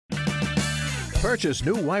Purchase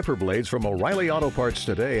new wiper blades from O'Reilly Auto Parts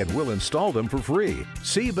today and we'll install them for free.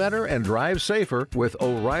 See better and drive safer with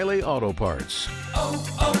O'Reilly Auto Parts.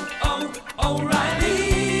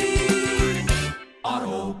 O'Reilly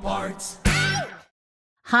Auto Parts.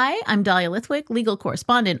 Hi, I'm Dahlia Lithwick, legal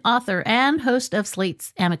correspondent, author, and host of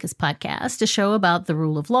Slate's Amicus podcast, a show about the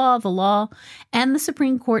rule of law, the law, and the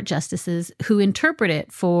Supreme Court justices who interpret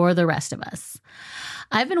it for the rest of us.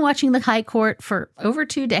 I've been watching the High Court for over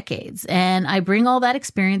 2 decades, and I bring all that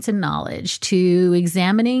experience and knowledge to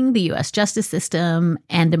examining the U.S. justice system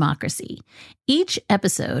and democracy. Each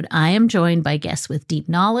episode, I am joined by guests with deep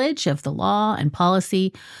knowledge of the law and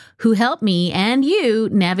policy who help me and you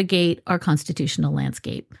navigate our constitutional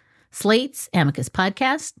landscape. Slate's Amicus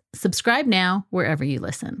podcast. Subscribe now wherever you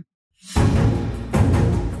listen.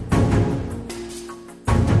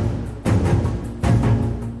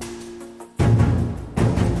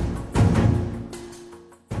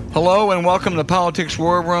 Hello and welcome to Politics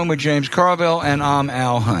War Room with James Carville, and I'm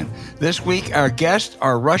Al Hunt. This week, our guests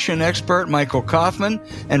are Russian expert Michael Kaufman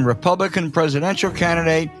and Republican presidential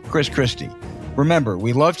candidate Chris Christie. Remember,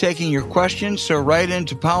 we love taking your questions, so write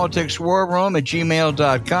into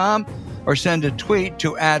politicswarroom@gmail.com or send a tweet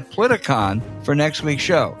to @Politicon for next week's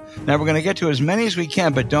show. Now, we're going to get to as many as we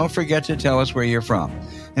can, but don't forget to tell us where you're from.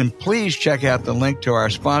 And please check out the link to our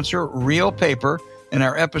sponsor, Real Paper, in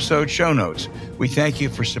our episode show notes. We thank you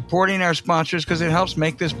for supporting our sponsors because it helps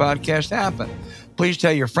make this podcast happen. Please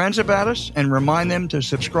tell your friends about us and remind them to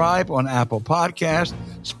subscribe on Apple Podcasts,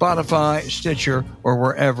 Spotify, Stitcher, or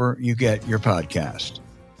wherever you get your podcast.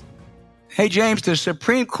 Hey, James, the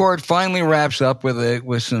Supreme Court finally wraps up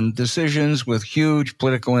with some decisions with huge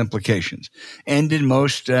political implications. Ended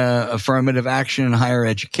most affirmative action in higher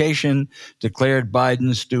education, declared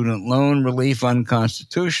Biden's student loan relief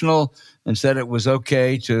unconstitutional, and said it was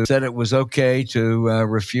okay to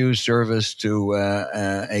refuse service to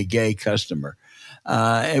a gay customer.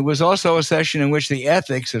 It was also a session in which the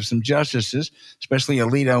ethics of some justices, especially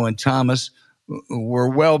Alito and Thomas, were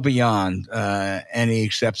well beyond any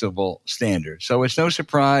acceptable standard. So it's no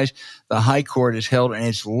surprise the High Court is held in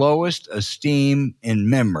its lowest esteem in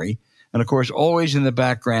memory. And, of course, always in the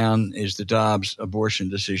background is the Dobbs abortion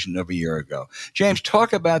decision of a year ago. James,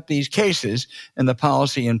 talk about these cases and the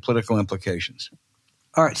policy and political implications.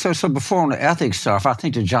 All right. So before on the ethics stuff, I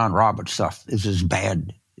think the John Roberts stuff is as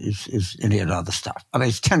bad as any of the other stuff. I mean,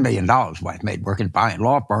 it's $10 million wife made working buying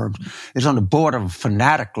law firms. Is on the board of a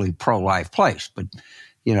fanatically pro-life place. But,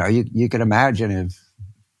 you can imagine if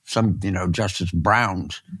some, Justice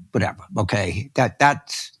Brown's, whatever. Okay,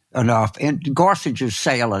 that's enough. And Gorsuch's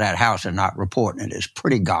sale of that house and not reporting it is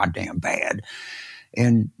pretty goddamn bad.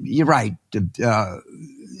 And you're right.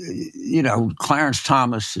 Clarence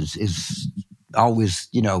Thomas is always,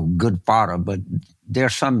 good fodder, but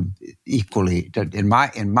there's some equally, in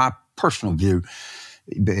my personal view,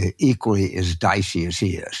 equally as dicey as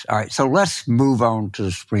he is. All right, so let's move on to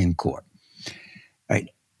the Supreme Court. All right,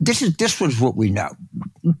 this was what we know.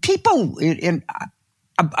 People,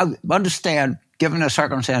 I understand, given the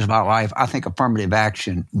circumstance of our life, I think affirmative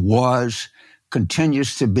action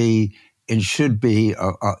continues to be, and should be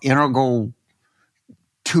an integral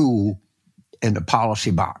tool in the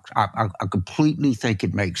policy box. I completely think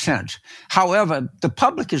it makes sense. However, the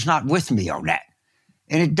public is not with me on that.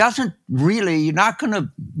 And it doesn't really, you're not going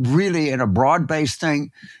to really, in a broad-based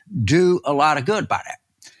thing, do a lot of good by that.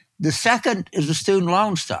 The second is the student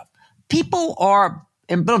loan stuff. People are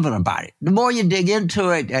ambivalent about it. The more you dig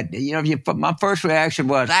into it, my first reaction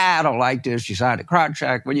was, I don't like this. You signed a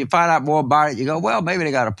contract. When you find out more about it, you go, well, maybe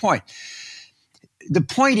they got a point. The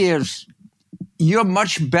point is, you're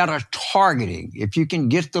much better targeting if you can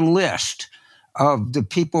get the list of the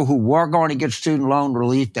people who were going to get student loan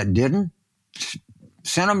relief that didn't.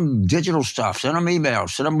 Send them digital stuff, send them emails,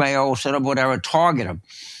 send them mail, send them whatever, target them.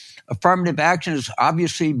 Affirmative action is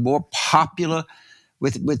obviously more popular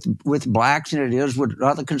with blacks than it is with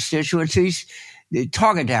other constituencies. They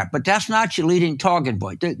target that, but that's not your leading talking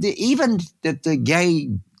point. Even the gay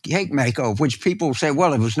cake maker, of which people say, well,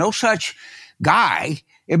 there was no such guy.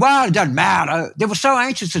 It doesn't matter. They were so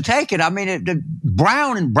anxious to take it. I mean, the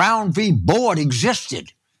Brown and Brown v. Board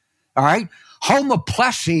existed. All right? Homer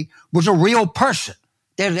Plessy was a real person.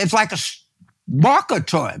 It's like a marker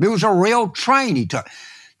to him. It was a real train he took.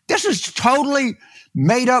 This is totally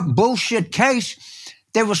made-up bullshit case.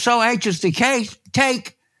 They were so anxious to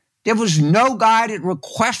take, there was no guy that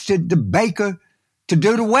requested the baker to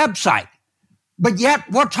do the website. But yet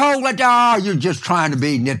we're told that, you're just trying to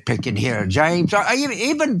be nitpicking here, James. Or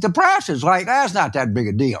even the press is like, that's not that big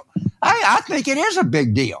a deal. I think it is a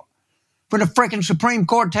big deal. When the freaking Supreme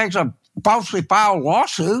Court takes a falsely filed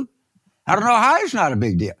lawsuit, I don't know how it's not a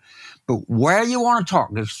big deal. But where you want to talk,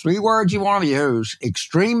 there's 3 words you want to use: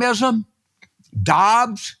 extremism,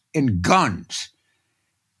 Dobbs, and guns.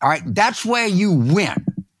 All right, that's where you win.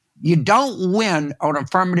 You don't win on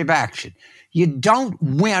affirmative action. You don't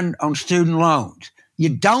win on student loans. You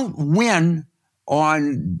don't win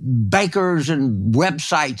on bakers and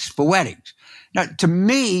websites for weddings. Now, to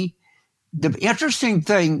me, the interesting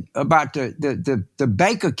thing about the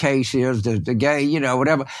Baker case is the gay,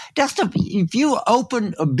 whatever. If you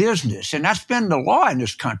open a business, and that's been the law in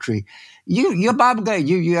this country, you're Bible gay.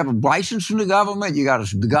 You have a license from the government. You got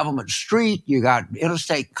the government street. You got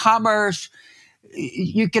interstate commerce.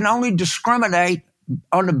 You can only discriminate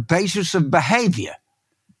on the basis of behavior,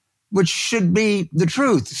 which should be the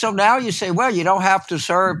truth. So now you say, well, you don't have to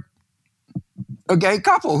serve a gay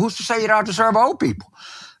couple. Who's to say you don't have to serve old people?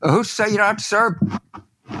 Who's to say you don't have to serve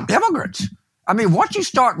immigrants? I mean, once you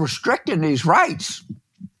start restricting these rights,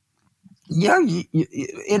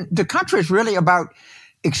 the country is really about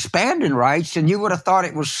expanding rights, and you would have thought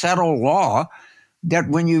it was settled law that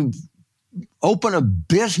when you open a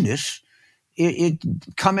business, it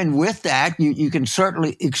coming with that, you can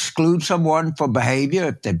certainly exclude someone for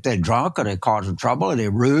behavior if they're drunk or they're causing trouble or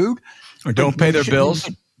they're rude. Or don't pay their bills.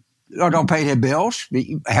 Or don't pay their bills.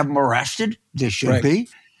 Have them arrested. They should be.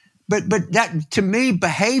 But that, to me,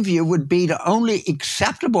 behavior would be the only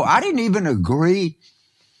acceptable. I didn't even agree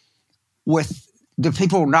with the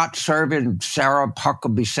people not serving Sarah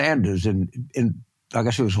Huckabee Sanders in I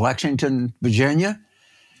guess it was Lexington, Virginia.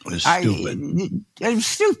 It was stupid. It was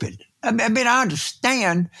stupid. I mean, I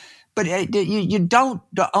understand, but you don't.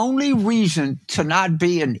 The only reason to not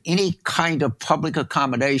be in any kind of public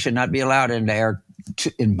accommodation, not be allowed in there,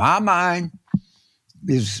 in my mind,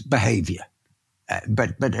 is behavior.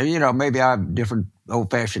 But maybe I have a different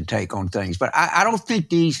old-fashioned take on things. But I don't think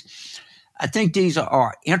these. I think these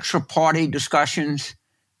are intra-party discussions,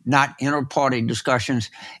 not inter-party discussions.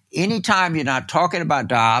 Anytime you're not talking about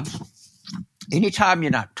Dobbs, anytime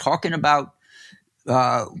you're not talking about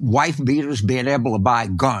wife beaters being able to buy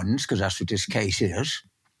guns, because that's what this case is,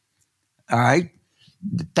 all right?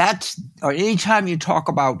 Or anytime you talk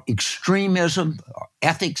about extremism, or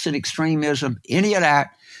ethics and extremism, any of that,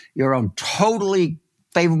 you're on totally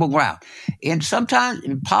favorable ground. And sometimes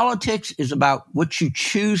politics is about what you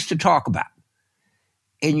choose to talk about.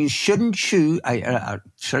 And you shouldn't choose. I'm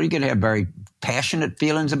sure you're going to have very passionate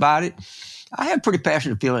feelings about it. I have pretty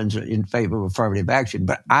passionate feelings in favor of affirmative action,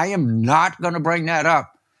 but I am not going to bring that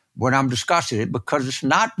up when I'm discussing it because it's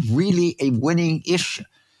not really a winning issue.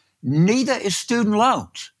 Neither is student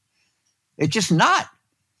loans. It's just not.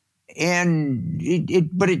 And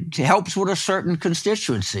but it helps with a certain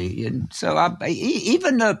constituency. And so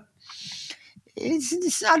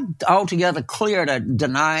it's not altogether clear that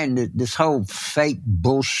denying that this whole fake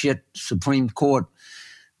bullshit Supreme Court,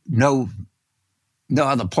 no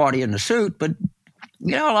other party in the suit, but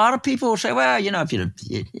a lot of people will say, well, if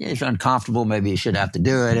it's uncomfortable, maybe you should have to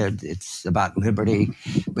do it. It's about liberty,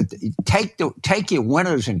 but take your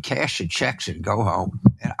winners and cash your checks and go home.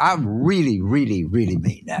 And I really, really, really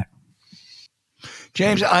mean that.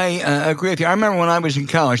 James, I agree with you. I remember when I was in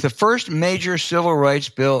college, the first major civil rights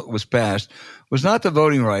bill was passed was not the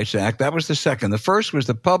Voting Rights Act. That was the second. The first was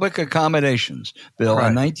the Public Accommodations Bill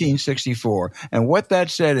in 1964. And what that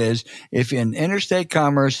said is if in interstate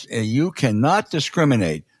commerce, you cannot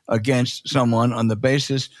discriminate against someone on the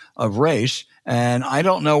basis of race. And I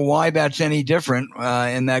don't know why that's any different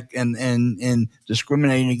in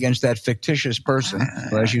discriminating against that fictitious person,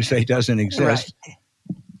 who, as you say, doesn't exist. Right.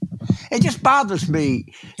 It just bothers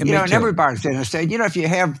me, and everybody's in interstate. If you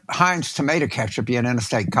have Heinz tomato ketchup, you're in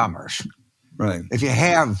interstate commerce. Right. If you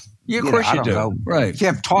have, of course you do. Know, right. If you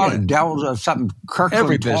have toilet Dells or something, Kirkland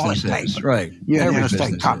every toilet business paper, right. You're every in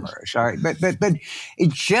interstate commerce. All right. But it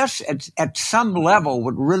just at some level,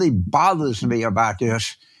 what really bothers me about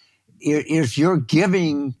this is you're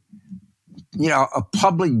giving, a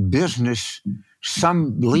public business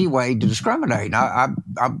some leeway to discriminate.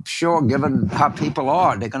 I'm sure, given how people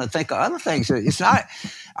are, they're going to think of other things. It's not.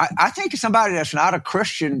 I think somebody that's not a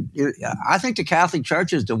Christian. I think the Catholic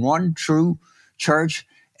Church is the one true church,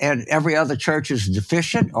 and every other church is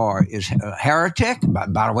deficient or is a heretic. By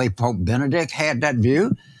the way, Pope Benedict had that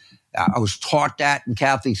view. I was taught that in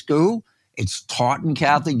Catholic school. It's taught in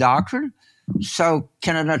Catholic doctrine. So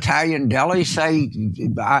can an Italian deli say,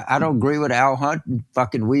 I don't agree with Al Hunt,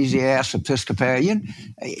 fucking wheezy-ass Episcopalian?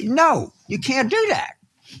 No, you can't do that.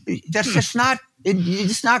 That's just not, you're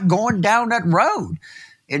just not going down that road.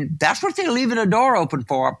 And that's what they're leaving the door open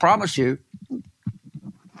for, I promise you.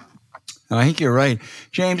 I think you're right,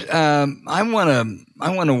 James. I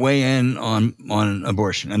want to weigh in on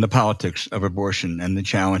abortion and the politics of abortion and the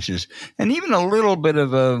challenges, and even a little bit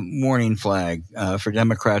of a warning flag for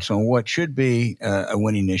Democrats on what should be a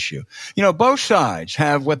winning issue. Both sides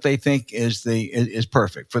have what they think is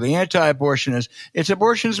perfect. For the anti-abortionists,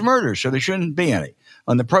 abortion's murder, so there shouldn't be any.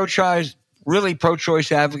 On the pro-choice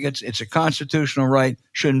advocates, it's a constitutional right,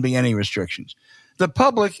 shouldn't be any restrictions. The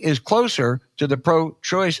public is closer to the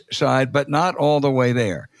pro-choice side, but not all the way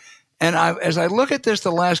there. And as I look at this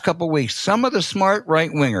the last couple of weeks, some of the smart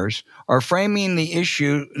right-wingers are framing the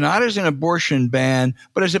issue not as an abortion ban,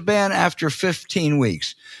 but as a ban after 15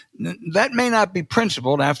 weeks. That may not be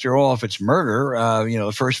principled. After all, if it's murder,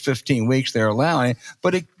 the first 15 weeks they're allowing it,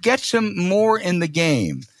 but it gets them more in the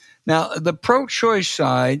game. Now, the pro-choice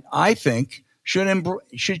side, I think,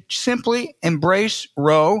 should simply embrace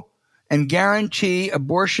Roe and guarantee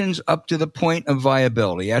abortions up to the point of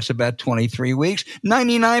viability. That's about 23 weeks.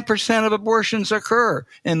 99% of abortions occur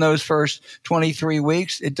in those first 23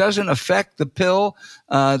 weeks. It doesn't affect the pill,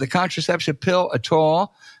 the contraceptive pill at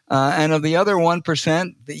all. And of the other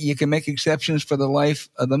 1%, you can make exceptions for the life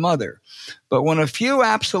of the mother. But when a few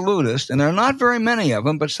absolutists, and there are not very many of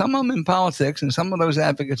them, but some of them in politics and some of those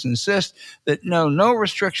advocates insist that no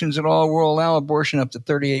restrictions at all, will allow abortion up to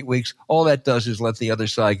 38 weeks, all that does is let the other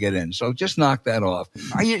side get in. So just knock that off.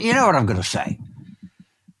 You know what I'm going to say?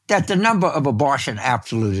 That the number of abortion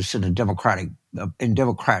absolutists in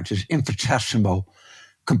Democrats is infinitesimal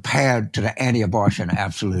compared to the anti-abortion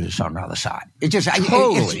absolutists on the other side.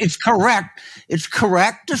 It's correct. It's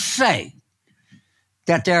correct to say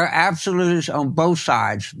that there are absolutists on both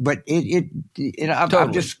sides, but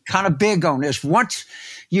I'm just kind of big on this. Once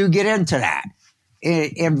you get into that,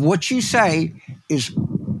 and what you say is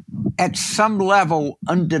at some level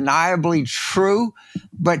undeniably true,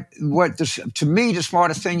 but to me, the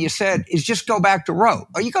smartest thing you said is just go back to Roe,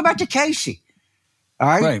 or you go back to Casey. All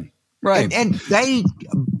right? Right. And they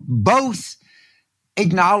both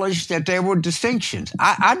acknowledged that there were distinctions.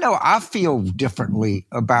 I know I feel differently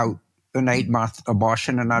about an 8-month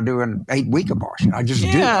abortion than I do an 8-week abortion. I just do.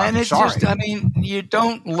 And it's sorry. You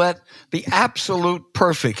don't let the absolute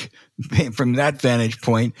perfect, from that vantage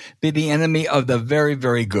point, be the enemy of the very,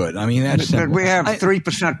 very good. That's but we have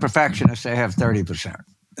 3% perfectionists. They have 30%.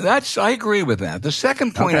 I agree with that. The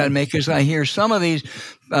second point I'd make is I hear some of these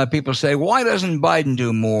people say, why doesn't Biden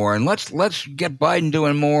do more? And let's get Biden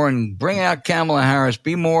doing more and bring out Kamala Harris,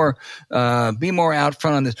 be more out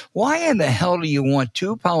front on this. Why in the hell do you want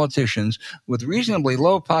two politicians with reasonably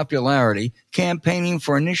low popularity campaigning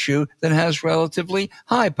for an issue that has relatively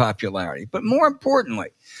high popularity? But more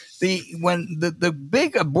importantly, when the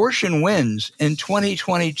big abortion wins in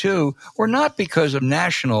 2022 were not because of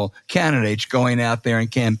national candidates going out there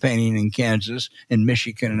and campaigning in Kansas and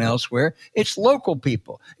Michigan and elsewhere. It's local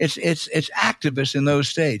people. It's activists in those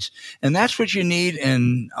states. And that's what you need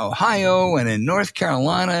in Ohio and in North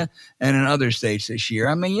Carolina and in other states this year.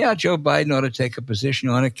 Joe Biden ought to take a position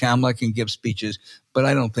on it. Kamala can give speeches, but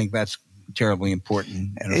I don't think that's terribly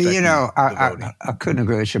important. And I couldn't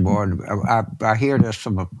agree with you more. I hear this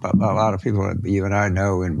from a lot of people that you and I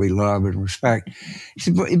know and we love and respect.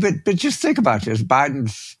 But just think about this.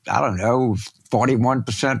 Biden's,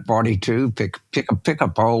 41%, 42. Pick a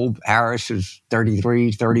poll. Harris is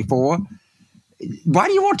 33, 34. Why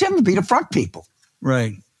do you want them to be the front people?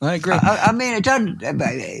 Right. I agree. It doesn't.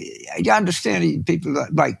 I understand people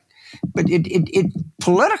but it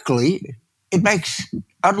politically it makes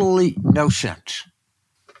utterly no sense.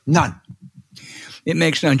 None. It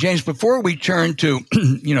makes none. James, before we turn to,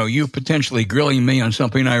 you potentially grilling me on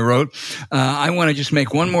something I wrote, I want to just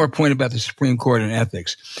make one more point about the Supreme Court and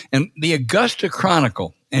ethics. And the Augusta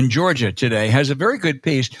Chronicle in Georgia today has a very good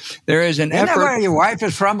piece. There is an effort. Where your wife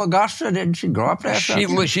is from, Augusta? Didn't she grow up there?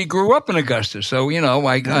 She grew up in Augusta. So,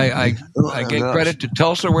 I gave credit to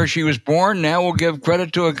Tulsa where she was born. Now we'll give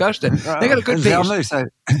credit to Augusta. They got a good piece.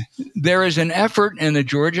 There is an effort in the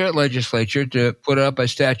Georgia legislature to put up a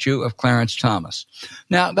statue of Clarence Thomas.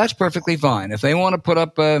 Now, that's perfectly fine. If they want to put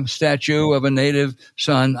up a statue of a native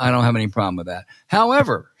son, I don't have any problem with that.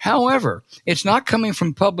 However, it's not coming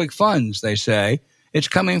from public funds, they say. It's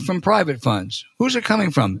coming from private funds. Who's it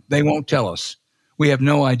coming from? They won't tell us. We have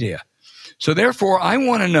no idea. So therefore, I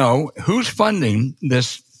want to know who's funding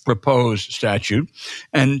this proposed statute,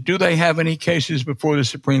 and do they have any cases before the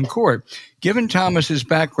Supreme Court? Given Thomas's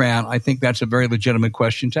background, I think that's a very legitimate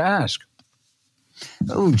question to ask.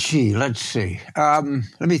 Oh, gee, let's see. Let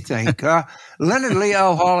me think. Leonard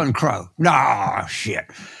Leo, Hall and Crow. No, shit.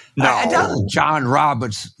 No. John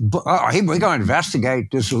Roberts. We're going to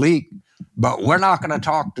investigate this leak but we're not going to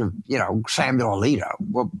talk to, Samuel Alito.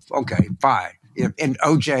 Well, okay, fine. And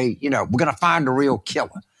OJ, we're going to find the real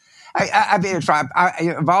killer. I mean,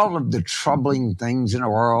 of all of the troubling things in the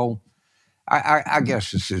world, I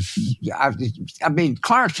guess this is, I mean,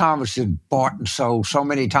 Clarence Thomas has bought and sold so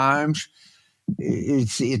many times.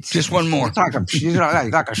 It's just one more. It's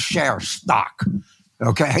like a share of stock.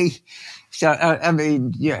 Okay. So, I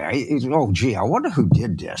mean, yeah. I wonder who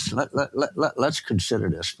did this. Let's consider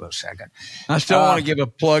this for a second. I still want to give a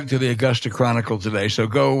plug to the Augusta Chronicle today, so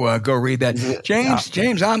go read that.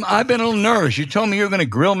 James, I've been a little nervous. You told me you were going to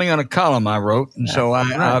grill me on a column I wrote, and so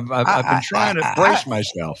I've been trying to brace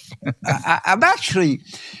myself. I'm actually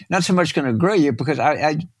not so much going to grill you because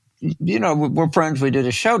we're friends. We did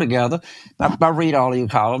a show together. I read all of your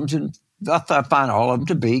columns, and I find all of them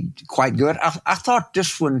to be quite good. I thought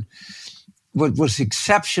this one was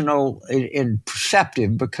exceptional and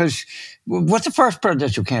perceptive because what's the first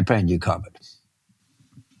presidential campaign you covered?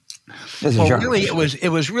 Well, really, it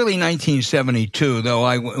was really 1972. Though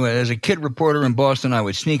as a kid reporter in Boston, I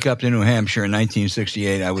would sneak up to New Hampshire in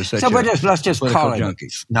 1968. I was such let's just call it junkie.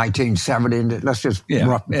 1970. Let's just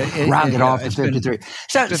round it off to 53.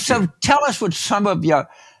 So tell us what some of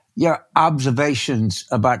your observations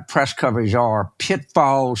about press coverage are,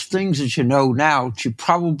 pitfalls, things that you know now that you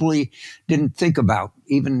probably didn't think about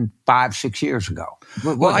even 5-6 years ago.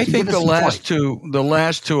 Well, I think the last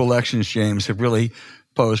two elections, James, have really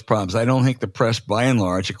posed problems. I don't think the press, by and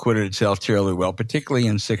large, acquitted itself terribly well, particularly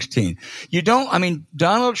in 2016.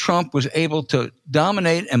 Donald Trump was able to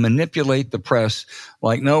dominate and manipulate the press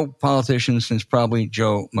like no politician since probably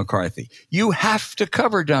Joe McCarthy. You have to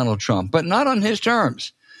cover Donald Trump, but not on his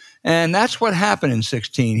terms. And that's what happened in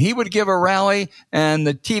 2016. He would give a rally and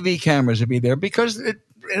the TV cameras would be there because it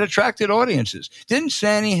attracted audiences. Didn't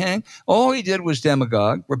say anything. All he did was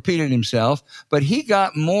demagogue, repeated himself, but he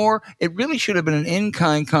got more. It really should have been an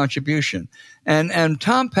in-kind contribution. And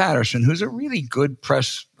Tom Patterson, who's a really good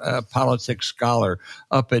press politics scholar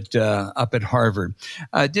up at Harvard,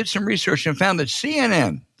 did some research and found that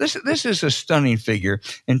CNN, this is a stunning figure,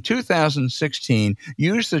 in 2016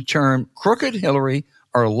 used the term crooked Hillary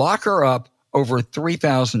or lock her up over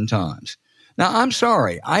 3,000 times. Now, I'm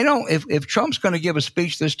sorry. If Trump's going to give a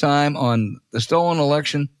speech this time on the stolen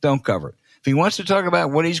election, don't cover it. If he wants to talk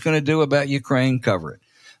about what he's going to do about Ukraine, cover it.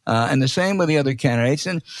 And the same with the other candidates.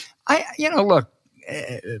 And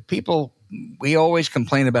people, we always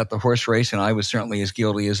complain about the horse race, and I was certainly as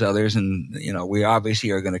guilty as others. And, we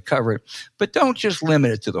obviously are going to cover it, but don't just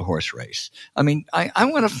limit it to the horse race. I mean, I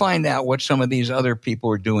want to find out what some of these other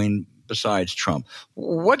people are doing besides Trump.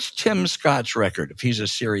 What's Tim Scott's record if he's a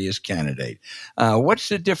serious candidate? What's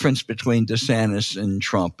the difference between DeSantis and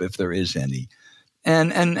Trump, if there is any?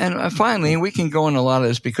 And finally, we can go on a lot of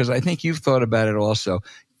this because I think you've thought about it also.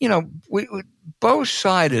 Both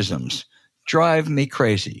sidisms drive me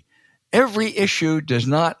crazy. Every issue does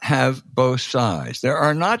not have both sides. There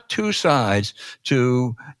are not two sides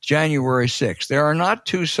to January 6th. There are not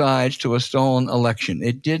two sides to a stolen election.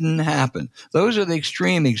 It didn't happen. Those are the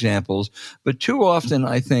extreme examples, but too often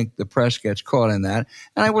I think the press gets caught in that.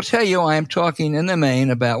 And I will tell you, I am talking in the main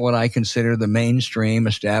about what I consider the mainstream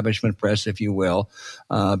establishment press, if you will,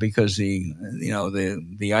 because the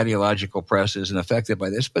ideological press isn't affected by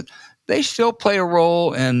this, but they still play a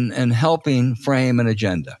role in helping frame an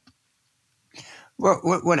agenda. Well,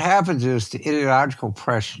 what happens is the ideological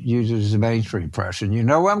press uses the mainstream press, and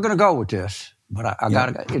where I'm going to go with this. But I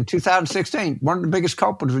got to. In 2016, one of the biggest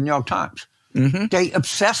culprits was the New York Times. Mm-hmm. They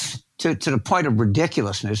obsessed to the point of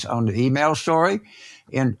ridiculousness on the email story.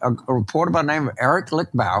 And a reporter by the name of Eric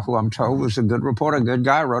Lichtbau, who I'm told was a good reporter, a good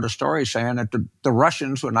guy, wrote a story saying that the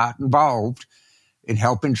Russians were not involved in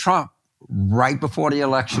helping Trump right before the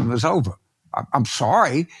election was over. I'm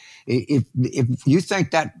sorry. If you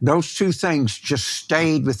think that those two things just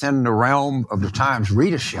stayed within the realm of the Times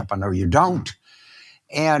readership, I know you don't.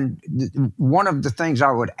 And one of the things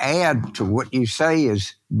I would add to what you say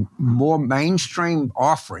is more mainstream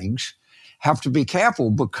offerings have to be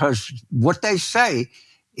careful because what they say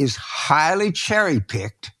is highly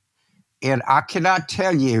cherry-picked. And I cannot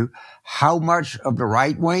tell you how much of the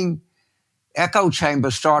right-wing echo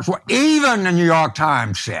chamber starts what even the New York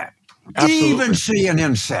Times said. Absolutely. Even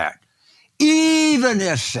CNN said. Even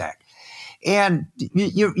this said. And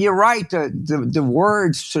you're right. The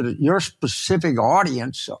words to your specific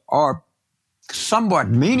audience are somewhat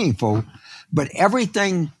meaningful, but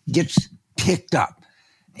everything gets picked up.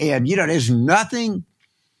 And, there's nothing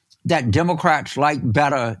that Democrats like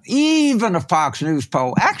better, even a Fox News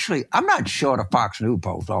poll. Actually, I'm not sure the Fox News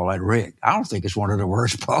poll is all that rigged. I don't think it's one of the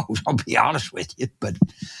worst polls, I'll be honest with you. But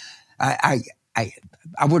I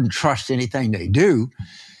wouldn't trust anything they do.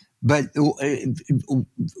 But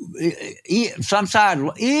some side,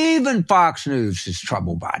 even Fox News is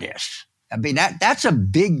troubled by this. I mean, that's a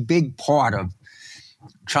big part of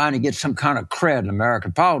trying to get some kind of cred in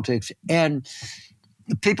American politics. And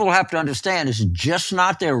people have to understand it's just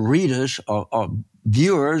not their readers or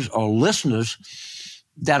viewers or listeners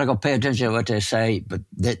that are going to pay attention to what they say, but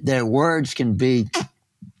their words can be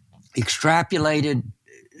extrapolated,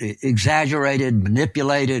 exaggerated,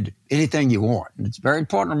 manipulated, anything you want. And it's very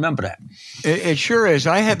important to remember that. It sure is.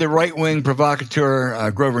 I had the right-wing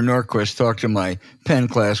provocateur Grover Norquist talk to my Penn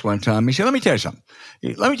class one time. He said, let me tell you something.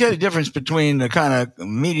 Let me tell you the difference between the kind of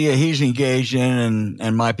media he's engaged in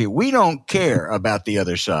and my people. We don't care about the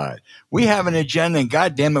other side. We have an agenda, and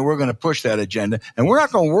goddamn it, we're going to push that agenda. And we're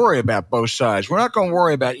not going to worry about both sides. We're not going to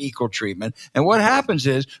worry about equal treatment. And what happens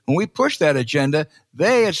is when we push that agenda,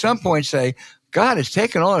 they at some point say, God, it's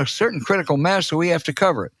taken on a certain critical mass, so we have to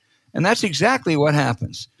cover it. And that's exactly what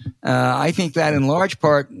happens. I think that in large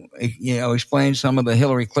part, explains some of the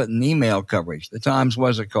Hillary Clinton email coverage. The Times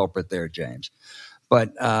was a culprit there, James.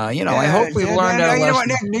 But, I hope we've learned our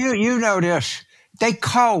lesson. You know this. They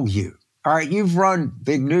call you, all right? You've run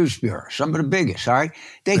big news bureaus, some of the biggest, all right?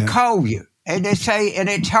 They call you, and they say, and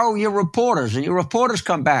they tell your reporters, and your reporters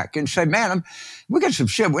come back and say, man, we got some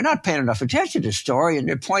shit. We're not paying enough attention to this story, and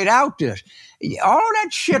they point out this. All of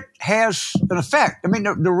that shit has an effect. I mean,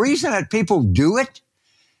 the reason that people do it,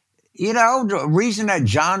 the reason that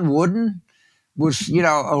John Wooden was,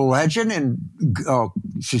 a legend and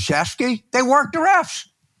Krzyzewski, they worked the refs.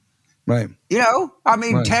 Right.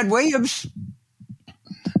 Right. Ted Williams,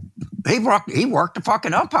 he worked the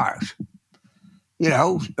fucking umpires.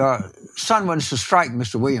 Sun wants to strike,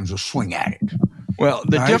 Mr. Williams will swing at it. Well,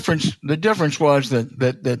 the difference was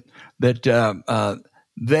that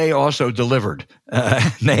they also delivered.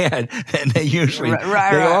 They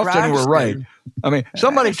often were right. I mean,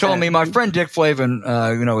 somebody told me, my friend Dick Flavin,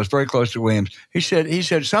 was very close to Williams. He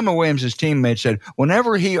said some of Williams' teammates said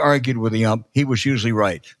whenever he argued with the ump, he was usually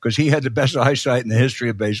right because he had the best eyesight in the history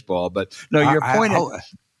of baseball. But no, your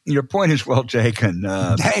point is well taken.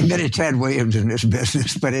 They admitted Ted Williams in this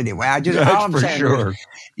business, but anyway, all I'm saying sure.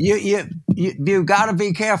 is you got to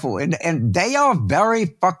be careful, and they are very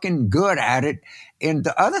fucking good at it. And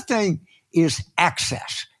the other thing is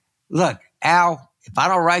access. Look, Al, if I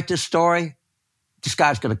don't write this story, this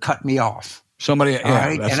guy's going to cut me off. Somebody, all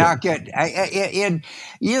right? And I'll get. And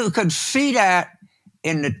you could see that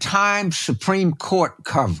in the Times Supreme Court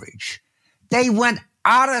coverage. They went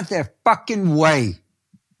out of their fucking way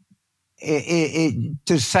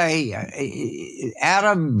to say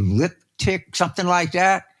Adam Liptick, something like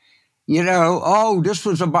that. This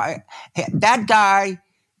was about that guy.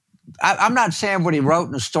 I'm not saying what he wrote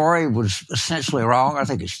in the story was essentially wrong. I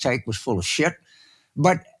think his take was full of shit.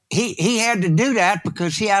 But he had to do that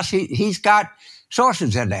because he's got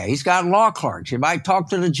sources in there. He's got law clerks. He might talk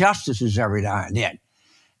to the justices every now and then.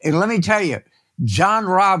 And let me tell you, John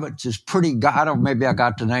Roberts is pretty good. Maybe I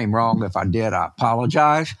got the name wrong. If I did, I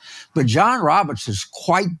apologize. But John Roberts is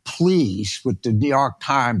quite pleased with the New York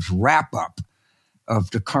Times wrap-up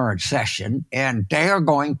of the current session, and they are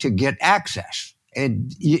going to get access.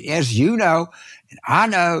 And as you know, and I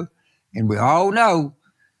know, and we all know,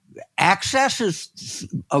 access is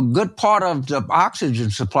a good part of the oxygen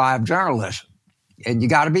supply of journalism. And you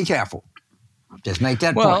got to be careful. Just make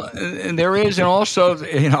that point. Well, there is, and also,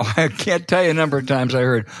 I can't tell you a number of times I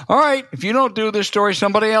heard, all right, if you don't do this story,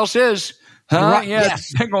 somebody else is. Huh? Right, yeah,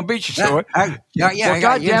 yes. They're going to beat you to it. Well,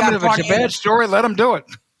 God damn it, if it's a bad story, let them do it.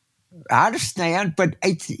 I understand, but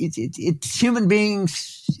it's human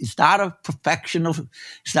beings. It's not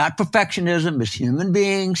it's not perfectionism. It's human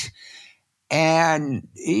beings. And,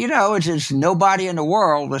 it's nobody in the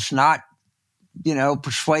world that's not,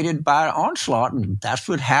 persuaded by onslaught. And that's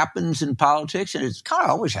what happens in politics. And it's kind of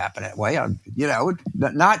always happened that way.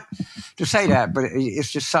 Not to say that, but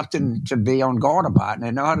it's just something to be on guard about. And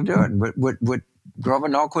they know how to do it. And what Grover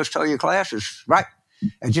Norquist told your class is right.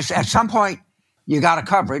 And just at some point, you got to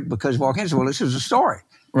cover it because this is a story.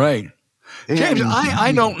 Right. James,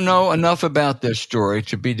 I don't know enough about this story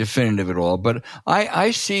to be definitive at all, but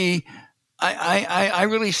I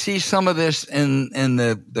really see some of this in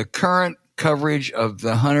the current coverage of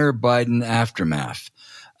the Hunter Biden aftermath.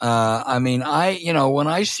 When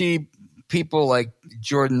I see people like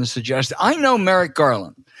Jordan suggest, I know Merrick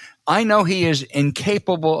Garland. I know he is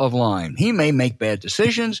incapable of lying. He may make bad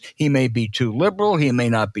decisions. He may be too liberal. He may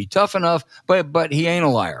not be tough enough, but he ain't a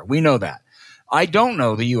liar. We know that. I don't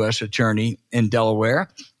know the U.S. attorney in Delaware.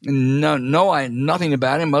 Nothing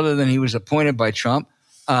about him other than he was appointed by Trump.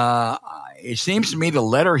 it seems to me the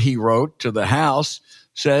letter he wrote to the House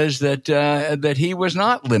says that he was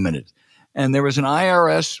not limited. And there was an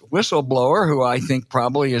IRS whistleblower who I think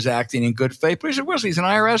probably is acting in good faith. But he's an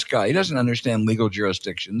IRS guy. He doesn't understand legal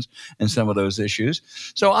jurisdictions and some of those issues.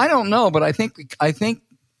 So I don't know, but I think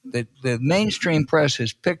that the mainstream press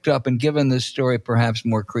has picked up and given this story perhaps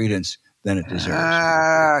more credence than it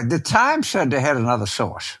deserves. The Times said they had another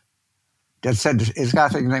source that said his guy, I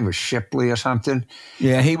think his name was Shipley or something.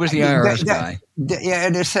 Yeah, he was the IRS guy.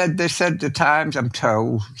 And they said the Times, I'm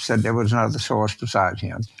told, said there was another source besides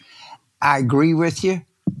him. I agree with you.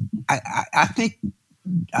 I think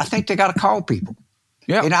they got to call people.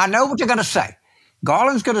 Yeah, and I know what they're going to say.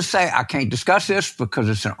 Garland's going to say, I can't discuss this because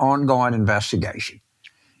it's an ongoing investigation.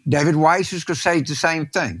 David Weiss is going to say the same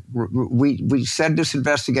thing. We said this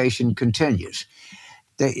investigation continues.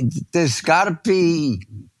 There's got to be,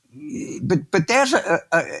 but there's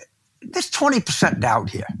there's 20% doubt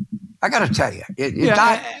here. I got to tell you,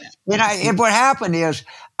 what happened is,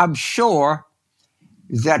 I'm sure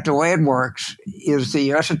that the way it works is the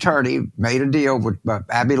U.S. attorney made a deal with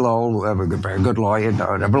Abby Lowell, a very good lawyer,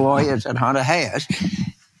 whatever lawyers that Hunter has,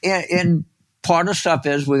 and part of the stuff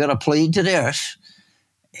is we're going to plead to this,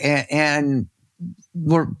 and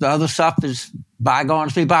the other stuff is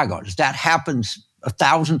bygones be bygones. That happens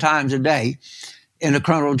 1,000 times a day in the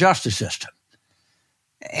criminal justice system,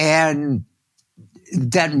 and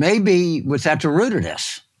that may be what's at the root of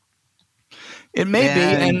this. It may be,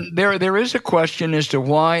 and there is a question as to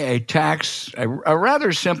why a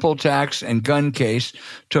rather simple tax and gun case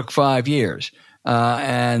took 5 years.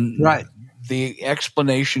 And right. The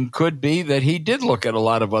explanation could be that he did look at a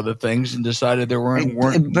lot of other things and decided there weren't.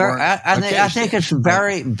 I think it's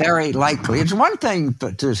very, very likely. It's one thing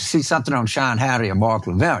to see something on Sean Hannity or Mark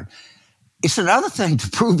Levin. It's another thing to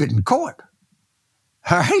prove it in court.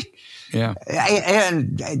 All right. Yeah,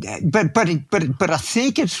 but I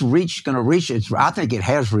think it's going to reach. I think it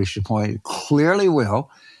has reached a point. It clearly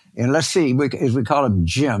will. And let's see, as we call him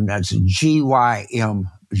Jim, that's G-Y-M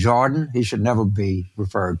Jordan. He should never be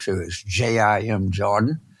referred to as J-I-M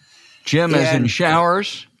Jordan. Jim as in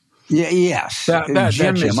showers. Yeah, yes. That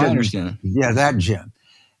Jim, I understand. Yeah, that Jim.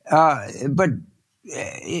 But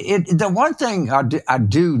the one thing I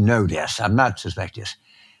do know this. I'm not suspect this.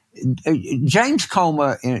 James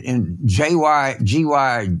Comer and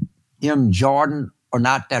G.Y.M. Jordan are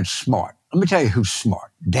not that smart. Let me tell you who's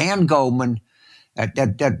smart. Dan Goldman,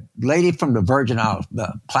 that lady from the Virgin Islands,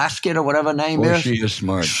 Plaskett or whatever her name is. She is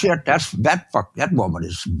smart. Shit, that woman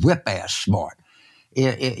is whip-ass smart.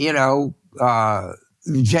 J.B.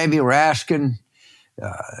 Raskin,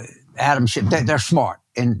 Adam Schiff, they're smart,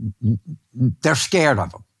 and they're scared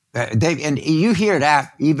of them. And you hear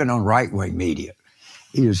that even on right-wing media.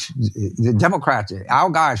 The Democrats, our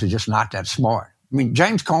guys are just not that smart. I mean,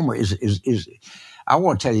 James Comer is I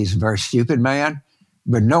won't tell you he's a very stupid man,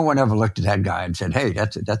 but no one ever looked at that guy and said, hey,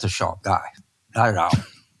 that's a sharp guy. Not at all.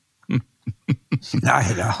 Not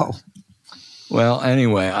at all. Well,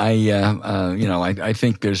 anyway, I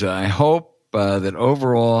think I hope that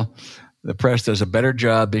overall the press does a better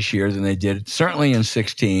job this year than they did certainly in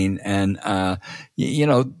 2016. And,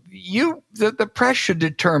 the press should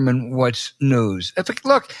determine what's news.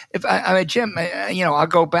 Jim, I'll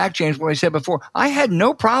go back, James, what I said before. I had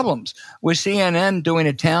no problems with CNN doing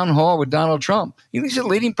a town hall with Donald Trump. He's a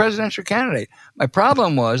leading presidential candidate. My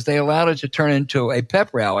problem was they allowed it to turn into a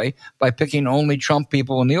pep rally by picking only Trump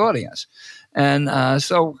people in the audience. And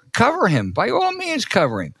so cover him. By all means,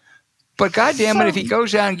 cover him. But goddamn it, if he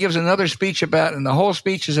goes out and gives another speech and the whole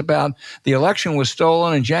speech is about the election was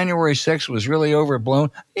stolen and January 6th was really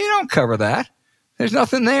overblown, you don't cover that. There's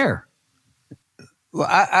nothing there. Well,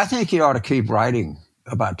 I think you ought to keep writing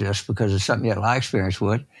about this because it's something you had a lot of experience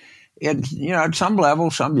with. And, at some level,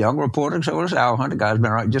 some young reporters say, well, this Al Hunter guy's been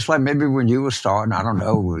right. Just like maybe when you were starting, I don't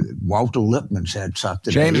know, Walter Lippmann said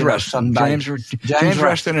something. James Reston. James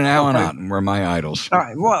Reston and Alan Otten were my idols. All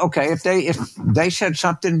right. Well, okay. If they said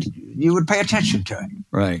something, you would pay attention to it.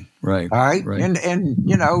 Right. All right. And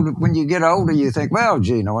when you get older, you think, well,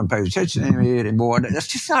 gee, no one pays attention to me anymore. That's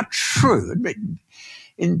just not true.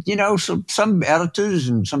 And, so some editors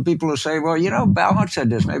and some people will say, well, Al Hunter said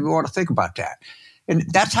this. Maybe we ought to think about that. And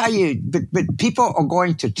that's how but people are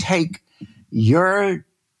going to take your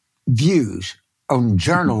views on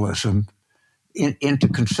journalism into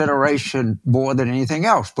consideration more than anything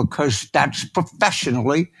else, because that's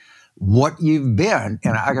professionally what you've been.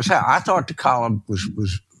 And like I said, I thought the column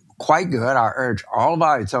was quite good. I urge all of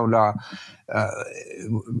our, it's on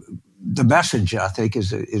the Messenger, I think,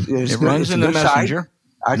 is it runs in the Messenger.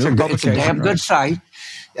 It's a damn good site.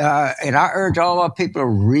 And I urge all our people to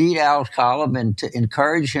read Al's column and to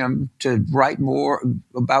encourage him to write more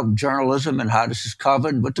about journalism and how this is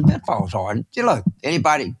covered and what the pitfalls are. And look,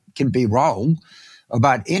 anybody can be wrong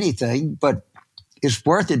about anything, but it's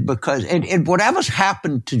worth it because, and whatever's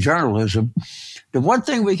happened to journalism, the one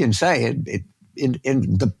thing we can say, in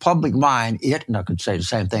the public mind, and I could say the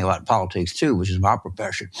same thing about politics too, which is my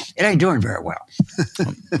profession, it ain't doing very well.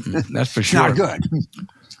 That's for sure. Not good.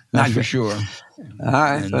 That's for sure. All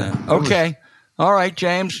right. And, okay. All right,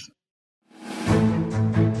 James.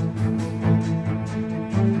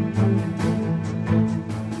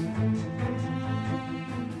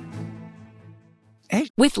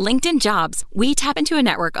 With LinkedIn Jobs, we tap into a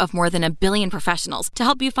network of more than 1 billion professionals to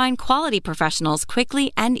help you find quality professionals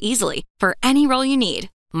quickly and easily for any role you need.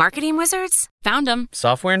 Marketing wizards? Found them.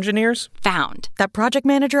 Software engineers? Found. That project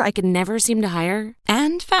manager I could never seem to hire?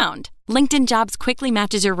 And found. LinkedIn Jobs quickly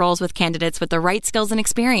matches your roles with candidates with the right skills and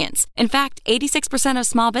experience. In fact, 86% of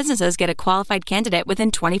small businesses get a qualified candidate within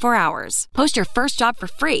 24 hours. Post your first job for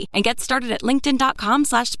free and get started at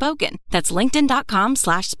linkedin.com/spoken. That's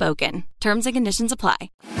linkedin.com/spoken. Terms and conditions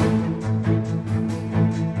apply.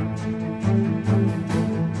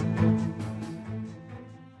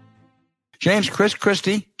 James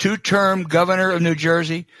Christie, two-term governor of New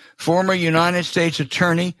Jersey, former United States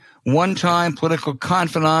attorney, one-time political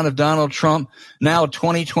confidant of Donald Trump, now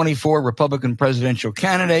 2024 Republican presidential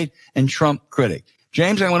candidate and Trump critic.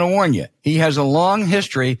 James, I want to warn you, he has a long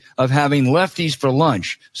history of having lefties for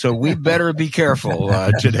lunch, so we better be careful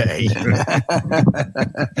today.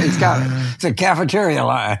 It's a cafeteria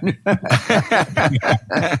line.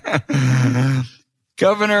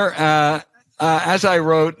 Governor, as I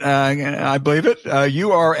wrote, I believe it,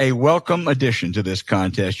 you are a welcome addition to this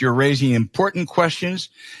contest. You're raising important questions.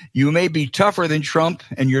 You may be tougher than Trump,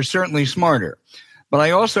 and you're certainly smarter. But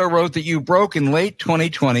I also wrote that you broke in late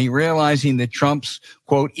 2020, realizing that Trump's,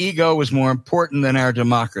 quote, ego was more important than our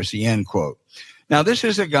democracy, end quote. Now, this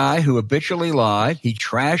is a guy who habitually lied. He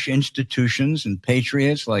trashed institutions and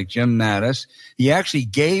patriots like Jim Mattis. He actually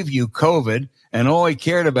gave you COVID, and all he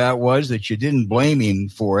cared about was that you didn't blame him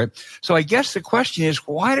for it. So I guess the question is,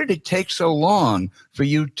 why did it take so long for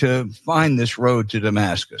you to find this road to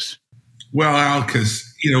Damascus? Well, Al,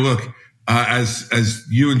 because, look, as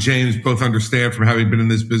you and James both understand from having been in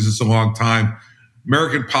this business a long time,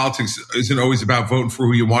 American politics isn't always about voting for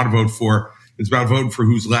who you want to vote for. It's about voting for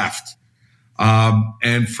who's left.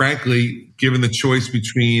 And frankly, given the choice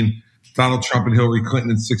between Donald Trump and Hillary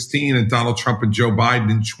Clinton in 2016 and Donald Trump and Joe Biden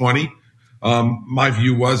in 2020, my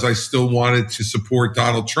view was I still wanted to support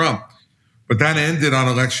Donald Trump. But that ended on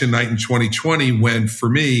election night in 2020 when, for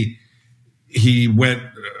me, he went,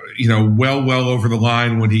 well over the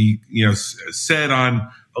line when he, said on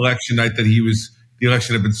election night that the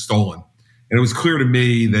election had been stolen. And it was clear to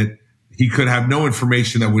me that he could have no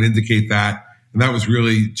information that would indicate that. And that was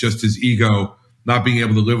really just his ego not being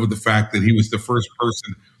able to live with the fact that he was the first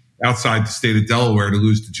person outside the state of Delaware to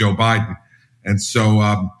lose to Joe Biden. And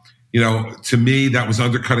so, to me, that was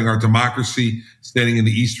undercutting our democracy, standing in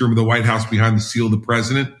the East Room of the White House behind the seal of the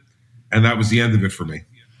president. And that was the end of it for me.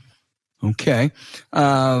 Okay.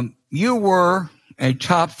 You were a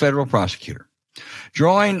top federal prosecutor.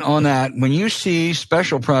 Drawing on that, when you see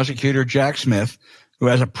Special Prosecutor Jack Smith, who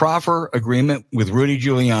has a proffer agreement with Rudy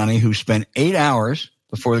Giuliani, who spent 8 hours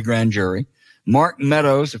before the grand jury, Mark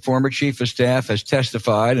Meadows, the former chief of staff, has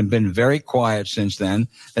testified and been very quiet since then,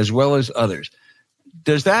 as well as others.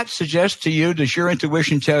 Does that suggest to you, does your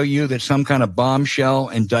intuition tell you that some kind of bombshell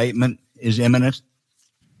indictment is imminent?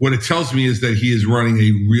 What it tells me is that he is running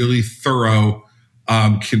a really thorough,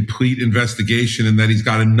 complete investigation, and that he's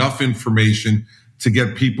got enough information to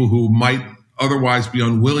get people who might otherwise be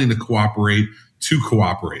unwilling to cooperate.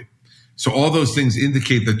 So all those things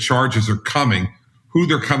indicate that charges are coming. Who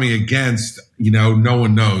they're coming against, no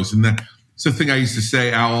one knows. And that's the thing I used to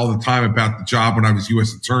say, Al, all the time about the job when I was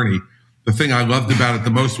U.S. attorney. The thing I loved about it the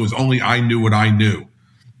most was only I knew what I knew.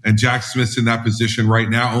 And Jack Smith's in that position right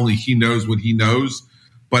now. Only he knows what he knows.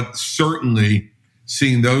 But certainly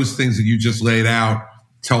seeing those things that you just laid out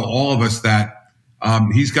tell all of us that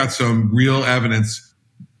he's got some real evidence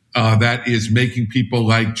that is making people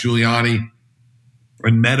like Giuliani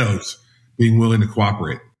and Meadows being willing to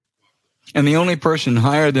cooperate. And the only person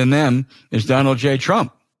higher than them is Donald J.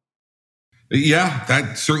 Trump. Yeah,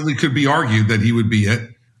 that certainly could be argued that he would be it.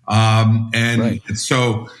 Right.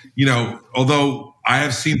 So, although I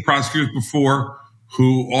have seen prosecutors before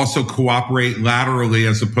who also cooperate laterally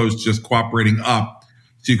as opposed to just cooperating up.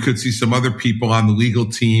 So you could see some other people on the legal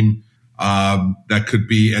team that could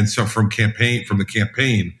be, and so from the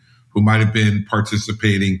campaign, who might have been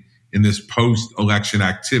participating in this post-election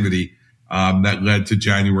activity that led to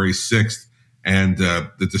January 6th and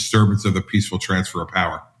the disturbance of the peaceful transfer of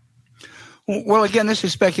power. Well, again, this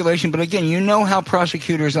is speculation, but again, you know how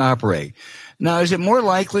prosecutors operate. Now, is it more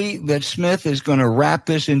likely that Smith is going to wrap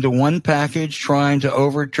this into one package, trying to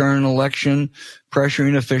overturn an election,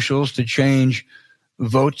 pressuring officials to change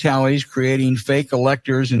vote tallies, creating fake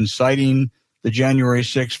electors, inciting the January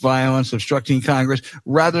 6th violence, obstructing Congress,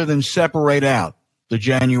 rather than separate out the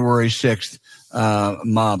January 6th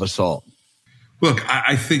mob assault? Look,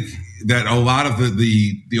 I think that a lot of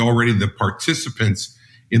the participants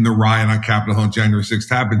in the riot on Capitol Hill on January 6th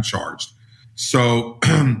have been charged. So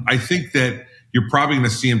I think that you're probably going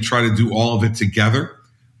to see him try to do all of it together.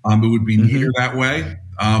 It would be neater that way.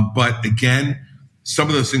 But again, some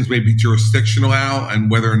of those things may be jurisdictional, Al, and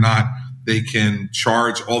whether or not they can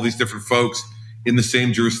charge all these different folks in the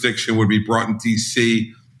same jurisdiction would be brought in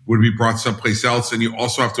D.C., would be brought someplace else. And you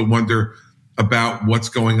also have to wonder about what's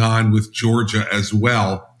going on with Georgia as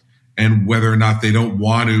well, and whether or not they don't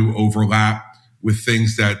want to overlap with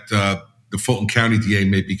things that the Fulton County DA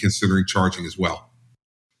may be considering charging as well.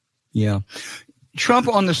 Yeah. Trump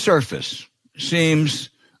on the surface seems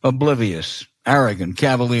oblivious, arrogant,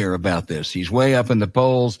 cavalier about this. He's way up in the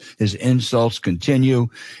polls. His insults continue.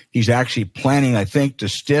 He's actually planning, I think, to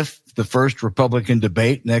stiff the first Republican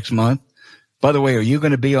debate next month. By the way, are you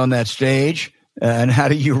going to be on that stage? And how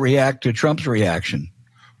do you react to Trump's reaction?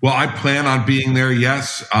 Well, I plan on being there,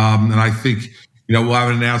 yes. And I think, we'll have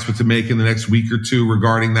an announcement to make in the next week or two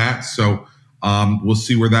regarding that. So we'll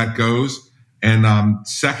see where that goes. And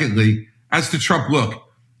secondly, as to Trump, look,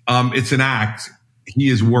 it's an act. He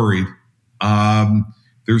is worried.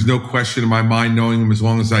 There's no question in my mind, knowing him as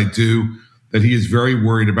long as I do, that he is very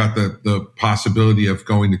worried about the possibility of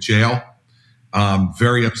going to jail.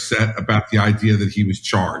 Very upset about the idea that he was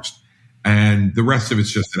charged. And the rest of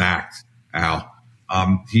it's just an act, Al.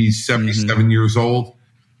 He's 77 years old.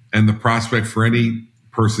 And the prospect for any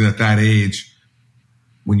person at that age,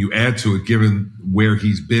 when you add to it, given where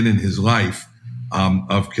he's been in his life,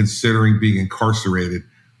 of considering being incarcerated,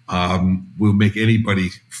 will make anybody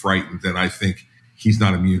frightened. And I think he's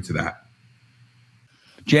not immune to that.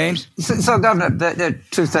 James? So Governor, there are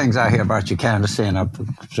two things I hear about your candidacy, and I'll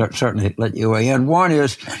certainly let you weigh in. One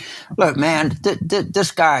is, look, man,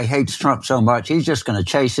 this guy hates Trump so much, he's just going to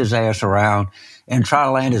chase his ass around and try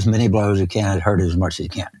to land as many blows as he can and hurt it as much as he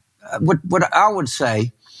can. What I would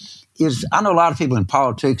say is, I know a lot of people in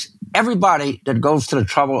politics, everybody that goes to the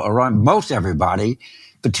trouble or most everybody,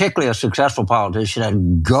 particularly a successful politician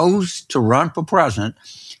that goes to run for president,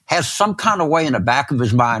 has some kind of way in the back of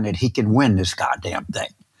his mind that he can win this goddamn thing.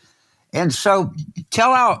 And so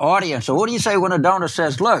tell our audience, so what do you say when a donor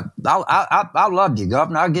says, look, I love you,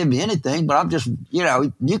 Governor, I'll give you anything, but I'm just,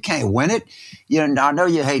 you can't win it. I know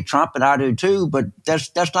you hate Trump, and I do too, but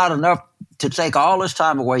that's not enough to take all this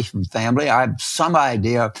time away from family. I have some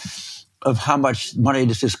idea of how much money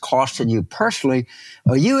this is costing you personally.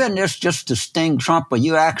 Are you in this just to sting Trump, or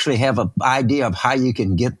you actually have an idea of how you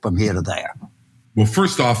can get from here to there? Well,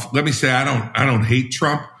 first off, let me say I don't hate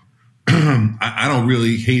Trump. I don't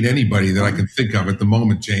really hate anybody that I can think of at the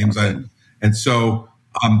moment, James. So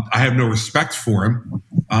I have no respect for him.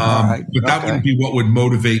 But that wouldn't be what would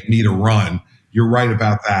motivate me to run. You're right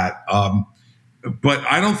about that. But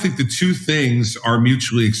I don't think the two things are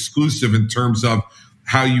mutually exclusive in terms of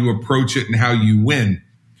how you approach it and how you win.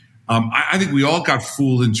 I think we all got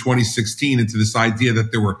fooled in 2016 into this idea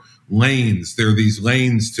that there were lanes. There are these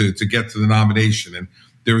lanes to get to the nomination. And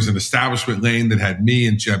there was an establishment lane that had me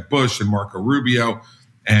and Jeb Bush and Marco Rubio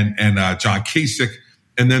and John Kasich.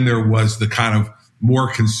 And then there was the kind of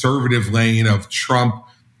more conservative lane of Trump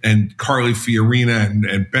and Carly Fiorina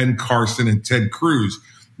and Ben Carson and Ted Cruz.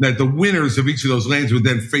 That the winners of each of those lanes would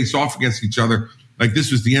then face off against each other like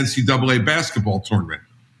this was the NCAA basketball tournament.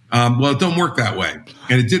 Well, it don't work that way.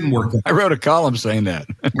 And it didn't work that way. I wrote a column saying that.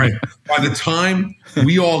 Right. By the time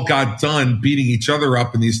we all got done beating each other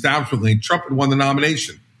up in the establishment lane, Trump had won the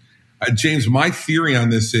nomination. James, my theory on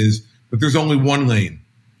this is that there's only one lane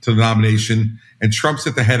to the nomination, and Trump's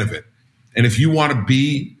at the head of it. And if you want to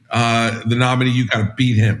be the nominee, you got to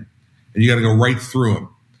beat him. And you got to go right through him.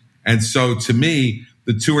 And so to me,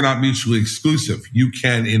 the two are not mutually exclusive. You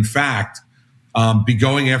can, in fact, be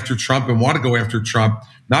going after Trump and want to go after Trump,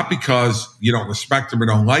 not because you don't respect him or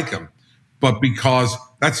don't like him, but because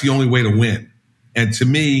that's the only way to win. And to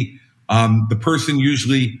me, the person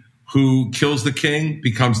usually who kills the king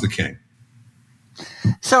becomes the king.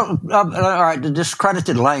 So, all right, the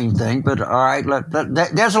discredited lane thing, but all right,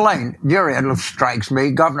 there's a lane you're in that strikes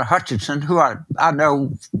me. Governor Hutchinson, who I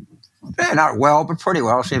know not well, but pretty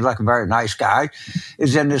well, seems like a very nice guy,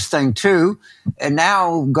 is in this thing too. And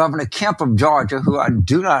now Governor Kemp of Georgia, who I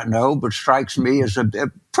do not know, but strikes me as a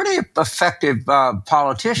pretty effective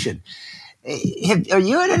politician. Are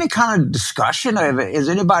you in any kind of discussion? Has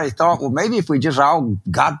anybody thought, well, maybe if we just all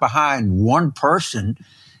got behind one person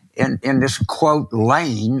in this, quote,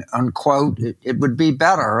 lane, unquote, it would be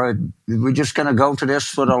better? We're just going to go to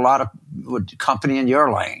this with a lot of company in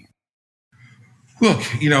your lane. Look,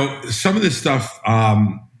 some of this stuff,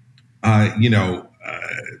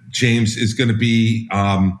 James, is going to be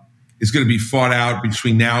fought out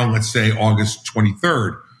between now and, let's say, August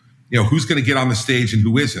 23rd. Who's going to get on the stage and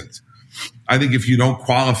who isn't. I think if you don't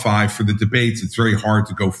qualify for the debates, it's very hard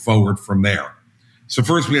to go forward from there. So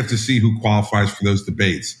first we have to see who qualifies for those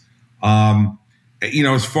debates.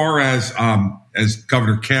 As far as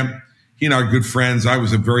Governor Kemp, he and I are good friends. I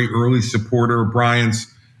was a very early supporter of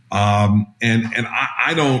Brian's. Brian's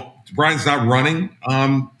not running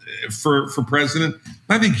for president.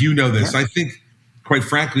 I think this. I think, quite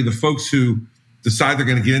frankly, the folks who decide they're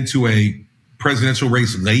going to get into a presidential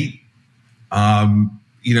race late,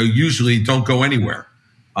 usually don't go anywhere.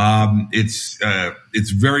 It's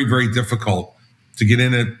very, very difficult to get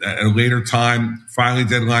in at a later time. Filing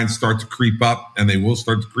deadlines start to creep up, and they will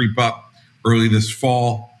start to creep up early this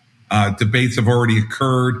fall. Debates have already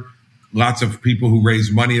occurred. Lots of people who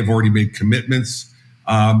raise money have already made commitments.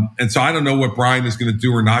 And so I don't know what Brian is going to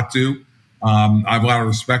do or not do. I have a lot of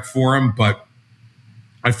respect for him, but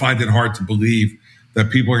I find it hard to believe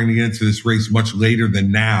that people are going to get into this race much later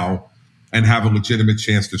than now and have a legitimate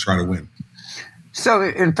chance to try to win. So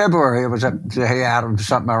in February, it was Hey Adams,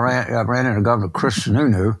 something I ran into Governor Christie,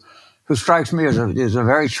 who strikes me as a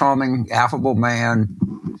very charming, affable man,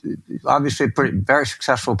 obviously a very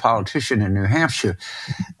successful politician in New Hampshire.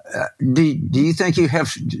 Do you think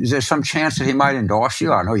is there some chance that he might endorse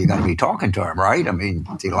you? I know you're going to be talking to him, right? I mean,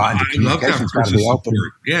 the lines of communication's got to be open.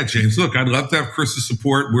 Yeah, James, look, I'd love to have Chris's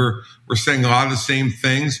support. We're saying a lot of the same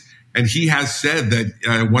things. And he has said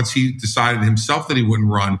that once he decided himself that he wouldn't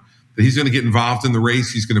run, that he's going to get involved in the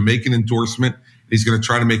race. He's going to make an endorsement. He's going to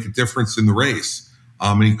try to make a difference in the race.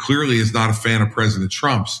 And he clearly is not a fan of President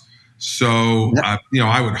Trump's. So,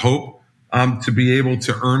 I would hope to be able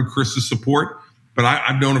to earn Chris's support. But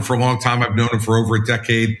I've known him for a long time. I've known him for over a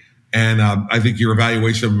decade. And I think your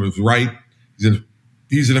evaluation of him was right.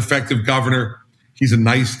 He's an effective governor. He's a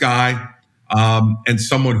nice guy and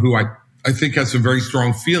someone who I think has some very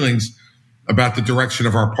strong feelings about the direction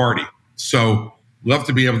of our party. So love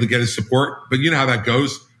to be able to get his support. But you know how that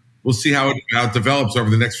goes. We'll see how it develops over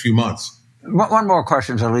the next few months. One more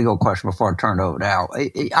question is a legal question before I turn it over to Al.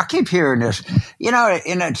 I keep hearing this. In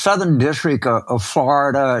that southern district of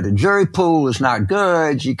Florida, the jury pool is not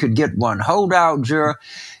good. You could get one holdout juror.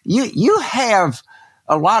 You have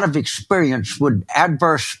a lot of experience with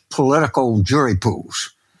adverse political jury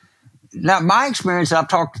pools. Now, my experience, I've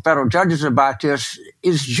talked to federal judges about this,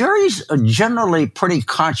 is juries are generally pretty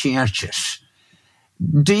conscientious.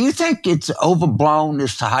 Do you think it's overblown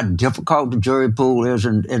as to how difficult the jury pool is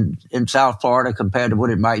in South Florida compared to what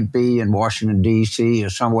it might be in Washington, D.C. or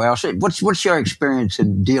somewhere else? What's your experience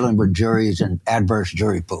in dealing with juries and adverse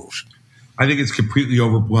jury pools? I think it's completely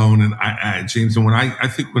overblown. And James, and I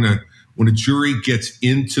think when a jury gets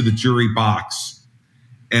into the jury box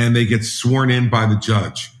and they get sworn in by the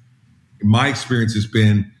judge, my experience has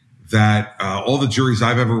been that all the juries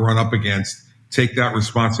I've ever run up against take that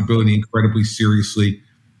responsibility incredibly seriously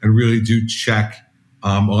and really do check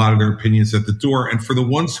a lot of their opinions at the door. And for the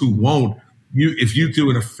ones who won't, if you do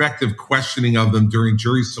an effective questioning of them during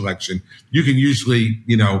jury selection, you can usually,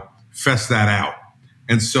 fess that out.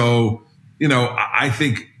 And so, I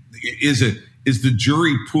think, is the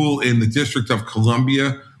jury pool in the District of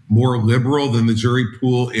Columbia more liberal than the jury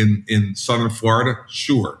pool in Southern Florida?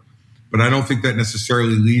 Sure. But I don't think that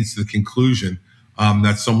necessarily leads to the conclusion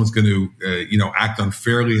that someone's going to, act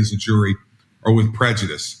unfairly as a jury or with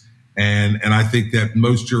prejudice. And I think that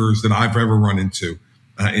most jurors that I've ever run into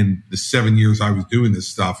in the 7 years I was doing this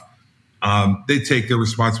stuff, they take their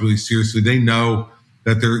responsibility seriously. They know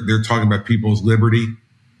that they're talking about people's liberty,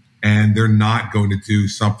 and they're not going to do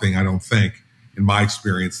something, I don't think, in my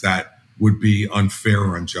experience, that would be unfair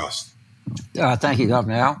or unjust. Thank you,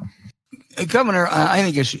 Governor Al. Governor, I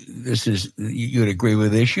think this is, you'd agree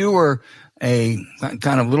with this. You were a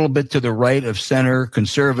kind of little bit to the right of center,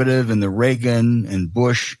 conservative in the Reagan and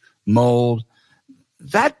Bush mold.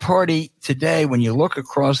 That party today, when you look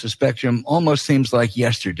across the spectrum, almost seems like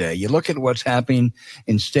yesterday. You look at what's happening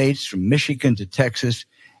in states from Michigan to Texas,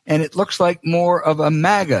 and it looks like more of a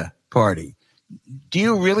MAGA party. Do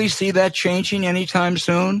you really see that changing anytime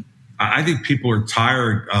soon? I think people are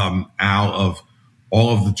tired, Al, of all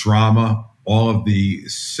of the drama, all of the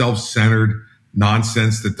self-centered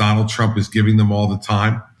nonsense that Donald Trump is giving them all the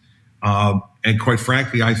time. And quite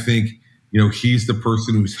frankly, I think, he's the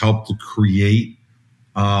person who's helped to create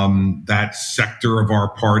that sector of our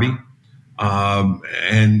party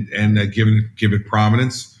and give it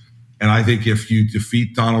prominence. And I think if you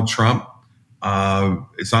defeat Donald Trump,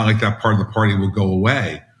 it's not like that part of the party will go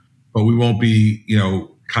away, but we won't be,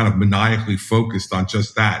 kind of maniacally focused on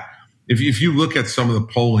just that. If you look at some of the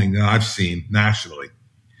polling that I've seen nationally,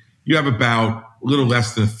 you have about a little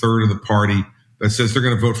less than a third of the party that says they're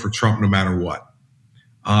going to vote for Trump no matter what.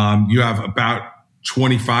 You have about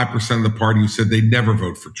 25% of the party who said they'd never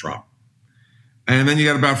vote for Trump. And then you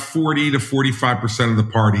got about 40 to 45% of the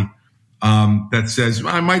party that says,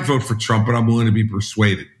 I might vote for Trump, but I'm willing to be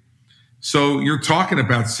persuaded. So you're talking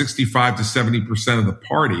about 65 to 70% of the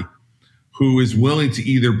party who is willing to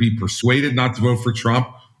either be persuaded not to vote for Trump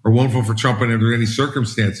or won't vote for Trump under any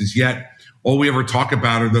circumstances. Yet all we ever talk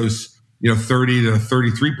about are those, 30 to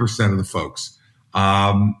 33% of the folks.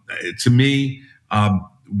 To me,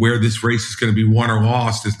 where this race is going to be won or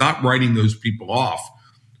lost is not writing those people off,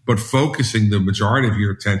 but focusing the majority of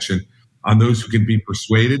your attention on those who can be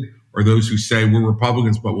persuaded or those who say we're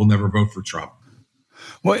Republicans, but we'll never vote for Trump.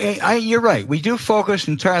 Well, you're right. We do focus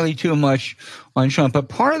entirely too much on Trump, but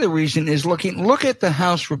part of the reason is look at the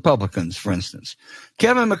House Republicans, for instance.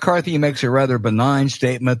 Kevin McCarthy makes a rather benign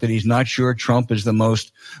statement that he's not sure Trump is the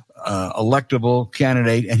most electable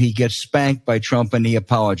candidate, and he gets spanked by Trump and he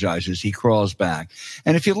apologizes. He crawls back.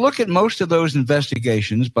 And if you look at most of those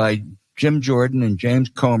investigations by Jim Jordan and James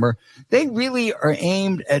Comer, they really are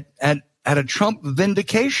aimed at a Trump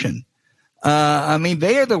vindication. They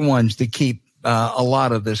are the ones that keep a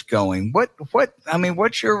lot of this going.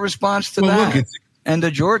 What's your response to that? Look, and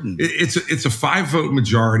to Jordan? It's a 5-vote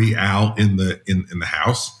majority, Al, in the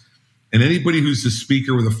House, and anybody who's the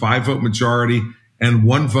speaker with a 5-vote majority and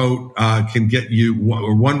 1 vote can get you,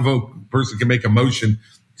 or 1 vote person can make a motion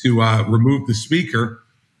to remove the speaker.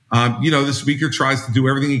 The speaker tries to do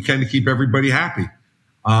everything he can to keep everybody happy.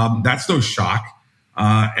 That's no shock,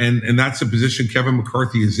 and that's a position Kevin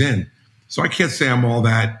McCarthy is in. So I can't say I'm all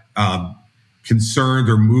that concerned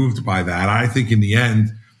or moved by that. I think in the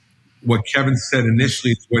end, what Kevin said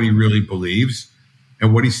initially is what he really believes.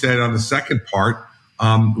 And what he said on the second part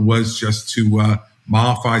was just to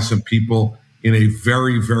mollify some people in a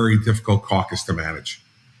very, very difficult caucus to manage.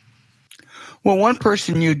 Well, one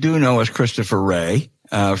person you do know is Christopher Wray.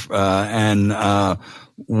 And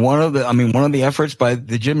one of the efforts by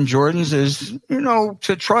the Jim Jordans is,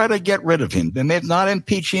 to try to get rid of him. They may not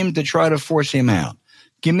impeach him, to try to force him out.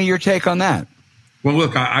 Give me your take on that. Well,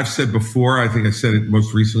 look, I've said before, I think I said it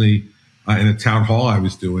most recently in a town hall I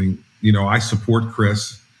was doing, I support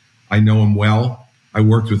Chris. I know him well. I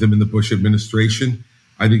worked with him in the Bush administration.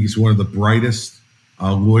 I think he's one of the brightest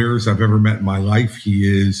lawyers I've ever met in my life. He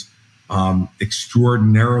is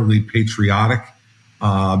extraordinarily patriotic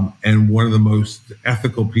and one of the most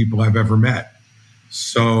ethical people I've ever met.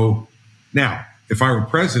 So now, if I were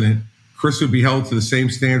president, Chris would be held to the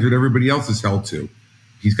same standard everybody else is held to.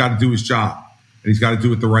 He's got to do his job, and he's got to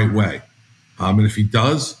do it the right way. And if he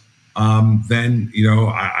does, then,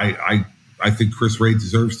 I think Chris Wray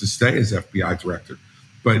deserves to stay as FBI director.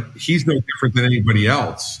 But he's no different than anybody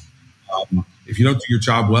else. If you don't do your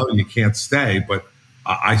job well, you can't stay. But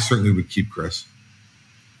I certainly would keep Chris.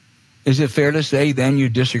 Is it fair to say then you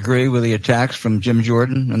disagree with the attacks from Jim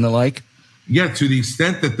Jordan and the like? Yeah, to the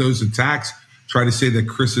extent that those attacks try to say that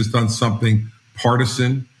Chris has done something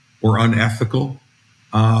partisan or unethical,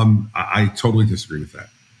 I totally disagree with that.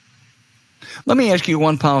 Let me ask you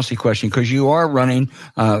one policy question, because you are running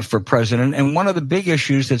for president, and one of the big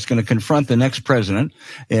issues that's going to confront the next president,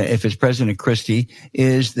 if it's President Christie,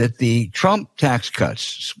 is that the Trump tax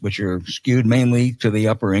cuts, which are skewed mainly to the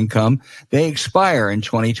upper income, they expire in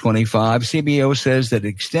 2025. CBO says that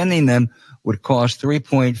extending them would cost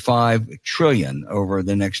 $3.5 trillion over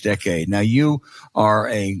the next decade. Now, you are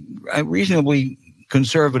a reasonably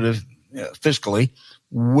conservative fiscally.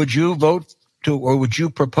 Would you vote to, or would you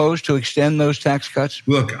propose to extend those tax cuts?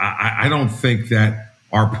 Look, I don't think that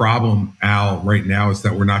our problem, Al, right now is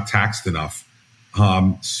that we're not taxed enough.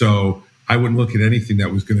 So I wouldn't look at anything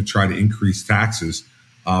that was going to try to increase taxes.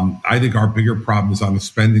 I think our bigger problem is on the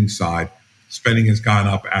spending side. Spending has gone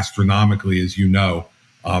up astronomically, as you know,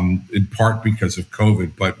 in part because of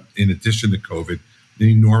COVID. But in addition to COVID, an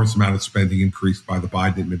enormous amount of spending increased by the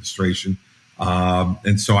Biden administration.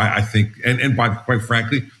 And so I think, and by, quite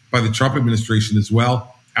frankly, by the Trump administration as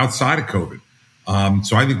well, outside of COVID.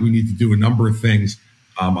 So I think we need to do a number of things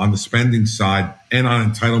on the spending side and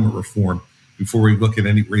on entitlement reform before we look at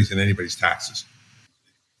raising anybody's taxes.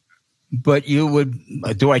 But you would,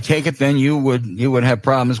 do I take it then you would have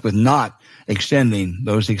problems with not extending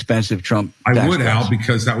those expensive Trump tax I would, cuts? Al,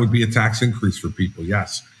 because that would be a tax increase for people,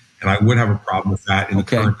 yes. And I would have a problem with that in the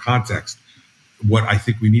current context. What I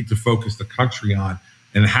think we need to focus the country on,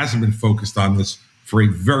 and it hasn't been focused on this for a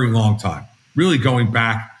very long time, really going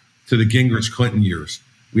back to the Gingrich-Clinton years.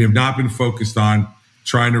 We have not been focused on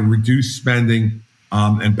trying to reduce spending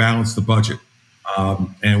and balance the budget.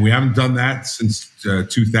 And we haven't done that since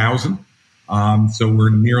 2000. So we're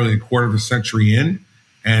nearly a quarter of a century in,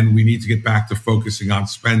 and we need to get back to focusing on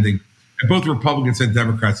spending. And both Republicans and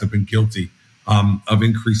Democrats have been guilty of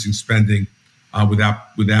increasing spending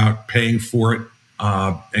without paying for it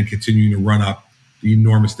and continuing to run up the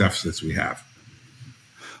enormous deficits we have.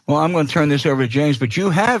 Well, I'm going to turn this over to James, but you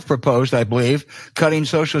have proposed, I believe, cutting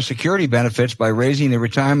Social Security benefits by raising the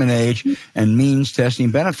retirement age and means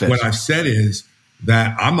testing benefits. What I've said is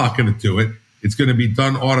that I'm not going to do it. It's going to be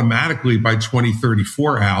done automatically by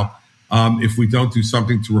 2034, Al, if we don't do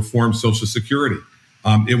something to reform Social Security.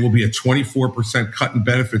 It will be a 24% cut in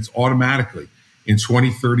benefits automatically in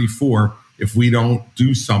 2034 if we don't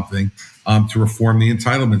do something to reform the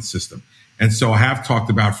entitlement system. And so I have talked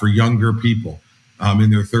about for younger people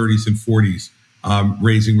in their 30s and 40s,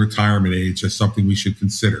 raising retirement age as something we should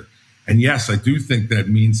consider. And yes, I do think that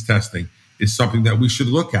means testing is something that we should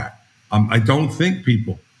look at. I don't think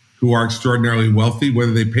people who are extraordinarily wealthy,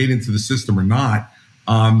 whether they paid into the system or not,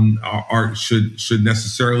 should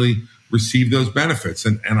necessarily receive those benefits.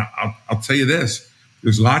 And I'll tell you this,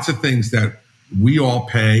 there's lots of things that we all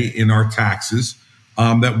pay in our taxes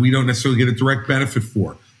that we don't necessarily get a direct benefit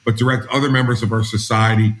for, but direct other members of our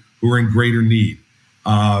society who are in greater need.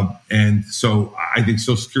 And so I think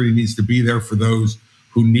Social Security needs to be there for those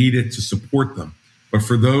who need it to support them. But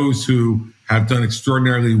for those who have done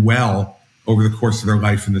extraordinarily well over the course of their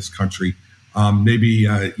life in this country, maybe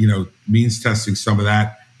means testing some of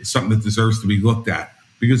that is something that deserves to be looked at.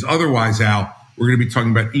 Because otherwise, Al, we're going to be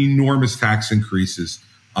talking about enormous tax increases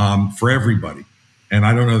for everybody. And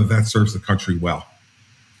I don't know that serves the country well.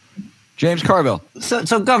 James Carville.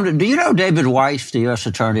 So, Governor, do you know David Weiss, the U.S.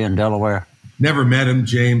 Attorney in Delaware? Never met him,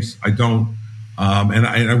 James. I don't. And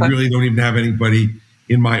I really don't even have anybody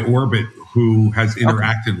in my orbit who has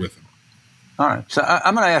interacted with him. All right. So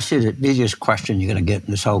I'm going to ask you the easiest question you're going to get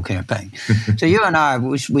in this whole campaign. So you and I,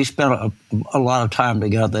 we spent a lot of time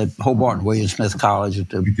together at Hobart and William Smith College at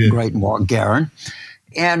the great Mark Guerin.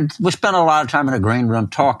 And we spent a lot of time in a green room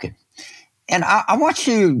talking. And I want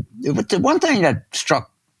you, the one thing that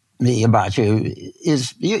struck me about you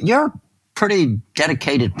is you're a pretty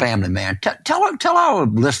dedicated family man. Tell our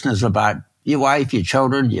listeners about your wife, your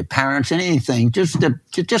children, your parents, anything. Just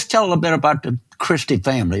tell a little bit about the Christie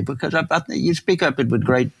family, because I think you speak up it with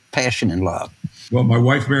great passion and love. Well, my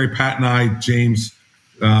wife, Mary Pat, and I, James,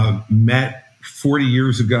 met 40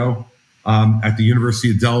 years ago at the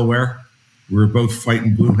University of Delaware. We were both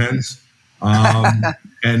fighting blue hens.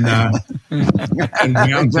 And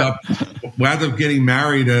wound up getting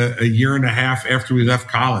married a year and a half after we left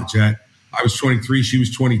college. I was 23, she was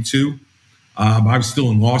 22. I was still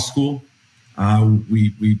in law school.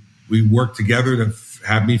 We worked together to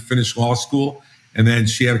have me finish law school, and then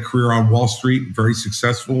she had a career on Wall Street, very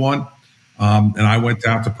successful one. And I went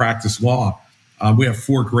out to practice law. We have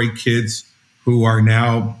 4 great kids who are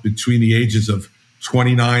now between the ages of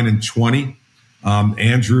 29 and 20.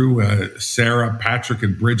 Andrew, Sarah, Patrick,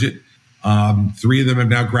 and Bridget. 3 of them have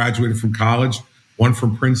now graduated from college, 1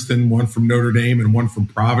 from Princeton, 1 from Notre Dame, and 1 from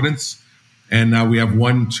Providence. And we have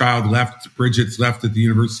 1 child left. Bridget's left at the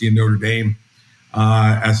University of Notre Dame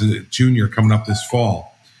as a junior coming up this fall.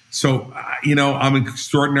 So, I'm an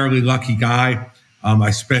extraordinarily lucky guy.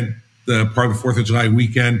 I spent the part of the 4th of July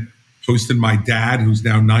weekend hosting my dad, who's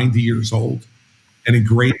now 90 years old and in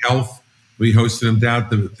great health. We hosted him down at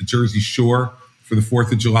the Jersey Shore for the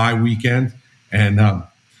 4th of July weekend. And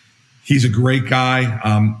he's a great guy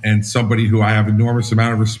and somebody who I have enormous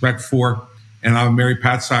amount of respect for. And on Mary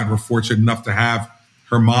Pat's side, we're fortunate enough to have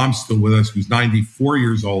her mom still with us, who's 94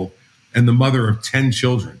 years old, and the mother of 10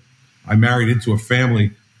 children. I married into a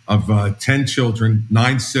family of 10 children,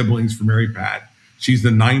 9 siblings for Mary Pat. She's the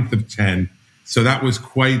 9th of 10. So that was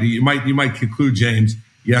quite, you might conclude, James,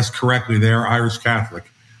 yes, correctly, they are Irish Catholic.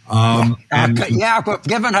 But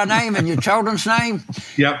given her name and your children's name.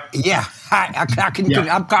 Yep. Yeah,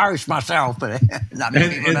 I'm Irish myself, but not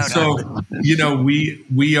many people know so, that.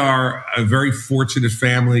 we are a very fortunate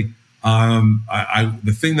family.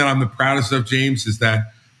 The thing that I'm the proudest of, James, is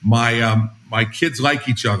that my kids like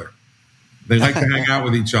each other. They like to hang out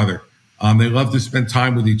with each other. They love to spend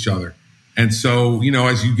time with each other. And so,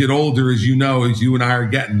 as you get older, as you and I are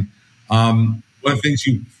getting, one of the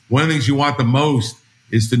things you want the most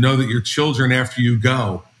is to know that your children, after you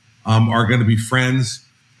go, are going to be friends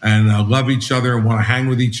and love each other and want to hang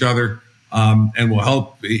with each other, and will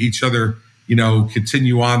help each other,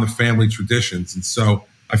 continue on the family traditions. And so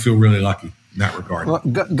I feel really lucky in that regard. Well,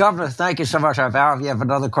 Governor, thank you so much. You have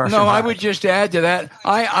another question? No, I would just add to that.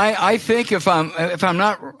 I think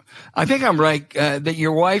I think I'm right that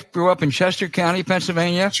your wife grew up in Chester County,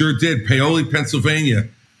 Pennsylvania. Sure did. Paoli, Pennsylvania.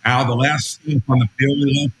 Al, the last stop on the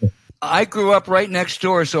Paoli local. I grew up right next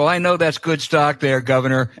door, so I know that's good stock there,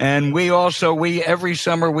 Governor. And we every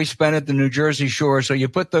summer we spent at the New Jersey shore. So you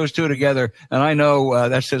put those two together, and I know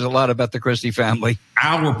that says a lot about the Christie family.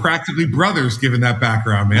 Al, we're practically brothers, given that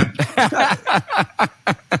background, man.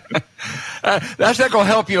 That's not going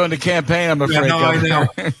to help you in the campaign, I'm afraid. Yeah, no, I know.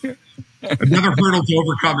 Another hurdle to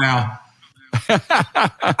overcome, Al.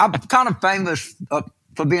 I'm kind of famous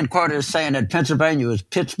for being quoted as saying that Pennsylvania was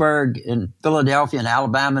Pittsburgh and Philadelphia and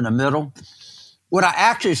Alabama in the middle. What I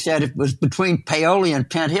actually said, it was between Paoli and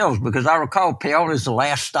Penn Hills, because I recall Paoli is the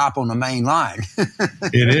last stop on the main line.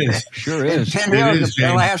 It is. Sure is. Penn Hills is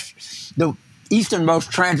the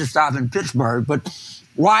easternmost transit stop in Pittsburgh, but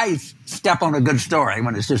why step on a good story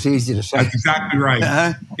when it's just easy to say? That's exactly right.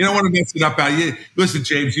 Uh-huh. You don't want to mess it up, Al. Listen,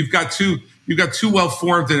 James, you've got too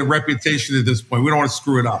well-formed a reputation at this point. We don't want to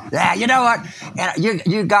screw it up. Yeah, you know what? And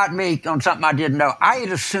you got me on something I didn't know. I had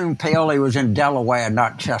assumed Paoli was in Delaware,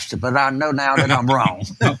 not Chester, but I know now that I'm wrong.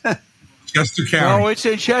 Chester County. No, it's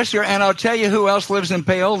in Chester, and I'll tell you who else lives in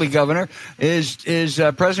Paoli, Governor, is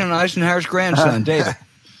President Eisenhower's grandson, David.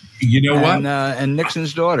 You know what? And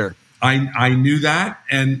Nixon's daughter. I knew that,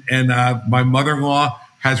 and my mother-in-law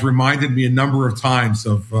has reminded me a number of times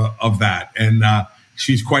of that, and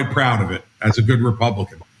she's quite proud of it as a good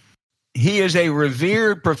Republican. He is a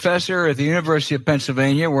revered professor at the University of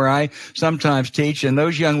Pennsylvania, where I sometimes teach, and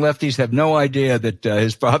those young lefties have no idea that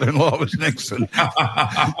his father-in-law was Nixon.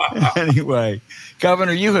 Anyway,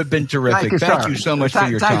 Governor, you have been terrific. Thank you so much for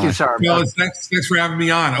your time. Thank you, sir. Well, thanks for having me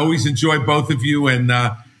on. Always enjoy both of you, and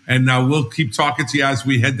we'll keep talking to you as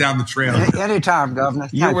we head down the trail. Anytime, Governor.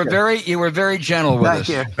 You were very gentle with us.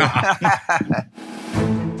 Thank you.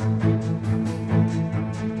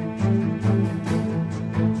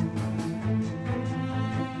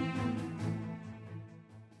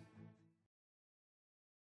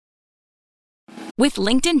 With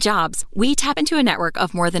LinkedIn Jobs, we tap into a network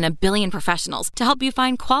of more than 1 billion professionals to help you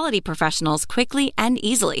find quality professionals quickly and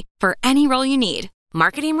easily for any role you need.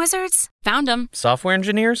 Marketing wizards? Found them. Software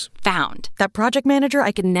engineers? Found. That project manager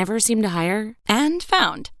I could never seem to hire? And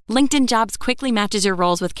found. LinkedIn Jobs quickly matches your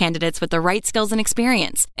roles with candidates with the right skills and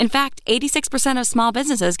experience. In fact, 86% of small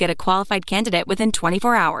businesses get a qualified candidate within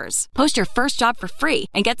 24 hours. Post your first job for free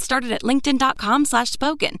and get started at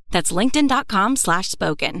linkedin.com/spoken. That's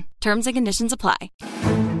linkedin.com/spoken. Terms and conditions apply.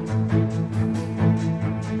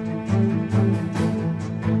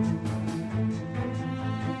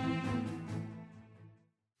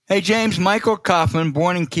 Hey, James, Michael Kaufman,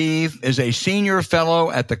 born in Kyiv, is a senior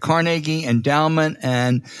fellow at the Carnegie Endowment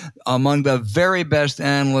and among the very best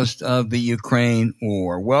analysts of the Ukraine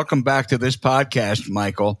war. Welcome back to this podcast,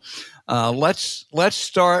 Michael. Let's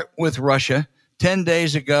start with Russia. 10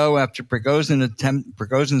 days ago, after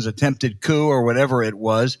Prigozhin's attempted coup or whatever it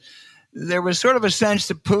was, there was sort of a sense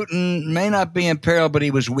that Putin may not be in peril, but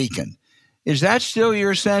he was weakened. Is that still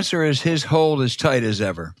your sense, or is his hold as tight as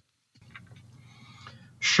ever?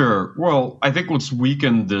 Sure. Well, I think what's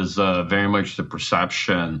weakened is very much the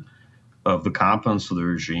perception of the competence of the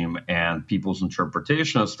regime and people's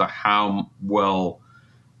interpretation as to how well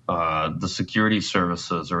the security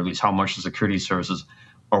services, or at least how much the security services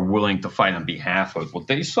are willing to fight on behalf of. What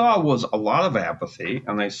they saw was a lot of apathy,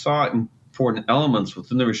 and they saw important elements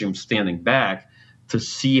within the regime standing back to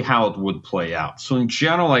see how it would play out. So in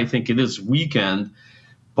general, I think it is weakened,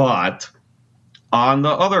 but on the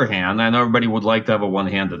other hand, and everybody would like to have a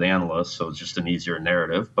one-handed analyst, so it's just an easier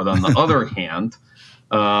narrative. But on the other hand,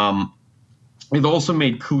 it also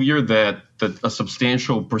made clear that a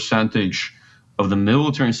substantial percentage of the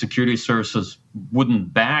military and security services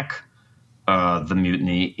wouldn't back the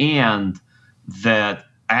mutiny, and that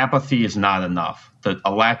apathy is not enough, that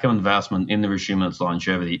a lack of investment in the regime and its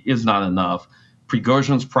longevity is not enough.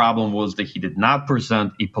 Prigozhin's problem was that he did not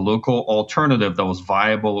present a political alternative that was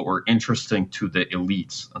viable or interesting to the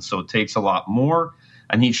elites. And so it takes a lot more.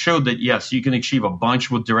 And he showed that, yes, you can achieve a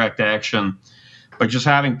bunch with direct action, but just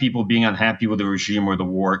having people being unhappy with the regime or the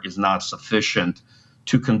war is not sufficient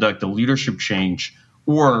to conduct a leadership change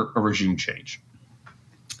or a regime change.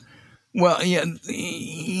 Well, yeah,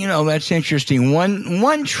 that's interesting.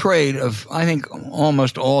 One trait of, I think,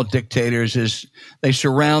 almost all dictators is they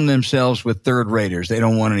surround themselves with third-raters. They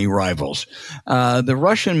don't want any rivals. The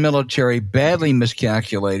Russian military badly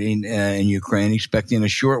miscalculating in Ukraine, expecting a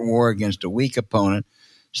short war against a weak opponent.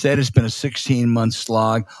 Instead, it's been a 16-month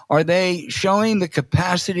slog. Are they showing the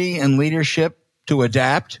capacity and leadership to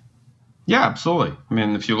adapt? Yeah, absolutely. I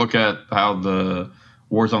mean, if you look at how the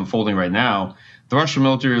war is unfolding right now, the Russian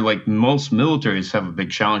military, like most militaries, have a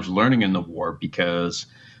big challenge learning in the war because,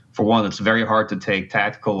 for one, it's very hard to take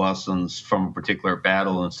tactical lessons from a particular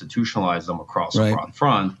battle and institutionalize them across a broad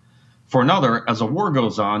front. For another, as a war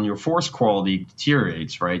goes on, your force quality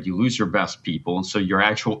deteriorates, right? You lose your best people, and so your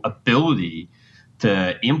actual ability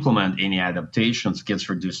to implement any adaptations gets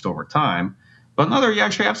reduced over time. But another, you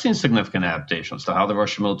actually have seen significant adaptations to how the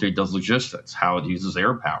Russian military does logistics, how it uses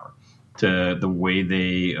air power, to the way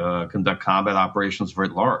they conduct combat operations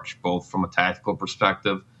writ large, both from a tactical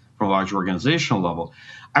perspective, from a large organizational level.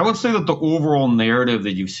 I would say that the overall narrative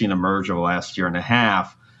that you've seen emerge over the last year and a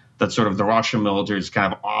half, that sort of the Russian military is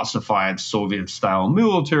kind of ossified Soviet-style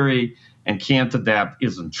military and can't adapt,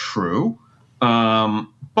 isn't true.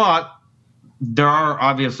 But there are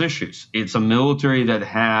obvious issues. It's a military that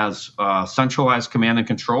has centralized command and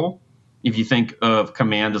control. If you think of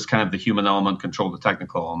command as kind of the human element, control the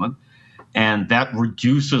technical element, and that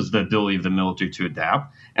reduces the ability of the military to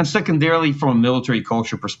adapt. And secondarily, from a military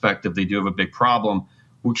culture perspective, they do have a big problem,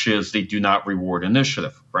 which is they do not reward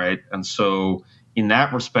initiative, right? And so in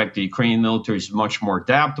that respect, the Ukrainian military is much more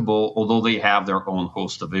adaptable, although they have their own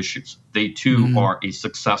host of issues. They, too, are a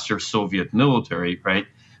successor Soviet military, right?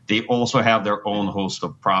 They also have their own host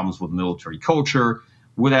of problems with military culture,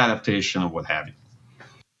 with adaptation, and what have you.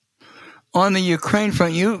 On the Ukraine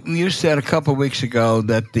front, you said a couple of weeks ago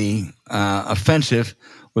that the offensive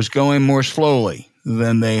was going more slowly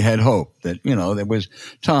than they had hoped. That, there was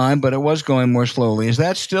time, but it was going more slowly. Is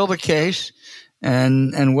that still the case?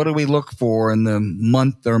 And what do we look for in the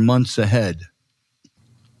month or months ahead?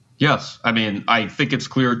 Yes. I mean, I think it's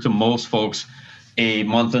clear to most folks a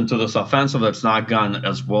month into this offensive that's not gone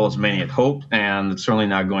as well as many had hoped, and it's certainly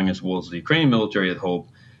not going as well as the Ukrainian military had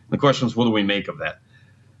hoped. The question is, what do we make of that?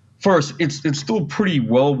 First, it's still pretty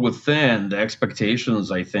well within the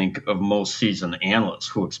expectations, I think, of most seasoned analysts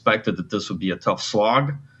who expected that this would be a tough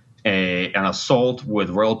slog, an assault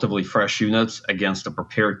with relatively fresh units against a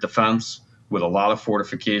prepared defense with a lot of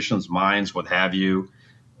fortifications, mines, what have you,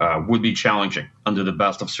 would be challenging under the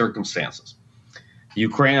best of circumstances.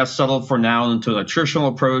 Ukraine has settled for now into an attritional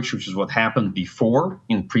approach, which is what happened before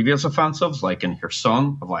in previous offensives, like in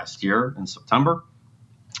Kherson of last year in September,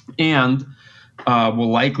 and will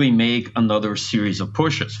likely make another series of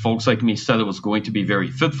pushes. Folks like me said it was going to be very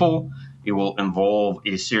fitful. It will involve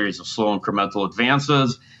a series of slow incremental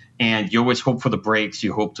advances, and you always hope for the breaks.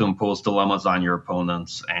 You hope to impose dilemmas on your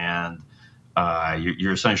opponents, and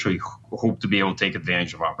you're essentially hope to be able to take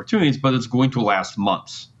advantage of opportunities, but it's going to last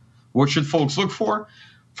months. What should folks look for?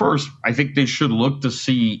 First, I think they should look to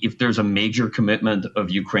see if there's a major commitment of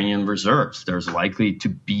Ukrainian reserves. There's likely to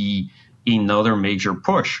be another major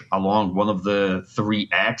push along one of the three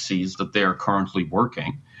axes that they are currently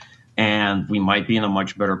working. And we might be in a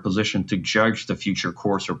much better position to judge the future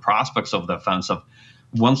course or prospects of the offensive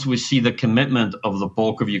once we see the commitment of the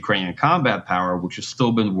bulk of Ukrainian combat power, which has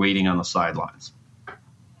still been waiting on the sidelines.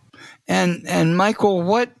 And Michael,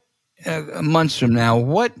 what months from now,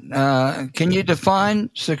 what can you define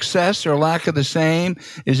success or lack of the same?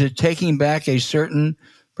 Is it taking back a certain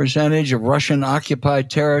percentage of Russian occupied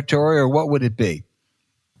territory, or what would it be?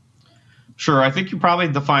 Sure. I think you probably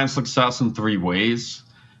define success in three ways.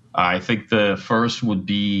 I think the first would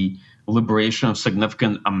be liberation of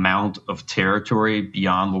significant amount of territory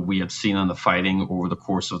beyond what we have seen in the fighting over the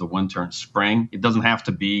course of the winter and spring. It doesn't have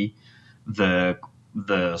to be the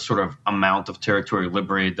sort of amount of territory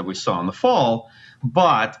liberated that we saw in the fall,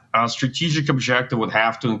 but a strategic objective would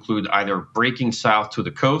have to include either breaking south to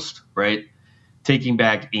the coast, right, taking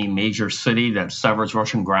back a major city that severs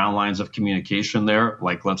Russian ground lines of communication there,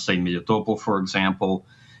 like let's say Melitopol, for example.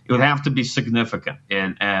 It would have to be significant.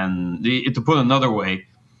 And to put another way,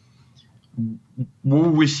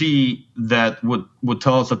 what we see that would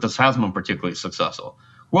tell us that this hasn't been particularly successful?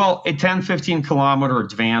 Well, a 10, 15-kilometer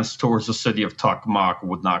advance towards the city of Tokmak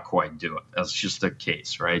would not quite do it. That's just the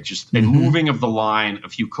case, right? Just a moving of the line a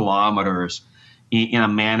few kilometers in a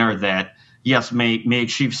manner that, yes, may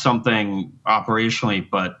achieve something operationally,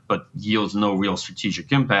 but yields no real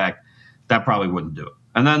strategic impact, that probably wouldn't do it.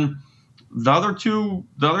 And then the other two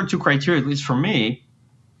criteria, at least for me,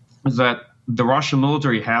 is that the Russian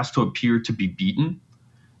military has to appear to be beaten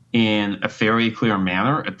in a fairly clear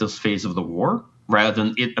manner at this phase of the war. rather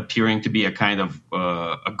than it appearing to be a kind of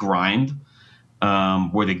a grind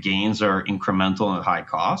where the gains are incremental and at high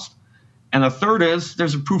cost. And the third is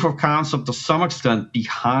there's a proof of concept to some extent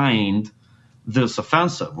behind this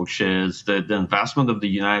offensive, which is that the investment of the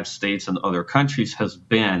United States and other countries has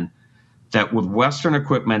been that with Western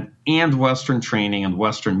equipment and Western training and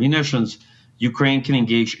Western munitions, Ukraine can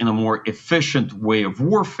engage in a more efficient way of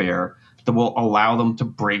warfare that will allow them to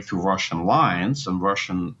break through Russian lines and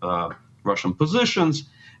Russian positions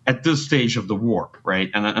at this stage of the war, right?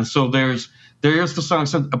 And so there is to some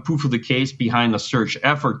extent a proof of the case behind the surge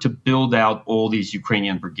effort to build out all these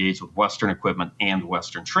Ukrainian brigades with Western equipment and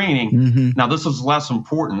Western training. Mm-hmm. Now, this is less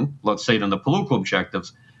important, let's say, than the political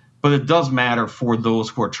objectives, but it does matter for those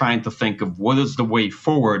who are trying to think of what is the way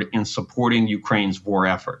forward in supporting Ukraine's war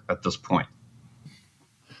effort at this point.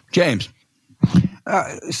 James.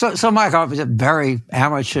 So Mike, obviously a very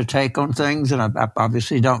amateur take on things, and I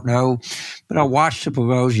obviously don't know, but I watched the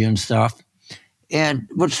Prigozhin stuff. And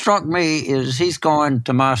what struck me is he's going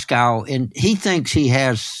to Moscow, and he thinks he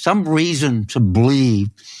has some reason to believe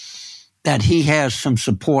that he has some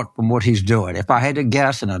support from what he's doing. If I had to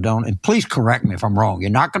guess, and I don't, and please correct me if I'm wrong,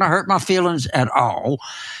 you're not going to hurt my feelings at all.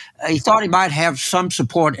 He thought he might have some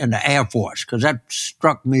support in the Air Force, because that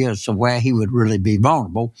struck me as to where he would really be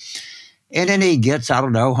vulnerable. And then he gets,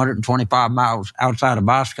 125 miles outside of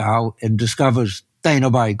Moscow and discovers there ain't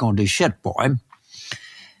nobody going to do shit for him.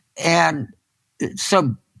 And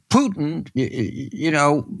so Putin,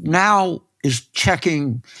 now is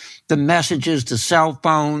checking the messages, the cell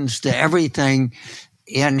phones, the everything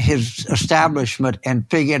in his establishment and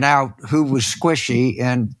figuring out who was squishy,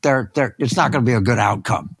 and it's not going to be a good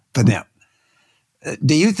outcome for them.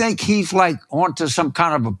 Do you think he's onto some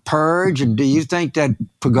kind of a purge? And do you think that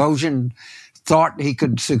Prigozhin thought he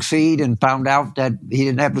could succeed and found out that he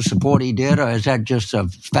didn't have the support he did? Or is that just a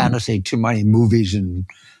fantasy, too many movies and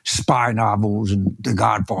spy novels and the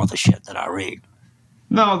Godfather shit that I read?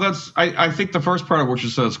 No, I think the first part of what you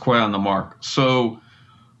said is quite on the mark. So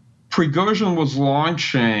Prigozhin was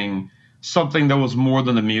launching something that was more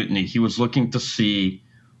than a mutiny. He was looking to see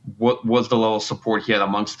what was the level of support he had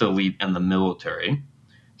amongst the elite and the military.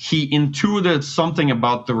 He intuited something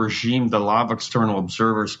about the regime that a lot of external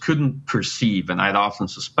observers couldn't perceive, and I'd often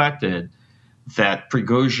suspected that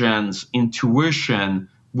Prigozhin's intuition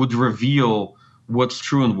would reveal what's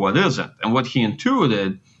true and what isn't. And what he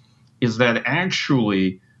intuited is that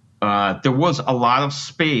actually there was a lot of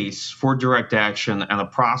space for direct action and a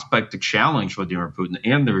prospect to challenge Vladimir Putin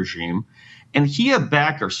and the regime, and he had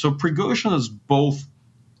backers. So Prigozhin is both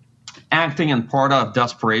acting in part out of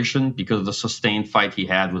desperation because of the sustained fight he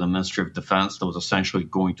had with the Ministry of Defense that was essentially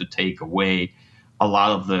going to take away a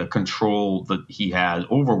lot of the control that he had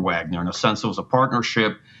over Wagner. In a sense, it was a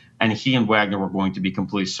partnership, and he and Wagner were going to be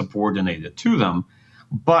completely subordinated to them.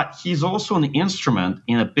 But he's also an instrument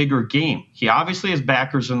in a bigger game. He obviously has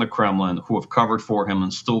backers in the Kremlin who have covered for him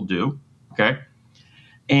and still do, okay?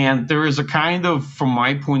 And there is a kind of, from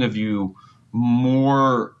my point of view,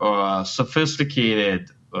 more sophisticated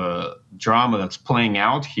drama that's playing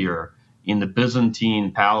out here in the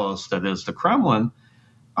Byzantine palace that is the Kremlin.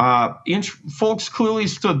 Folks clearly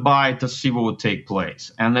stood by to see what would take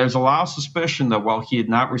place. And there's a lot of suspicion that while he had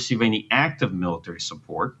not received any active military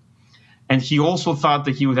support, and he also thought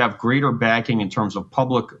that he would have greater backing in terms of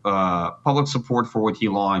public support for what he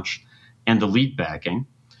launched and elite backing,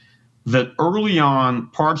 that early on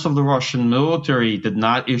parts of the Russian military did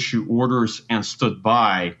not issue orders and stood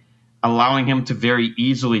by, allowing him to very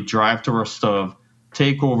easily drive to Rostov,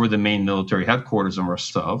 take over the main military headquarters in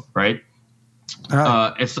Rostov, right?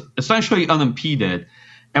 It's essentially unimpeded.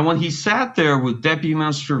 And when he sat there with Deputy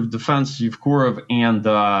Minister of Defense Yevkurov and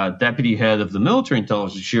Deputy Head of the Military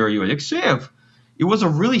Intelligence, Yuri Alexeyev, it was a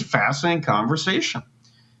really fascinating conversation.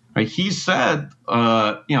 Right? He said,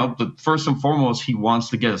 that first and foremost, he wants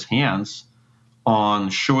to get his hands on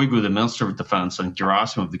Shoigu, the Minister of Defense, and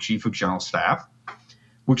Gerasimov, the Chief of General Staff,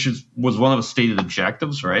 which was one of his stated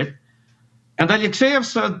objectives, right? And Alexeyev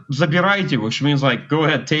said, "Zabirайте," which means go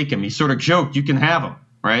ahead, take him. He sort of joked, "You can have him,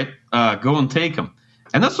 right? Go and take him."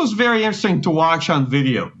 And this was very interesting to watch on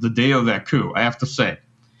video the day of that coup, I have to say.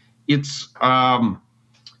 It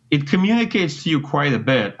communicates to you quite a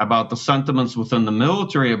bit about the sentiments within the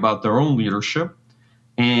military, about their own leadership,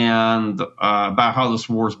 and about how this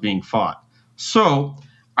war is being fought. So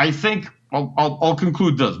I think I'll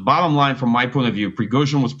conclude this. Bottom line, from my point of view,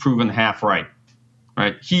 Prigozhin was proven half right.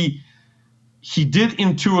 He did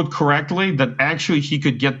intuit correctly that actually he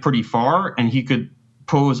could get pretty far and he could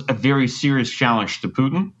pose a very serious challenge to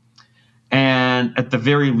Putin. And at the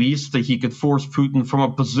very least, that he could force Putin from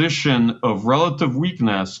a position of relative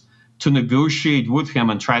weakness to negotiate with him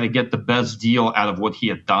and try to get the best deal out of what he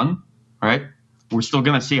had done, right? We're still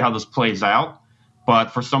going to see how this plays out.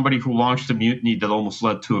 But for somebody who launched a mutiny that almost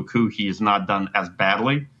led to a coup, he has not done as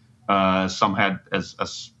badly as some had as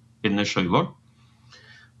initially looked.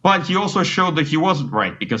 But he also showed that he wasn't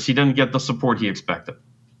right because he didn't get the support he expected,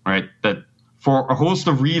 right? That for a host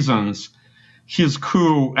of reasons, his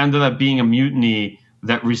coup ended up being a mutiny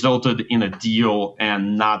that resulted in a deal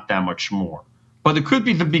and not that much more. But it could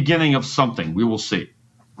be the beginning of something. We will see.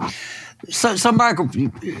 So Michael,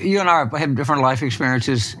 you and I have different life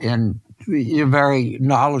experiences, and you're very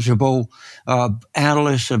knowledgeable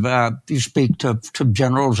analysts. You speak to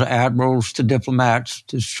generals, admirals, to diplomats,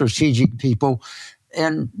 to strategic people.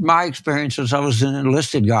 And my experience is I was an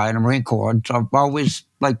enlisted guy in the Marine Corps, so I've always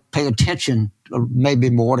pay attention, maybe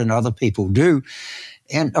more than other people do.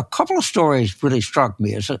 And a couple of stories really struck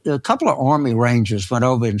me. A couple of Army Rangers went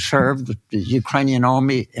over and served with the Ukrainian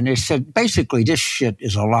Army, and they said, basically, this shit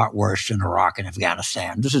is a lot worse than Iraq and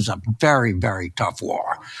Afghanistan. This is a very, very tough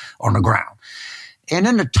war on the ground. And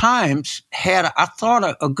then the Times had, I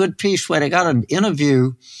thought, a good piece where they got an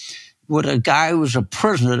interview with a guy who was a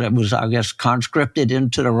prisoner that was, I guess, conscripted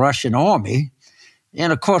into the Russian army.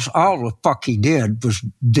 And, of course, all the fuck he did was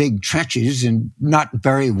dig trenches and not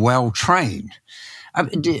very well trained.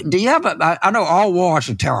 Do you have I know all wars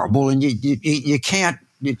are terrible, and you can't,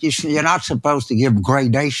 you're not supposed to give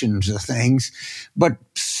gradations of things. But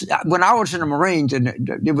when I was in the Marines, and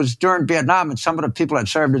it was during Vietnam, and some of the people that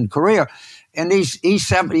served in Korea, and these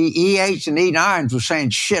E-70, E-8s, and E-9s were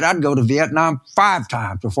saying, shit, I'd go to Vietnam 5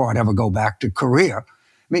 times before I'd ever go back to Korea. I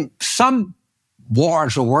mean, some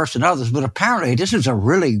wars are worse than others, but apparently this is a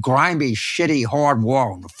really grimy, shitty, hard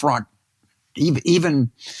war on the front,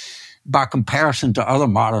 even by comparison to other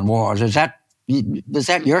modern wars. Is that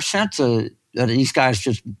your sense, or are these guys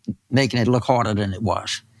just making it look harder than it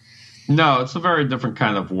was? No, it's a very different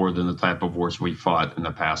kind of war than the type of wars we fought in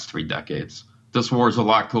the past 3 decades. This war is a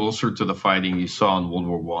lot closer to the fighting you saw in World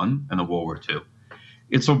War I and in World War II.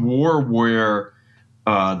 It's a war where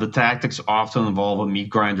the tactics often involve a meat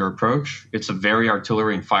grinder approach. It's a very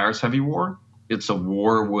artillery and fires heavy war. It's a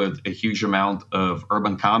war with a huge amount of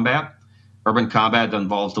urban combat. Urban combat that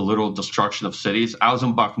involves the literal destruction of cities. I was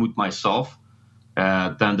in Bakhmut myself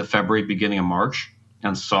at the end of February, beginning of March,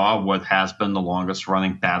 and saw what has been the longest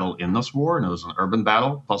running battle in this war. And it was an urban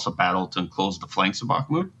battle, plus a battle to enclose the flanks of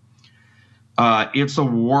Bakhmut. It's a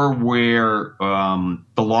war where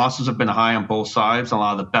the losses have been high on both sides. A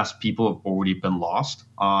lot of the best people have already been lost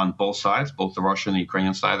on both sides, both the Russian and the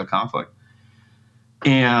Ukrainian side of the conflict.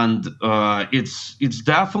 And it's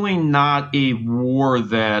definitely not a war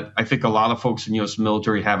that I think a lot of folks in the U.S.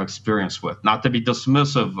 military have experience with. Not to be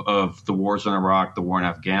dismissive of the wars in Iraq, the war in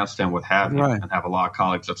Afghanistan, what have you, and have a lot of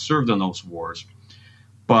colleagues that served in those wars.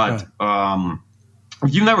 But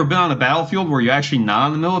if you've never been on a battlefield where you're actually not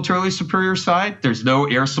on the militarily superior side, there's no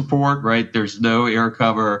air support, right? There's no air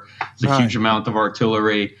cover. There's a huge amount of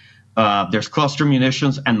artillery. There's cluster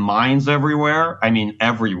munitions and mines everywhere. I mean,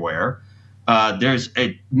 everywhere. There's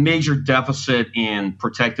a major deficit in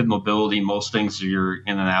protected mobility. Most things you're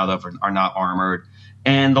in and out of are not armored.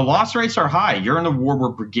 And the loss rates are high. You're in a war where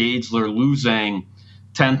brigades are losing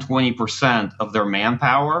 10, 20% of their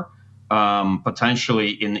manpower, potentially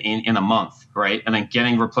in a month, right? And then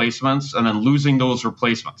getting replacements and then losing those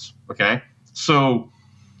replacements, okay? So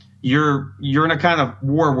you're in a kind of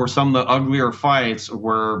war where some of the uglier fights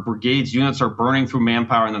where brigades units are burning through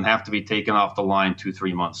manpower and then have to be taken off the line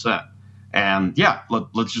 2-3 months in. And yeah,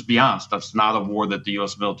 let's just be honest. That's not a war that the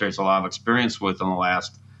U.S. military has a lot of experience with in the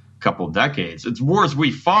last couple of decades. It's wars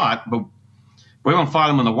we fought, but we haven't fought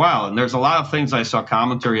them in a while. And there's a lot of things I saw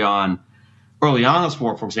commentary on early on this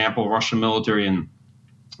war. For example, Russian military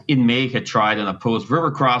in May had tried an opposed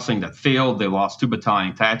river crossing that failed. They lost 2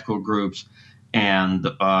 battalion tactical groups, and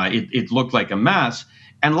it looked like a mess.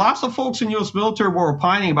 And lots of folks in the U.S. military were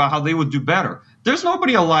opining about how they would do better. There's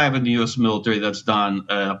nobody alive in the U.S. military that's done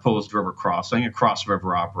an opposed river crossing, a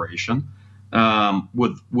cross-river operation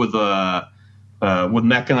with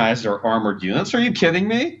mechanized or armored units. Are you kidding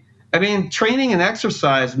me? I mean, training and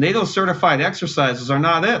exercise, NATO-certified exercises are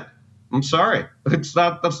not it. I'm sorry, that's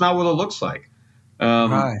not what it looks like.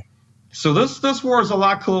 So this war is a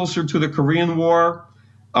lot closer to the Korean War.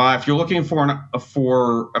 If you're looking for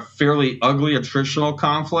a fairly ugly attritional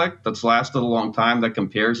conflict that's lasted a long time that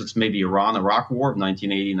compares, it's maybe Iran-Iraq War of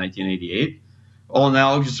 1980, 1988. All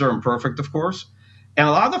analogies are imperfect, of course. And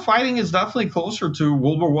a lot of the fighting is definitely closer to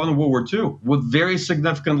World War I and World War II with very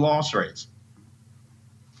significant loss rates.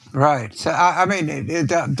 Right. So, I mean,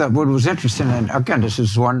 what was interesting, and again, this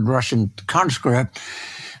is one Russian conscript,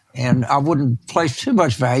 and I wouldn't place too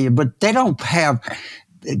much value, but they don't have.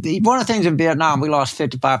 One of the things in Vietnam, we lost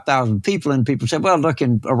 55,000 people, and people said, well, look,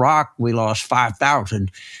 in Iraq, we lost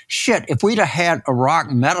 5,000. Shit, if we'd have had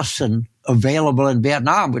Iraq medicine available in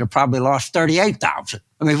Vietnam, we'd have probably lost 38,000.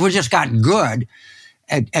 I mean, we just got good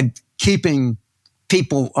at keeping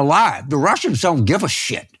people alive. The Russians don't give a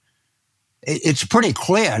shit. It's pretty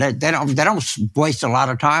clear that they don't waste a lot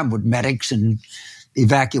of time with medics and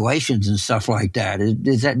evacuations and stuff like that.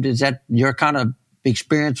 Is that your kind of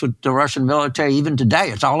experience with the Russian military even today?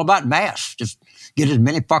 It's all about mass. Just get as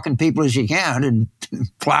many fucking people as you can and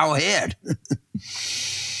plow ahead.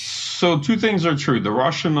 So two things are true. The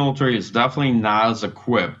Russian military is definitely not as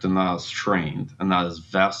equipped and not as trained and not as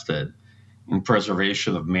vested in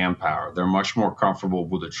preservation of manpower. They're much more comfortable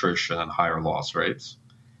with attrition and higher loss rates.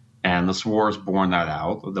 And this war has borne that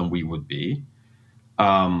out than we would be.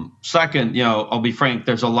 Second, I'll be frank,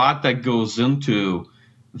 there's a lot that goes into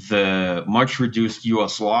the much reduced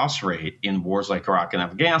U.S. loss rate in wars like Iraq and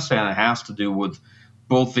Afghanistan. It has to do with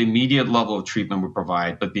both the immediate level of treatment we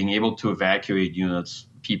provide, but being able to evacuate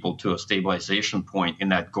people to a stabilization point in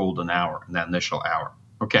that golden hour, in that initial hour.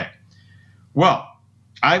 Okay. Well,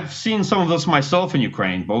 I've seen some of this myself in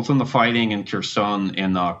Ukraine, both in the fighting in Kherson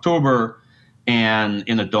in October and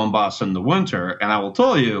in the Donbass in the winter. And I will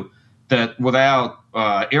tell you that without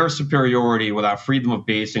air superiority, without freedom of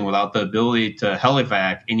basing, without the ability to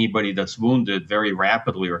helivac anybody that's wounded very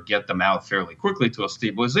rapidly or get them out fairly quickly to a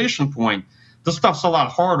stabilization point, this stuff's a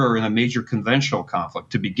lot harder in a major conventional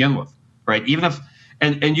conflict to begin with, right? Even if,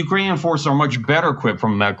 and Ukrainian forces are much better equipped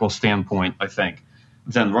from a medical standpoint, I think,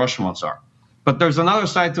 than Russian ones are. But there's another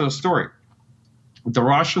side to the story. The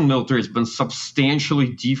Russian military has been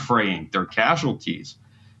substantially defraying their casualties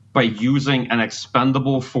by using an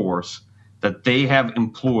expendable force that they have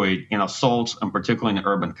employed in assaults and particularly in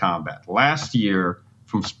urban combat. Last year,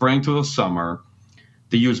 from spring to the summer,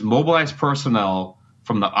 they used mobilized personnel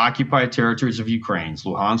from the occupied territories of Ukraine,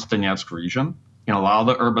 Luhansk, Donetsk region, in a lot of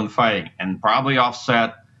the urban fighting, and probably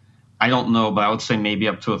offset, I don't know, but I would say maybe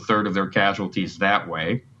up to a third of their casualties that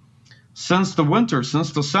way. Since the winter,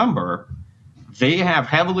 since December, they have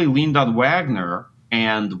heavily leaned on Wagner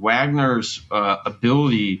and Wagner's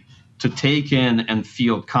ability to take in and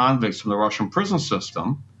field convicts from the Russian prison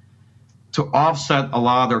system to offset a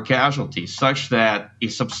lot of their casualties, such that a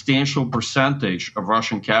substantial percentage of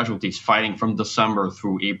Russian casualties fighting from December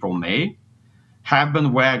through April, May have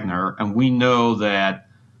been Wagner. And we know that,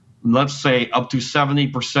 let's say, up to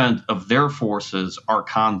 70% of their forces are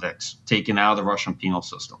convicts taken out of the Russian penal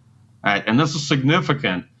system. Right? And this is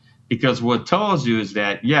significant because what it tells you is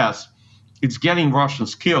that, yes, it's getting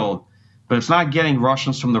Russians killed, but it's not getting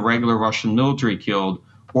Russians from the regular Russian military killed,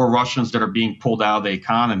 or Russians that are being pulled out of the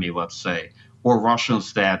economy, let's say, or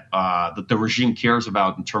Russians that the regime cares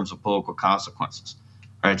about in terms of political consequences.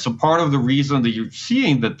 Right? So part of the reason that you're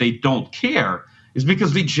seeing that they don't care is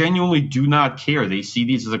because they genuinely do not care. They see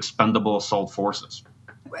these as expendable assault forces.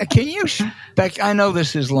 Can you, Beck, I know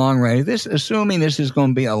this is long range. Assuming this is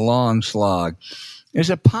going to be a long slog, is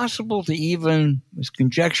it possible to even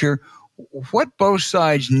conjecture what both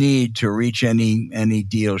sides need to reach any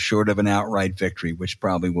deal short of an outright victory, which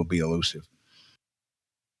probably will be elusive?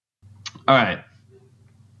 All right.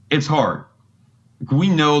 It's hard. We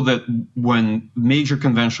know that when major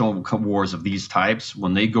conventional wars of these types,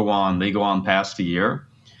 when they go on past a year,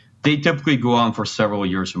 they typically go on for several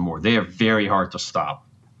years or more. They are very hard to stop.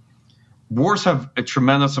 Wars have a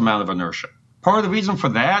tremendous amount of inertia. Part of the reason for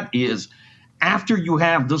that is after you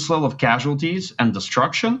have this level of casualties and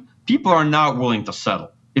destruction, people are not willing to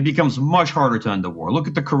settle. It becomes much harder to end the war. Look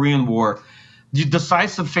at the Korean War. The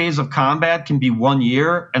decisive phase of combat can be 1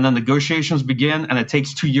 year, and then negotiations begin, and it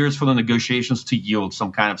takes 2 years for the negotiations to yield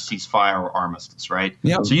some kind of ceasefire or armistice, right?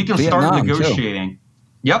 Yep. So you can start negotiating. Too.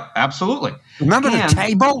 Yep, absolutely. Remember the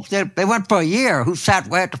table? They went for a year. Who sat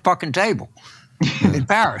where at the fucking table in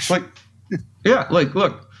Paris? Look,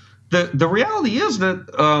 the reality is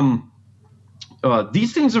that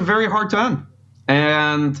these things are very hard to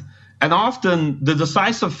end. And often the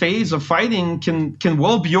decisive phase of fighting can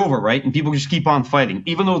well be over, right? And people just keep on fighting,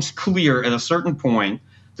 even though it's clear at a certain point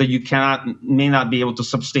that you may not be able to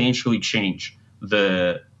substantially change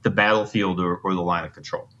the battlefield or the line of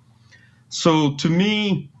control. So to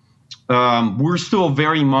me, we're still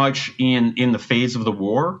very much in the phase of the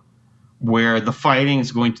war where the fighting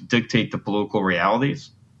is going to dictate the political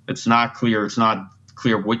realities. It's not clear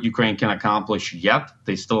what Ukraine can accomplish yet.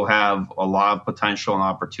 They still have a lot of potential and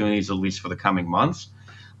opportunities, at least for the coming months.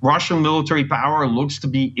 Russian military power looks to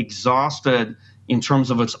be exhausted in terms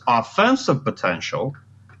of its offensive potential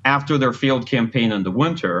after their failed campaign in the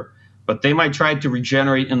winter. but they might try to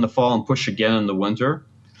regenerate in the fall and push again in the winter.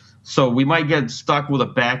 So we might get stuck with a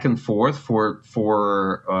back and forth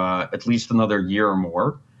for at least another year or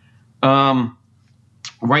more.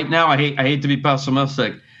 Right now, I hate to be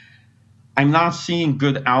pessimistic. I'm not seeing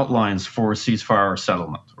good outlines for a ceasefire or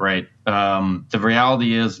settlement, right? The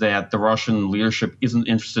reality is that the Russian leadership isn't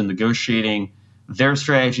interested in negotiating. Their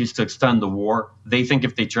strategy is to extend the war. They think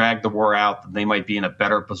if they drag the war out, then they might be in a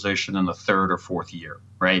better position in the third or fourth year,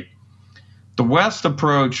 right? The West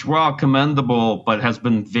approach, while commendable, but has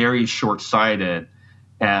been very short-sighted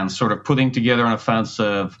and sort of putting together an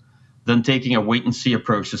offensive, then taking a wait-and-see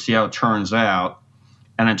approach to see how it turns out,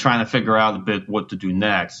 and then trying to figure out a bit what to do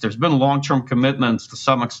next. There's been long-term commitments to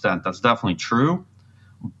some extent. That's definitely true.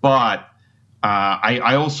 But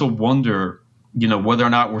I also wonder, whether or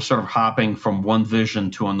not we're sort of hopping from one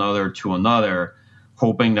vision to another,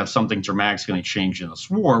 hoping that something dramatic is going to change in this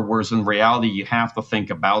war, whereas in reality, you have to think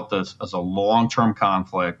about this as a long-term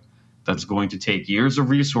conflict that's going to take years of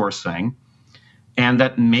resourcing and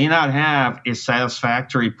that may not have a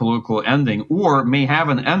satisfactory political ending or may have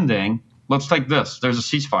an ending. Let's take this. There's a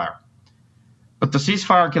ceasefire. But the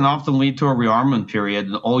ceasefire can often lead to a rearmament period,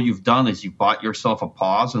 and all you've done is you bought yourself a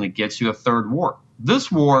pause, and it gets you a third war.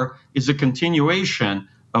 This war is a continuation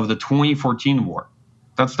of the 2014 war.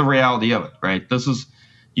 That's the reality of it, right?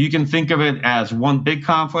 You can think of it as one big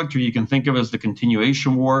conflict, or you can think of it as the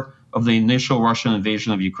continuation war of the initial Russian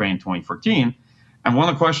invasion of Ukraine in 2014. And one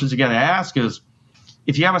of the questions you got to ask is,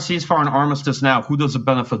 if you have a ceasefire and armistice now, who does it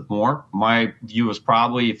benefit more? My view is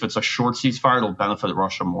probably if it's a short ceasefire, it'll benefit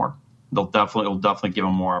Russia more. It'll definitely give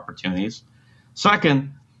them more opportunities.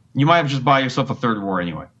 Second, you might have just buy yourself a third war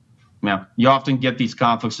anyway. Now, you often get these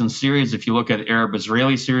conflicts in series. If you look at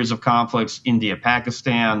Arab-Israeli series of conflicts, India,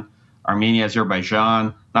 Pakistan, Armenia,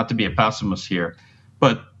 Azerbaijan, not to be a pessimist here,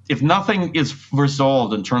 but if nothing is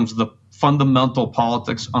resolved in terms of the fundamental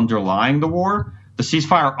politics underlying the war, the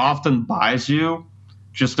ceasefire often buys you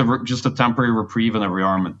just a temporary reprieve and a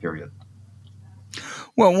rearmament period.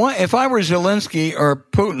 Well, if I were Zelensky or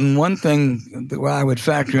Putin, one thing that I would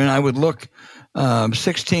factor in, I would look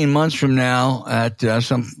 16 months from now at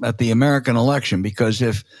the American election, because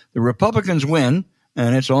if the Republicans win,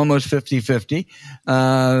 and it's almost 50-50,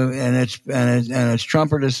 and it's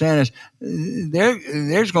Trump or DeSantis,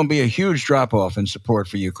 there's going to be a huge drop off in support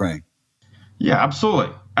for Ukraine. Yeah,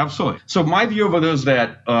 absolutely. So my view of it is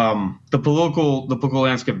that the political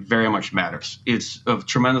landscape very much matters. It's of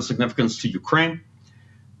tremendous significance to Ukraine.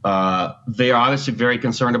 They are obviously very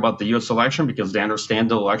concerned about the U.S. election because they understand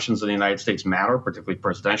the elections in the United States matter, particularly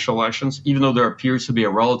presidential elections, even though there appears to be a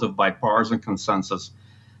relative bipartisan consensus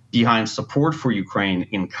behind support for Ukraine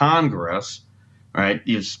in Congress, right?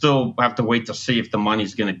 You still have to wait to see if the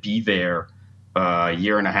money's going to be there a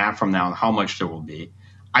year and a half from now and how much there will be.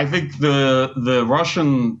 I think the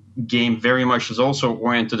Russian game very much is also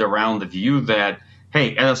oriented around the view that,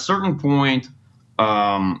 hey, at a certain point,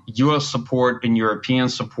 U.S. support and European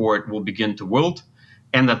support will begin to wilt,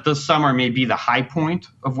 and that this summer may be the high point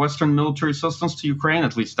of Western military assistance to Ukraine.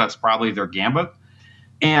 At least that's probably their gambit.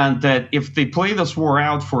 And that if they play this war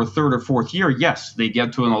out for a third or fourth year, yes, they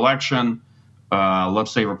get to an election.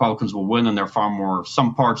 Let's say Republicans will win, and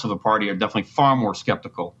some parts of the party are definitely far more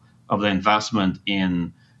skeptical of the investment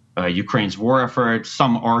in Ukraine's war effort.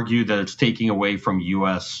 Some argue that it's taking away from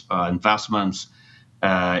U.S. investments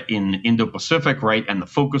in Indo-Pacific, right, and the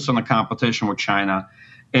focus on the competition with China,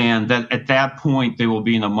 and that at that point they will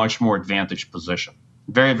be in a much more advantaged position.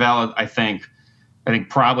 Very valid, I think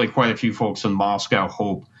probably quite a few folks in Moscow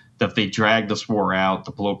hope that if they drag this war out,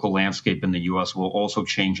 the political landscape in the U.S. will also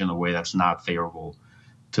change in a way that's not favorable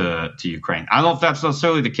to Ukraine. I don't know if that's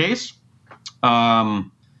necessarily the case. My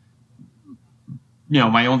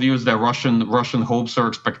own view is that Russian hopes or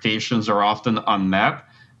expectations are often unmet.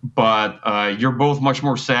 But you're both much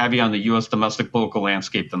more savvy on the U.S. domestic political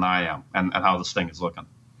landscape than I am, and how this thing is looking.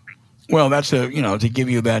 Well, that's to give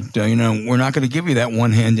you that, we're not going to give you that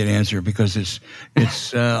one-handed answer because it's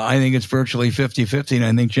I think it's virtually 50-50, and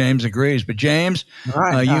I think James agrees. But James,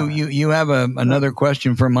 right, you have another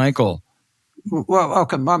question for Michael. Well,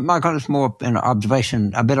 okay, Michael, it's more an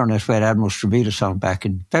observation. I bet on this read Admiral Stravita's on back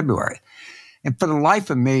in February. And for the life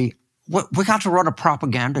of me, we got to run a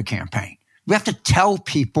propaganda campaign. We have to tell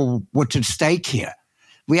people what's at stake here.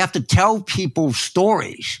 We have to tell people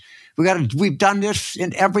stories. We've done this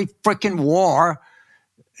in every freaking war,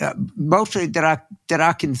 mostly that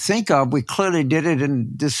I can think of. We clearly did it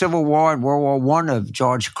in the Civil War and World War I of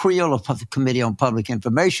George Creel of the Committee on Public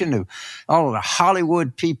Information, of all of the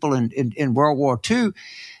Hollywood people in World War II.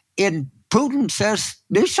 And Putin says,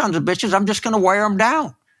 these sons of bitches, I'm just going to wear them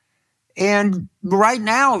down. And right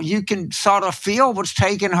now, you can sort of feel what's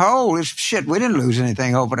taking hold. It's shit. We didn't lose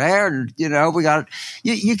anything over there, and we got.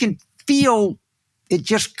 You can feel it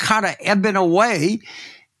just kind of ebbing away,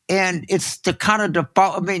 and it's the kind of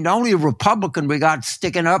default. I mean, the only Republican we got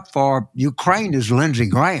sticking up for Ukraine is Lindsey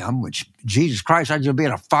Graham, which Jesus Christ, I'd just be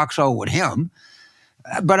in a foxhole with him.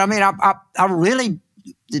 But I mean, I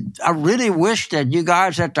really wish that you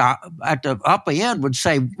guys at the upper end would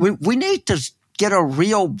say we need to. We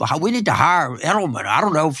need to hire Edelman, I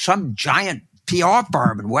don't know, some giant PR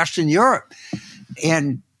firm in Western Europe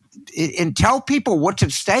and tell people what's at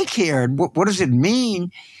stake here and what does it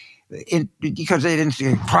mean because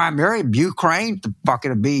in primary Ukraine, the fuck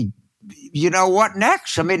it'll be, what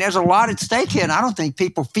next? I mean, there's a lot at stake here and I don't think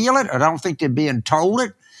people feel it. I don't think they're being told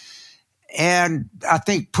it. And I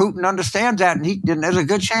think Putin understands that and there's a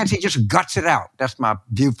good chance he just guts it out. That's my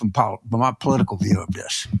view from my political view of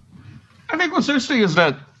this. I think what's interesting is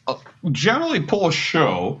that generally polls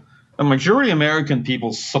show a majority of American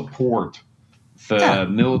people support the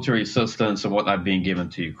military assistance and whatnot being given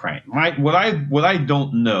to Ukraine. Right? What I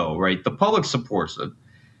don't know, right? The public supports it,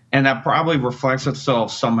 and that probably reflects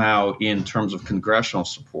itself somehow in terms of congressional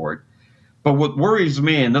support. But what worries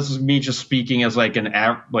me, and this is me just speaking as like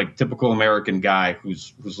typical American guy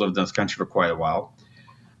who's lived in this country for quite a while.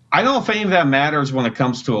 I don't think that matters when it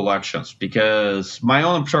comes to elections because my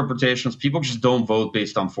own interpretation is people just don't vote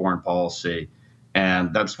based on foreign policy.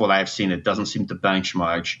 And that's what I've seen. It doesn't seem to bench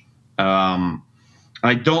much. I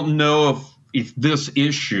don't know if this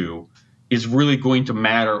issue is really going to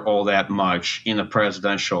matter all that much in a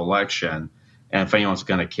presidential election and if anyone's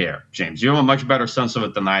going to care. James, you have a much better sense of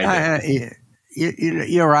it than I do.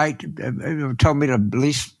 You're right. You told me the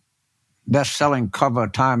least best-selling cover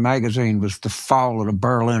of Time magazine was The Fall of the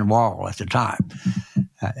Berlin Wall at the time.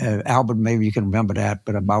 Albert, maybe you can remember that,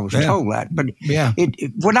 but I was told that. But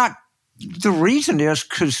we're not. The reason is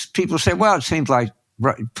because people say, well, it seems like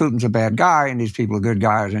Putin's a bad guy and these people are good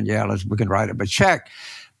guys, and we can write him a check.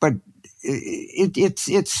 But it's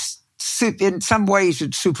in some ways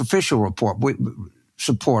it's superficial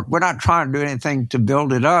support. We're not trying to do anything to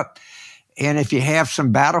build it up. And if you have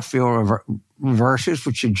some battlefield reverses,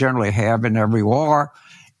 which you generally have in every war,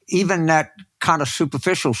 even that kind of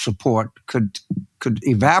superficial support could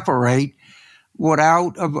evaporate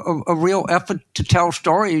without a real effort to tell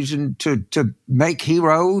stories and to make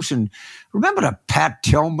heroes. And remember the Pat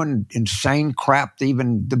Tillman insane crap that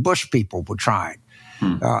even the Bush people were trying.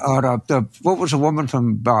 What was a woman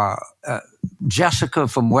from Jessica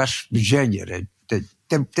from West Virginia that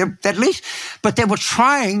at least, but they were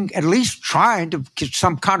trying to get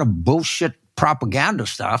some kind of bullshit propaganda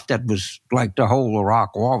stuff that was like the whole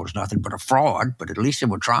Iraq War was nothing but a fraud, but at least they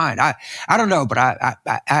were trying. I don't know, but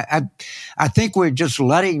I think we're just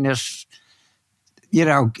letting this,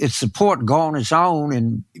 its support go on its own.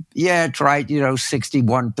 And yeah, it's right,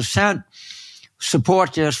 61%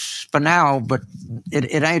 support this for now, but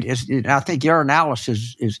it ain't. I think your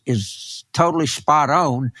analysis is totally spot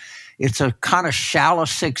on. It's a kind of shallow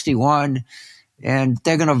 61, and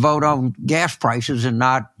they're going to vote on gas prices and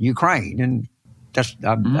not Ukraine. And that's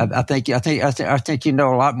I think you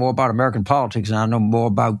know a lot more about American politics than I know more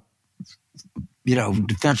about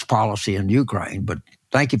defense policy in Ukraine. But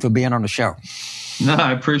thank you for being on the show. No,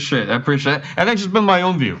 I appreciate it. And that's just been my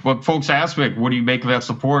own view. What folks ask me, what do you make of that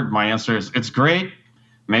support? My answer is it's great.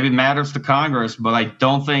 Maybe it matters to Congress, but I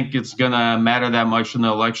don't think it's going to matter that much in the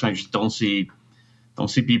election. I just don't see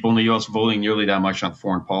people in the U.S. voting nearly that much on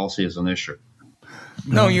foreign policy as an issue.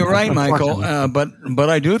 No, you're right, Michael. But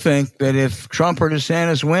I do think that if Trump or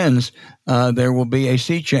DeSantis wins, there will be a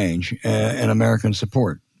sea change in American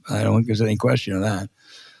support. I don't think there's any question of that.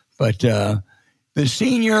 But the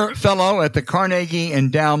senior fellow at the Carnegie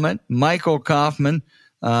Endowment, Michael Kaufman,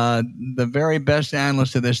 the very best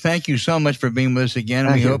analyst of this. Thank you so much for being with us again,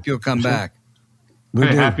 and we hope you'll come back.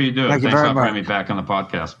 Hey, happy to do it. Thanks for having me back on the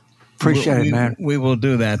podcast. Appreciate it, man. We will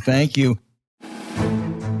do that. Thank you.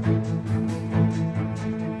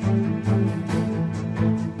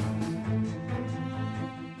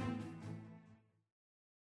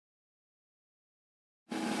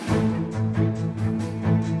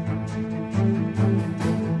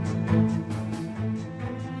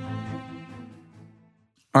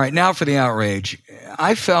 All right, now for the outrage.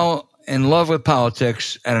 I fell in love with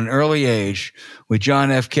politics at an early age with John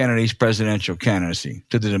F. Kennedy's presidential candidacy,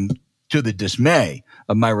 to the dismay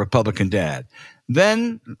of my Republican dad.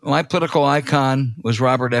 Then my political icon was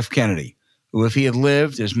Robert F. Kennedy, who, if he had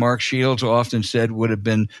lived, as Mark Shields often said, would have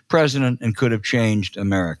been president and could have changed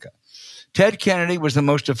America. Ted Kennedy was the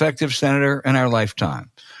most effective senator in our lifetime.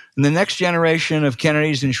 And the next generation of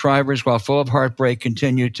Kennedys and Shrivers, while full of heartbreak,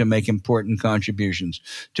 continued to make important contributions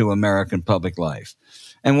to American public life.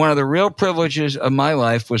 And one of the real privileges of my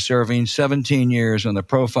life was serving 17 years on the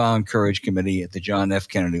Profile and Courage Committee at the John F.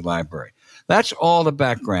 Kennedy Library. That's all the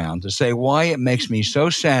background to say why it makes me so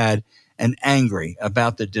sad and angry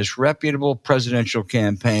about the disreputable presidential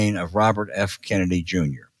campaign of Robert F. Kennedy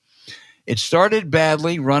Jr. It started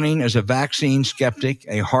badly, running as a vaccine skeptic,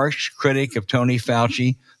 a harsh critic of Tony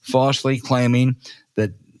Fauci, falsely claiming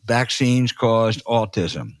that vaccines caused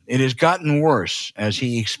autism. It has gotten worse as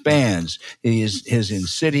he expands his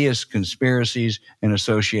insidious conspiracies and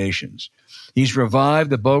associations. He's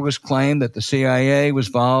revived the bogus claim that the CIA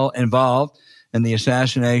was involved in the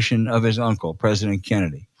assassination of his uncle, President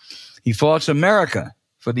Kennedy. He faults America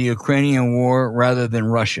for the Ukrainian war rather than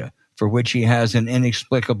Russia, for which he has an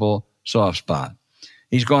inexplicable soft spot.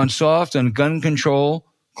 He's gone soft on gun control,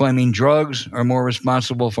 claiming drugs are more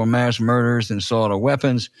responsible for mass murders than assault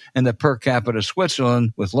weapons, and that per capita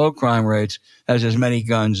Switzerland, with low crime rates, has as many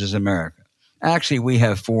guns as America. Actually, we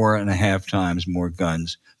have 4.5 times more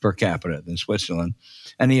guns per capita than Switzerland.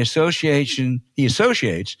 And he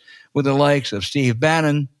associates with the likes of Steve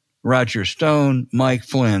Bannon, Roger Stone, Mike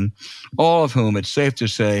Flynn, all of whom it's safe to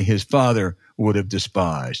say his father would have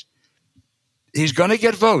despised. He's going to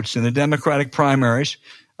get votes in the Democratic primaries,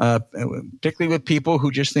 particularly with people who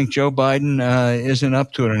just think Joe Biden isn't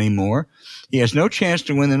up to it anymore. He has no chance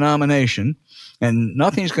to win the nomination, and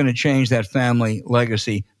nothing's going to change that family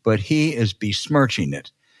legacy, but he is besmirching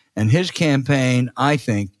it. And his campaign, I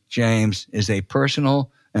think, James, is a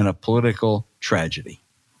personal and a political tragedy.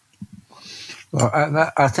 Well,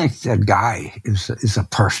 I think that guy is a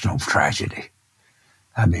personal tragedy.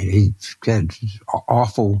 I mean, he had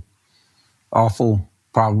awful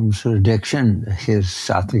problems with addiction. His,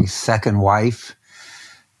 I think, second wife,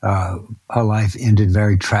 her life ended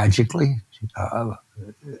very tragically. I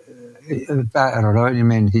don't know. I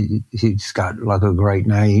mean, he's got like a great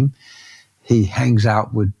name. He hangs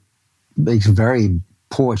out makes very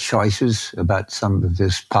poor choices about some of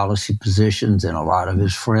his policy positions and a lot of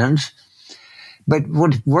his friends. But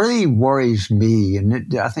what really worries me,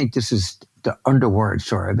 and I think this is the underword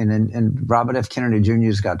story. I mean, and Robert F. Kennedy Jr.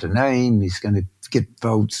 has got the name. He's going to get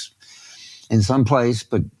votes in some place,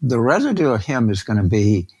 but the residue of him is going to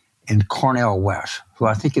be in Cornel West, who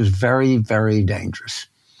I think is very, very dangerous.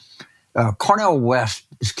 Cornel West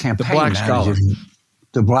is campaign manager.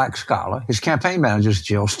 The black scholar. His campaign manager is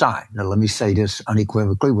Jill Stein. Now, let me say this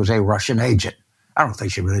unequivocally, was a Russian agent. I don't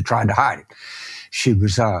think she really tried to hide it. She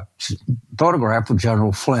was photographed with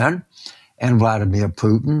General Flynn and Vladimir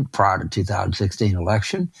Putin prior to 2016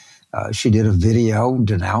 election. She did a video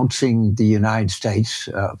denouncing the United States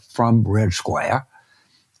from Red Square.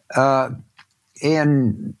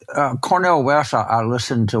 And Cornel West, I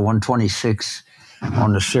listened to 126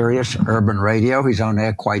 on the Sirius Urban Radio. He's on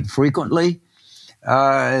there quite frequently.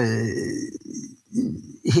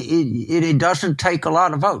 It doesn't take a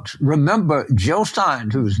lot of votes. Remember, Jill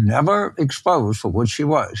Stein, who was never exposed for what she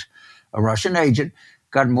was, a Russian agent,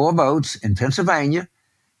 got more votes in Pennsylvania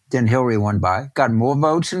than Hillary won by, got more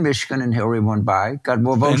votes in Michigan than Hillary won by, got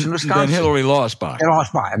more votes in Wisconsin. Than Hillary lost by. Than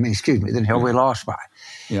Hillary lost by.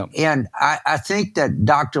 Yep. And I think that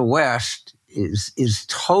Dr. West is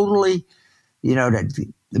totally, that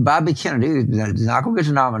Bobby Kennedy is not going to get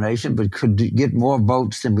the nomination, but could get more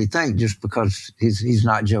votes than we think just because he's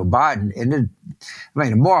not Joe Biden. And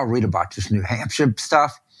the more I read about this New Hampshire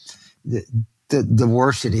stuff, the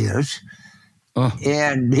worse it is. Oh.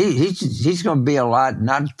 And he's going to be a lot,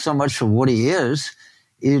 not so much for what he is.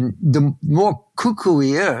 The more cuckoo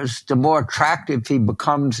he is, the more attractive he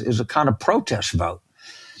becomes as a kind of protest vote.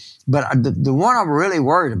 But the one I'm really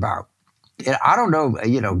worried about, I don't know,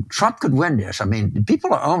 Trump could win this. I mean,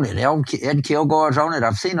 people are on it. Ed Kilgore's on it.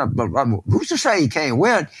 I've seen who's to say he can't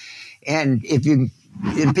win? And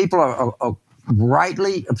people are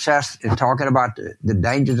rightly obsessed in talking about the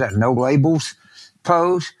dangers that no labels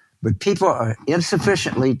pose, but people are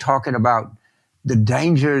insufficiently talking about the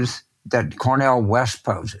dangers that Cornel West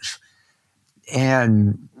poses.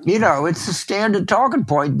 And, it's a standard talking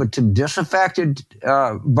point, but to disaffected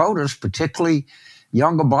voters, particularly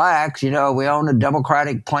younger blacks, we own a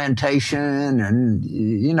Democratic plantation and,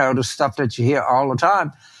 the stuff that you hear all the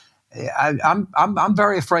time. I'm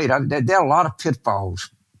very afraid. There are a lot of pitfalls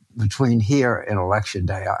between here and Election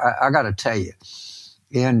Day. I got to tell you.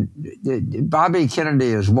 And Bobby Kennedy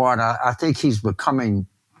is one. I think he's becoming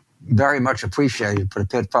very much appreciated for the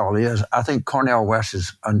pitfall he is. I think Cornel West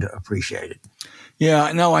is underappreciated.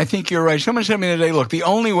 Yeah, no, I think you're right. Someone said to me today, look, the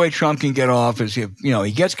only way Trump can get off is if,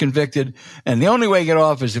 he gets convicted, and the only way to get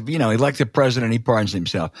off is if, elected president, he pardons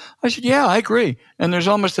himself. I said, yeah, I agree. And there's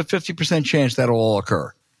almost a 50% chance that'll all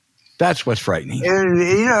occur. That's what's frightening.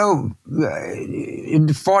 In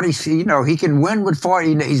 40, he can win with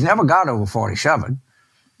 40. He's never got over 47.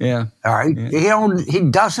 Yeah. All right. Yeah. He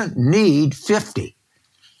doesn't need 50.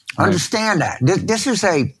 Right. Understand that. This is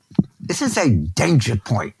a danger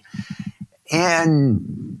point.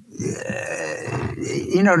 And,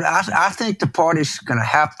 I think the party's going to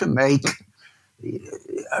have to make,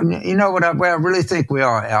 where I really think we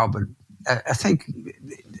are, Albert. I think,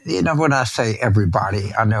 when I say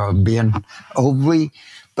everybody, I know I'm being overly,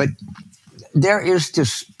 but there is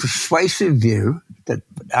this persuasive view that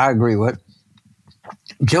I agree with.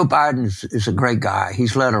 Joe Biden is a great guy.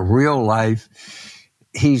 He's led a real life.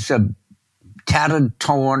 He's a tattered,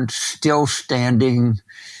 torn, still standing,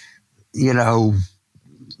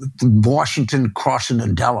 Washington crossing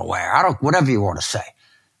the Delaware. Whatever you want to say,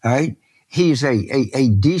 all right? He's a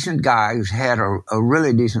decent guy who's had a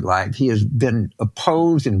really decent life. He has been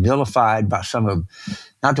opposed and vilified by some of,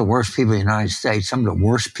 not the worst people in the United States, some of the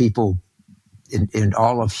worst people in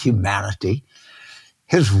all of humanity.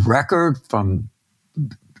 His record from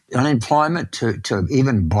unemployment to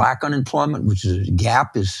even black unemployment, which is a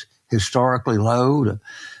gap, is historically low, to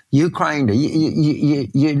Ukraine, to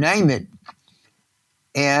you name it.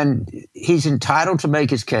 And he's entitled to make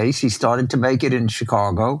his case. He started to make it in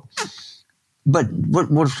Chicago. But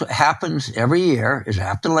what happens every year is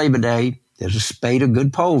after Labor Day, there's a spate of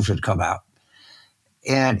good polls that come out.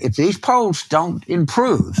 And if these polls don't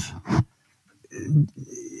improve,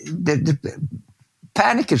 the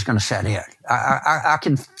panic is going to set in. I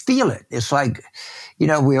can feel it. It's like,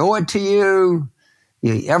 we owe it to you.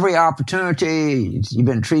 Every opportunity, you've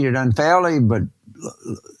been treated unfairly, but,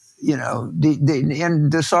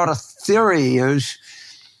 the sort of theory is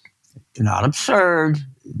not absurd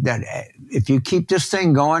that if you keep this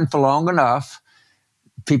thing going for long enough,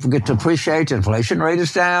 people get to appreciate the inflation rate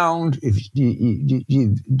is down. If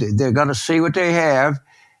they're going to see what they have,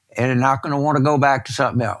 and they're not going to want to go back to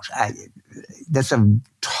something else. That's a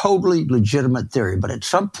totally legitimate theory, but at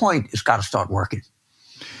some point, it's got to start working.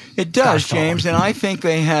 It does, James, and I think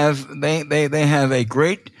they have a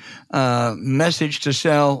great message to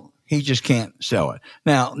sell. He just can't sell it.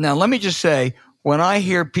 Now, let me just say, when I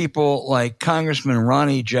hear people like Congressman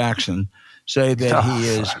Ronnie Jackson say that he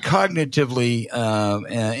is cognitively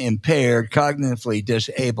impaired, cognitively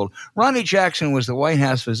disabled. Ronnie Jackson was the White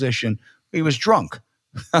House physician. He was drunk.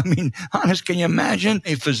 I mean, honest, can you imagine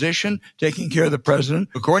a physician taking care of the president,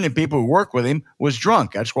 according to people who work with him, was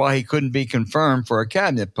drunk? That's why he couldn't be confirmed for a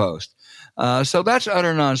cabinet post. So that's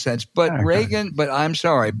utter nonsense. But Reagan, but I'm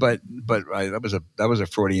sorry, but that was a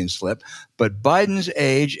Freudian slip. But Biden's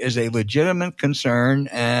age is a legitimate concern,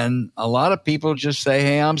 and a lot of people just say,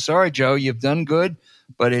 "Hey, I'm sorry, Joe, you've done good,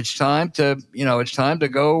 but it's time to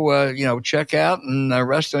go, check out and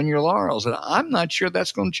rest on your laurels." And I'm not sure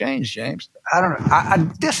that's going to change, James. I don't know.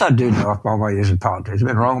 This I do know about my years in politics. I've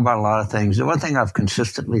been wrong about a lot of things. The one thing I've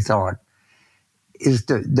consistently thought is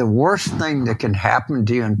the worst thing that can happen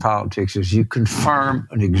to you in politics is you confirm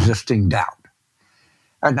an existing doubt.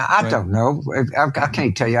 And I don't know. I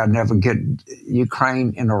can't tell you I'd never get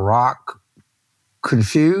Ukraine and Iraq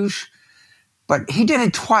confused, but he did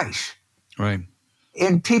it twice. Right.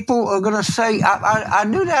 And people are going to say, I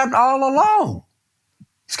knew that all along.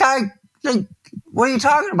 This guy, what are you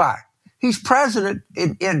talking about? He's president,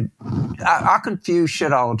 and I confuse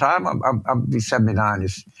shit all the time. I'll be 79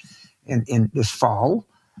 in this fall.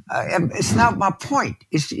 And it's not my point.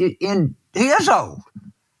 He is old.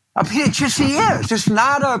 I mean, it's just he is. It's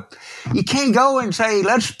not you can't go and say,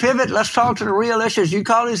 let's pivot, let's talk to the real issues. You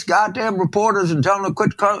call these goddamn reporters and tell them to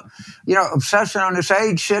quit, obsessing on this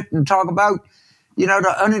age shit and talk about,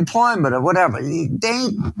 the unemployment or whatever.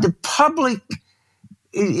 The public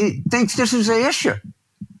thinks this is the issue.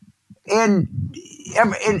 And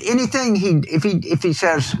anything if he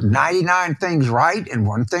says 99 things right and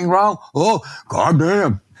one thing wrong, oh,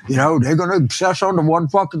 goddamn. They're going to obsess on the one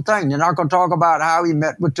fucking thing. They're not going to talk about how he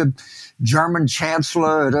met with the German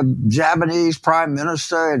chancellor, the Japanese prime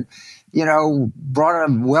minister, and, brought a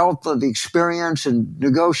wealth of experience and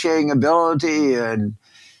negotiating ability. And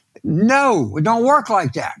no, it don't work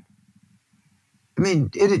like that. I mean,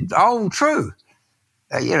 it's all true.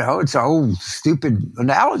 It's an old stupid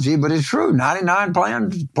analogy, but it's true.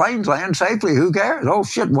 99 planes land safely. Who cares? Oh,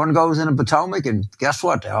 shit, one goes in the Potomac, and guess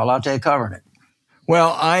what? They're all out there covering it.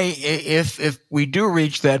 Well, if we do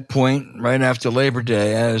reach that point right after Labor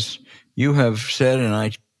Day, as you have said, and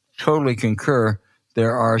I totally concur,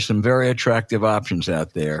 there are some very attractive options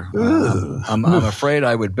out there. I'm afraid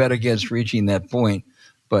I would bet against reaching that point,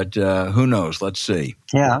 but who knows? Let's see.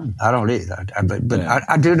 Yeah, I don't either. But Yeah.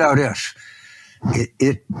 I do know this.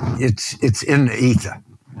 It's in the ether.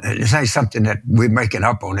 This ain't something that we're making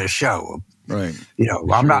up on this show. Right.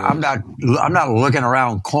 I'm not looking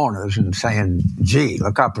around corners and saying, "Gee,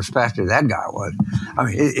 look how prospective that guy was." I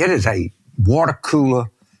mean, it is a water cooler,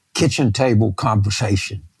 kitchen table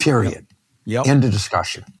conversation. Period. Yep. End of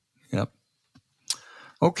discussion. Yep.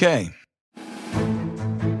 Okay.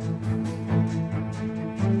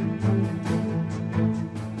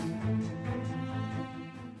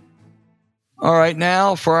 All right,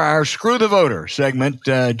 now for our Screw the Voter segment,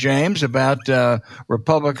 James, about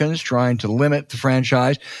Republicans trying to limit the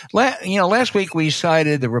franchise. Last week we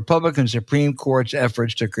cited the Republican Supreme Court's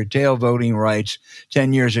efforts to curtail voting rights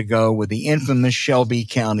 10 years ago with the infamous Shelby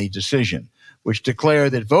County decision, which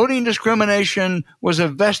declared that voting discrimination was a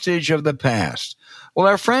vestige of the past. Well,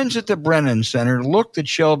 our friends at the Brennan Center looked at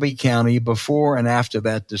Shelby County before and after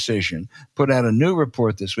that decision, put out a new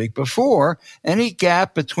report this week. Before, any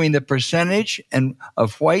gap between the percentage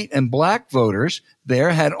of white and black voters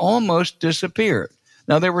there had almost disappeared.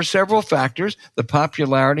 Now, there were several factors. The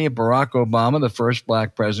popularity of Barack Obama, the first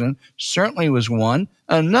black president, certainly was one.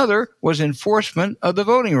 Another was enforcement of the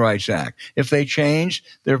Voting Rights Act. If they changed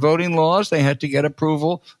their voting laws, they had to get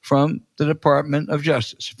approval from the Department of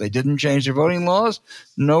Justice. If they didn't change their voting laws,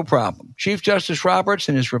 no problem. Chief Justice Roberts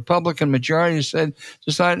and his Republican majority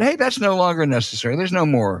decided, hey, that's no longer necessary. There's no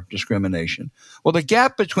more discrimination. Well, the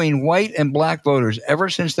gap between white and black voters ever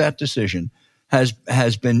since that decision has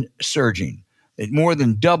been surging. It more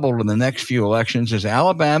than doubled in the next few elections as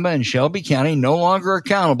Alabama and Shelby County, no longer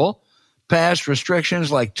accountable, passed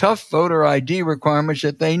restrictions like tough voter ID requirements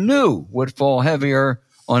that they knew would fall heavier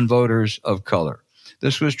on voters of color.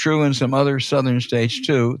 This was true in some other southern states,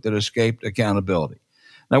 too, that escaped accountability.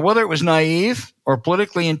 Now, whether it was naive or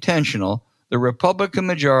politically intentional, the Republican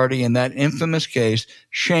majority in that infamous case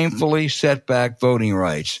shamefully set back voting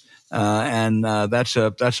rights. And that's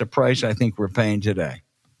a price I think we're paying today.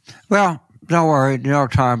 Well, don't worry. There are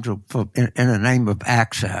times in the name of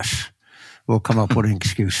access, we'll come up with an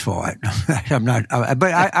excuse for it.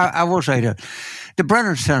 But I will say that the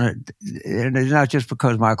Brennan Center, and it's not just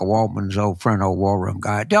because Michael Waldman's old friend, old war room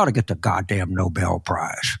guy, they ought to get the goddamn Nobel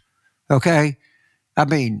Prize. Okay? I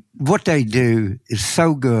mean, what they do is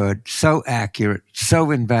so good, so accurate, so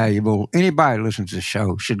invaluable. Anybody who listens to the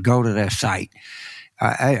show should go to their site.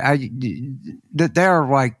 They're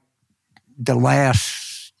like the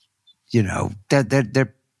last,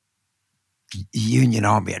 they're Union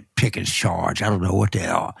Army at Pickens Charge. I don't know what they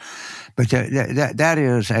are. But that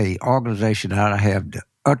is a organization that I have the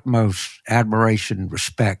utmost admiration,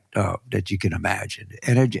 respect of that you can imagine.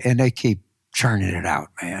 And they keep churning it out,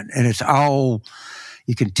 man. And it's all,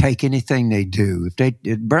 you can take anything they do.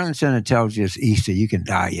 If Brennan Center tells you it's Easter, you can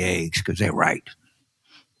dye your eggs because they're right.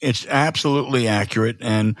 It's absolutely accurate.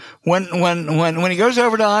 And when he goes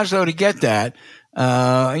over to Oslo to get that,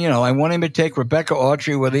 I want him to take Rebecca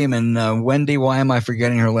Autry with him and Wendy. Why am I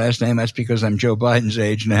forgetting her last name? That's because I'm Joe Biden's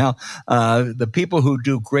age now. The people who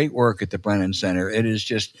do great work at the Brennan Center. It is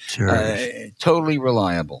just totally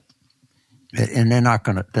reliable. And they're not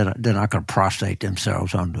going to prostrate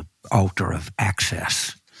themselves on the altar of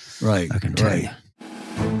access. Right. I can tell you.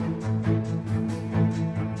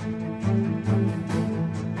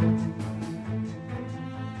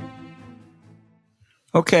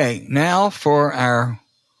 Okay, now for our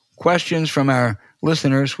questions from our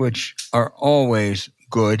listeners, which are always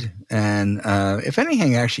good. And if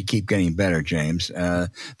anything, actually keep getting better, James.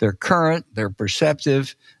 They're current, they're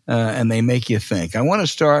perceptive, and they make you think. I want to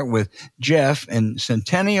start with Jeff in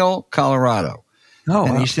Centennial, Colorado.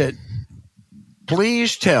 He said,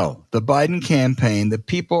 please tell the Biden campaign that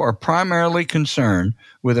people are primarily concerned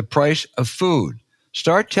with the price of food.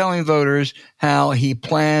 Start telling voters how he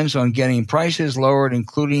plans on getting prices lowered,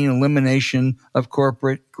 including elimination of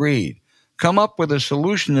corporate greed. Come up with a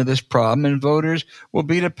solution to this problem, and voters will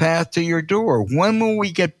beat a path to your door. When will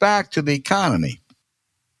we get back to the economy?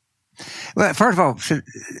 Well, first of all,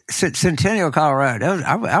 Centennial, Colorado,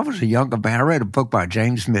 I was a younger man. I read a book by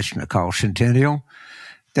James Michener called Centennial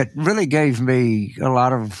that really gave me a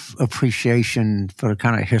lot of appreciation for the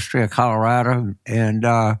kind of history of Colorado. And,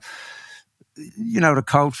 the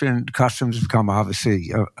culture and customs have become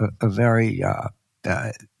obviously a very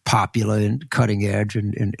popular and cutting edge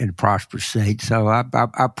and prosperous state. So I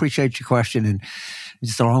appreciate your question. And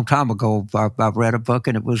just a long time ago, I read a book,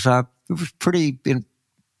 and it was was pretty.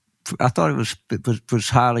 I thought it was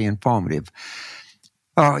highly informative.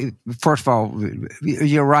 First of all,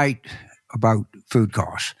 you're right about food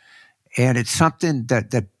costs, and it's something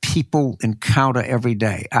that people encounter every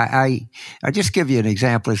day. I just give you an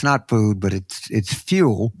example. It's not food, but it's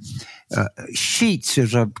fuel. Sheetz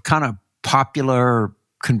is a kind of popular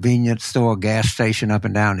convenience store, gas station up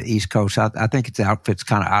and down the East Coast. I think its outfit's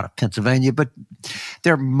kind of out of Pennsylvania, but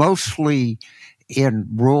they're mostly in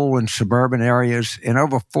rural and suburban areas. And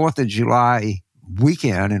over 4th of July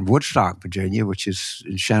weekend in Woodstock, Virginia, which is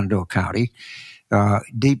in Shenandoah County,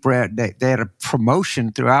 Deep Red, they had a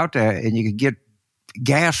promotion throughout there, and you could get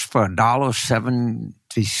gas for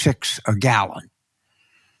 $1.76 a gallon.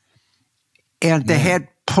 And they had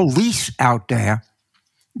police out there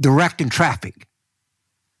directing traffic.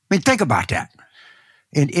 I mean, think about that.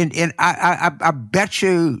 And I bet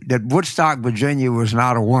you that Woodstock, Virginia was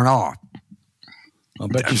not a one-off.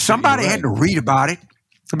 Somebody had to read about it.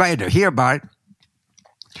 Somebody had to hear about it.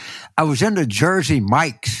 I was in the Jersey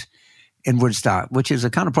Mike's in Woodstock, which is the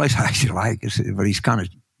kind of place I actually like. But he's kind of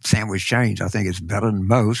sandwich chains. I think it's better than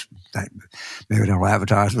most. Maybe they'll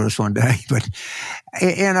advertise with us one day. But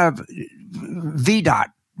in a VDOT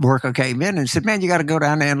worker came in and said, "Man, you got to go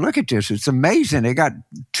down there and look at this. It's amazing. They got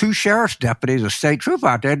 2 sheriff's deputies, a state trooper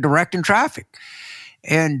out there directing traffic."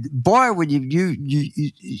 And boy, when you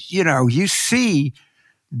see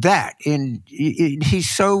that, and he's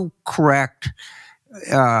so correct.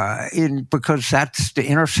 Because that's the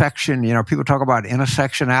intersection. People talk about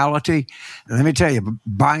intersectionality. And let me tell you,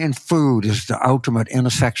 buying food is the ultimate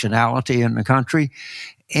intersectionality in the country.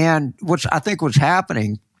 And what's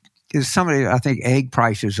happening is I think egg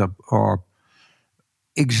prices are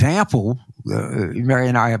example. Mary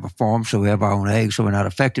and I have a farm, so we have our own eggs, so we're not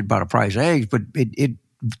affected by the price of eggs. But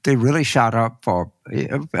they really shot up for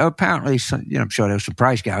apparently. I'm sure there's some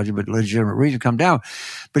price gouging, but legitimate reason to come down.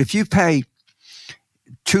 But if you pay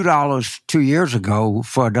 $2 2 years ago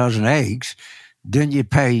for a dozen eggs, then you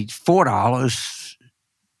paid $4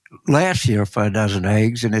 last year for a dozen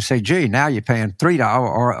eggs, and they say, "Gee, now you're paying $3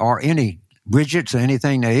 or any widgets or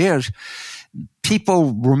anything there is."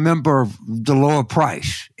 People remember the lower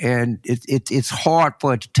price, and it's hard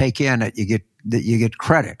for it to take in that you get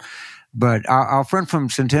credit. But our friend from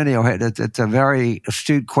Centennial it's a very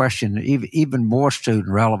astute question, even more astute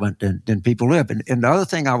and relevant than people live. And the other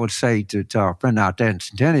thing I would say to our friend out there in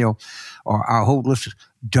Centennial, or our whole listeners,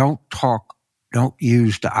 don't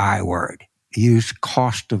use the I word. Use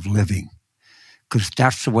cost of living, because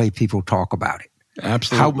that's the way people talk about it.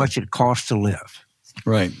 Absolutely. How much it costs to live.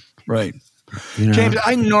 Right. James,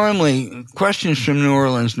 questions from New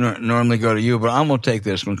Orleans normally go to you, but I'm going to take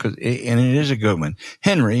this one and it is a good one.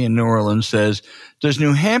 Henry in New Orleans says, "Does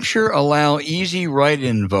New Hampshire allow easy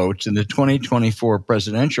write-in votes in the 2024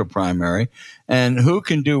 presidential primary? And who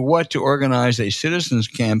can do what to organize a citizens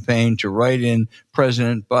campaign to write in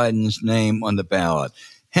President Biden's name on the ballot?"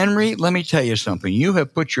 Henry, let me tell you something. You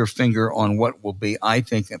have put your finger on what will be, I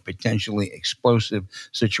think, a potentially explosive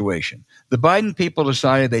situation. The Biden people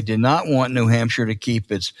decided they did not want New Hampshire to keep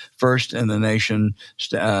its first in the nation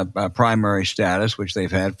primary status, which they've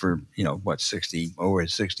had for, over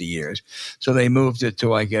 60 years. So they moved it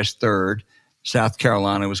to, I guess, third. South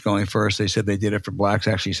Carolina was going first. They said they did it for blacks.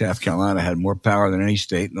 Actually, South Carolina had more power than any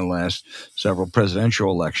state in the last several presidential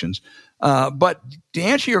elections. But to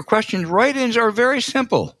answer your question, write-ins are very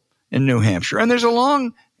simple in New Hampshire, and there's a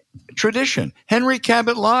long tradition. Henry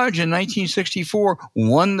Cabot Lodge in 1964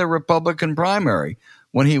 won the Republican primary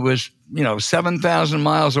when he was, 7,000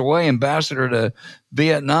 miles away, ambassador to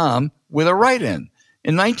Vietnam, with a write-in.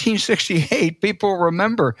 In 1968, people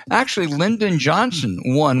remember, actually, Lyndon Johnson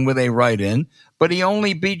won with a write-in, but he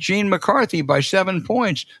only beat Gene McCarthy by 7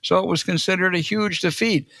 points, so it was considered a huge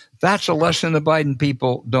defeat. That's a lesson the Biden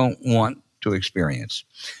people don't want to experience.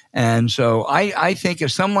 And so I think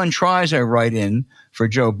if someone tries a write-in for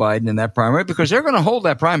Joe Biden in that primary, because they're going to hold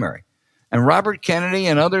that primary, and Robert Kennedy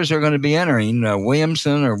and others are going to be entering,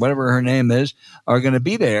 Williamson or whatever her name is, are going to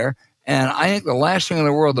be there. And I think the last thing in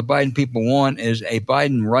the world the Biden people want is a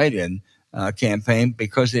Biden write-in campaign,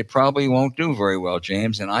 because they probably won't do very well,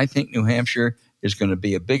 James. And I think New Hampshire is going to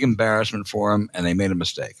be a big embarrassment for them, and they made a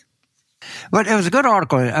mistake. But it was a good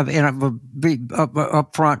article, and I will be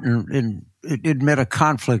up front and admit a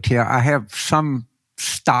conflict here. I have some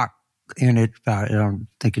stock in it. I don't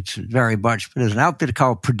think it's very much, but there's an outfit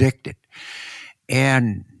called Predicted.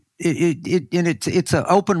 And it's an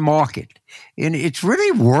open market. And it's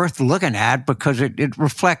really worth looking at because it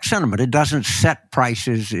reflects sentiment. It doesn't set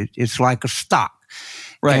prices. It's like a stock.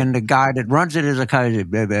 Right. And the guy that runs it is a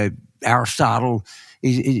kind of Aristotle.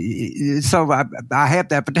 So I have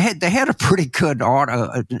that, but they had a pretty good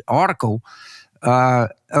article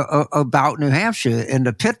about New Hampshire and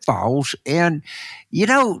the pitfalls. And,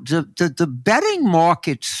 the betting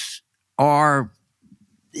markets are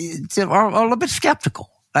a little bit skeptical.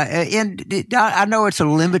 And I know it's a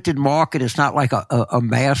limited market. It's not like a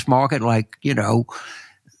mass market like,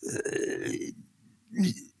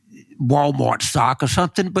 Walmart stock or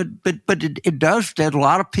something, but it does. There's a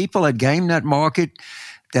lot of people that game that market,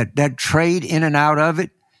 that trade in and out of it.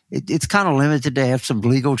 It's kind of limited. They have some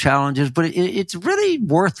legal challenges, but it's really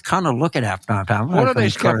worth kind of looking at. What are they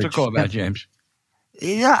skeptical about, James?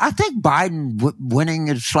 Yeah, I think Biden winning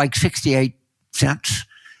is like 68 cents.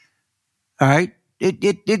 All right,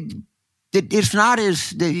 it's not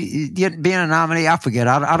as being a nominee. I forget.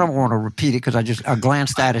 I don't want to repeat it because I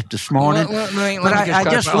glanced at it this morning. I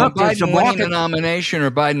just looked at the winning the nomination or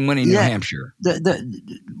Biden winning New Hampshire.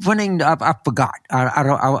 The winning. I forgot.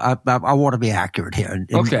 I want to be accurate here.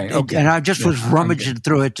 Okay. And I just was rummaging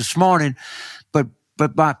through it this morning, but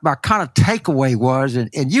my kind of takeaway was, and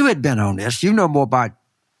you had been on this. You know more about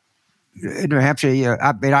New Hampshire.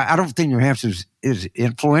 I don't think New Hampshire is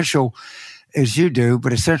influential as you do,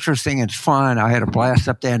 but it's interesting. It's fun. I had a blast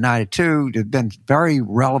up there in 92. There've been very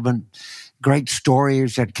relevant, great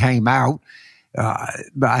stories that came out.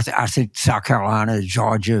 But I think South Carolina,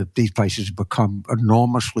 Georgia, these places become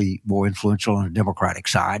enormously more influential on the Democratic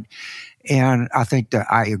side. And I think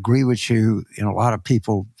that I agree with you in a lot of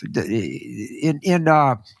people. In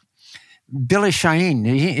Billy Shaheen,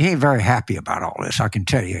 he ain't very happy about all this, I can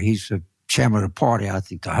tell you. He's the chairman of the party. I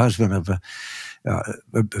think the husband of a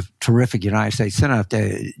terrific United States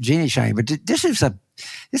Senator, Jeannie Shaheen. But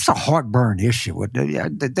it's a heartburn issue.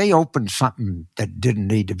 They opened something that didn't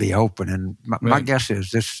need to be open, and my guess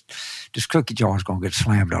is this cookie jar is going to get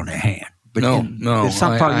slammed on their hand. But no. At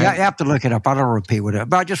some point, you have to look it up. I don't repeat what it,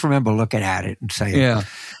 but I just remember looking at it and saying,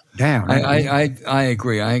 damn. I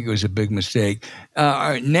agree. I think it was a big mistake.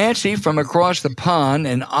 Nancy from across the pond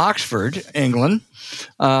in Oxford, England,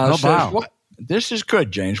 says, this is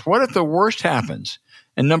good, James. What if the worst happens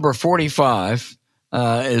and number 45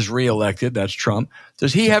 is reelected? That's Trump.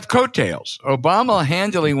 Does he have coattails? Obama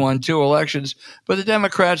handily won 2 elections, but the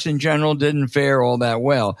Democrats in general didn't fare all that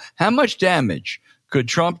well. How much damage could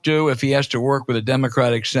Trump do if he has to work with a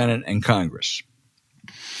Democratic Senate and Congress?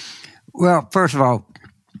 Well, first of all,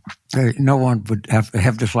 no one would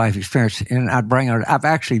have this life experience. And I've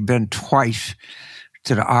actually been twice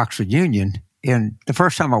to the Oxford Union. And the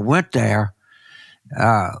first time I went there,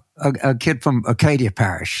 a kid from Acadia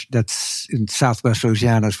Parish, that's in southwest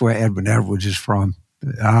Louisiana, that's where Edwin Edwards is from,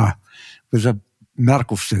 was a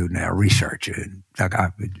medical student there, a researcher. And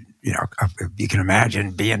you can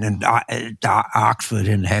imagine being in Oxford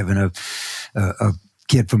and having a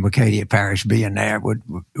kid from Acadia Parish being there, what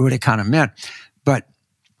it kind of meant. But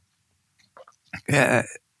at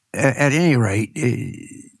any rate,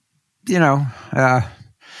 I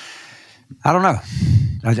don't know.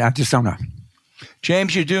 I just don't know.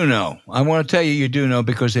 James, you do know. I want to tell you do know,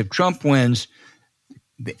 because if Trump wins,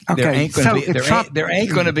 there ain't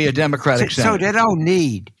going to be a Democratic Senate. So they don't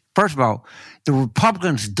need, first of all, the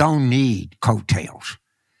Republicans don't need coattails.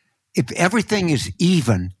 If everything is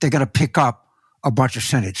even, they're going to pick up a bunch of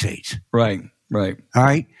Senate seats. Right. All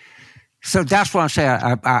right? So that's what I'm saying.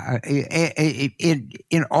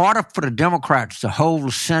 In order for the Democrats to hold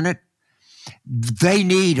the Senate, they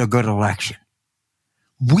need a good election.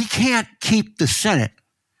 We can't keep the Senate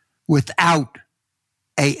without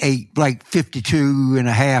a like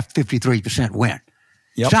 52.5%, 53% win. Yep.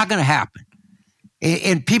 It's not going to happen.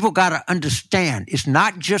 And people got to understand, it's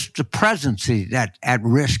not just the presidency that's at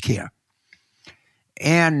risk here.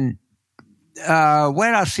 And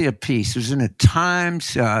where did I see a piece? It was in the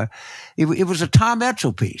Times. It was a Tom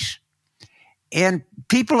Edsall piece. And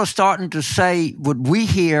people are starting to say what we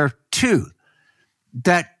hear too,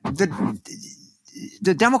 that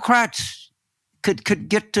the Democrats could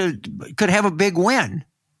have a big win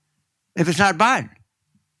if it's not Biden.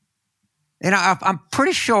 And I'm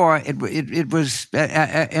pretty sure it was in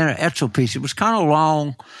an Edsall piece. It was kind of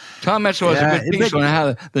long. Tom Edsall has a good piece on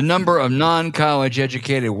how the number of non-college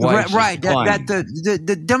educated whites right. That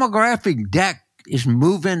the demographic deck is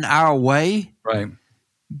moving our way. Right.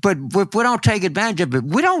 But if we don't take advantage of it,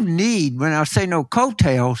 we don't need, when I say no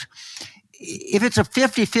coattails, if it's a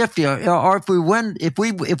 50-50 or if we win, if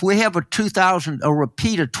we have a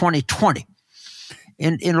repeat of 2020,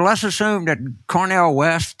 and let's assume that Cornel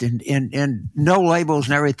West and no labels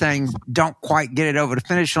and everything don't quite get it over the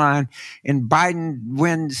finish line, and Biden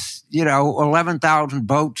wins, 11,000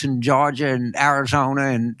 votes in Georgia and Arizona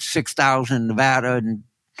and 6,000 in Nevada and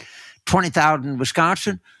 20,000 in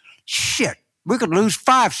Wisconsin. Shit, we could lose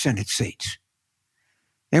 5 Senate seats.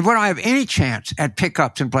 And we don't have any chance at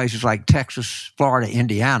pickups in places like Texas, Florida,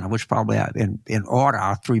 Indiana, which probably in order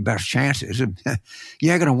are 3 best chances.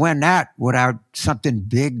 You're going to win that without something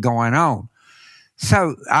big going on.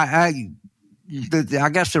 So I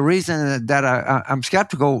guess the reason that I'm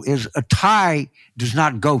skeptical is a tie does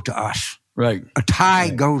not go to us. Right. A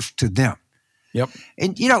tie goes to them. Yep.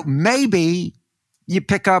 And, maybe you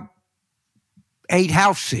pick up 8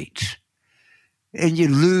 House seats and you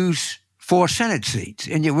lose 4 Senate seats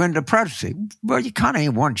and you win the presidency. Well, you kind of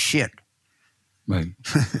ain't won shit. Right.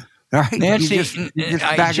 Right? Nancy,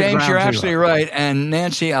 James, you're absolutely right. And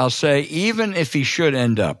Nancy, I'll say, even if he should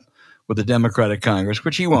end up with the Democratic Congress,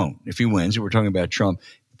 which he won't if he wins, we're talking about Trump,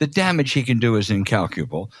 the damage he can do is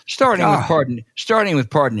incalculable, starting with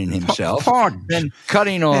pardoning himself, then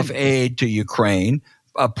cutting off aid to Ukraine,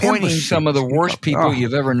 appointing some of the worst people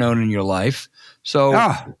you've ever known in your life. So,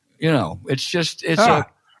 it's just,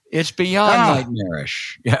 it's beyond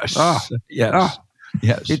nightmarish. Yes. Yes.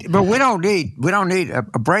 Yes. But we don't need a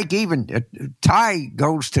break even. A tie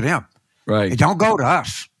goes to them. Right. It don't go to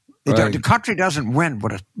us. Right. The country doesn't win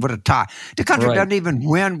with a tie. The country doesn't even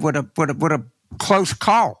win with a close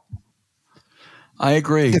call. I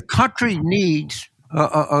agree. The country needs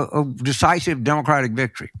a decisive Democratic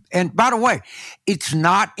victory. And by the way, it's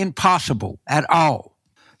not impossible at all.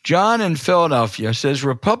 John in Philadelphia says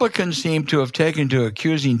Republicans seem to have taken to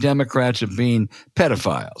accusing Democrats of being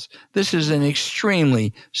pedophiles. This is an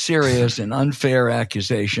extremely serious and unfair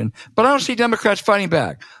accusation, but I don't see Democrats fighting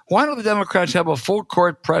back. Why don't the Democrats have a full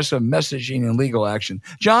court press of messaging and legal action?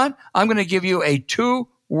 John, I'm going to give you a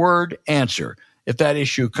 2-word answer if that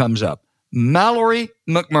issue comes up. Mallory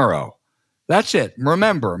McMurrow. That's it.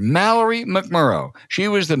 Remember, Mallory McMurrow. She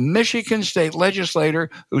was the Michigan state legislator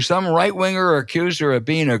who some right-winger accused her of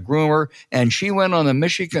being a groomer, and she went on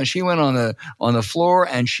the floor,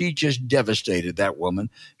 and she just devastated that woman.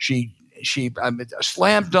 She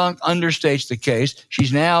slam dunk understates the case.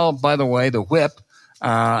 She's now, by the way, the whip,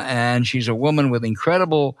 and she's a woman with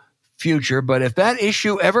incredible future. But if that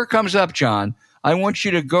issue ever comes up, John, I want you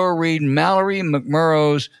to go read Mallory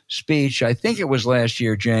McMurrow's speech. I think it was last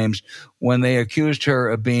year, James, when they accused her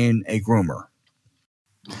of being a groomer.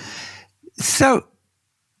 So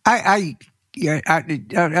I'll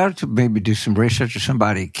maybe do some research, or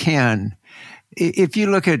somebody can. If you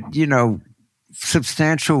look at,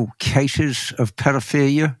 substantial cases of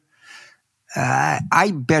pedophilia,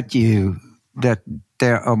 I bet you that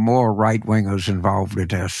there are more right-wingers involved with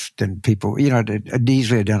this than people,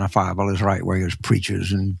 easily identifiable as right-wingers,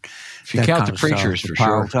 preachers, and if you count the preachers, for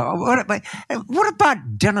sure. What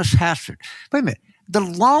about Dennis Hastert? Wait a minute. The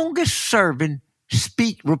longest-serving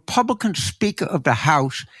Republican Speaker of the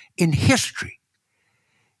House in history.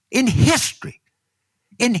 The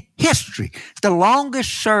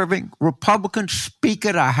longest-serving Republican Speaker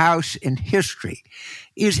of the House in history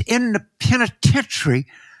is in the penitentiary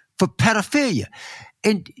for pedophilia.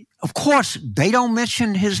 And, of course, they don't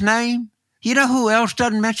mention his name. You know who else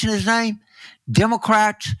doesn't mention his name?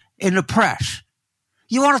 Democrats in the press.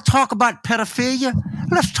 You want to talk about pedophilia?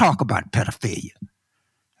 Let's talk about pedophilia.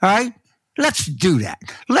 All right? Let's do that.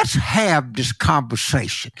 Let's have this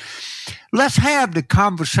conversation. Let's have the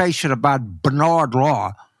conversation about Bernard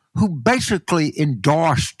Law, who basically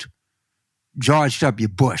endorsed George W.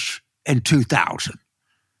 Bush in 2000.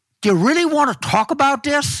 Do you really want to talk about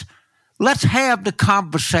this? Let's have the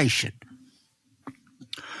conversation.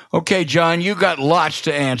 Okay, John, you got lots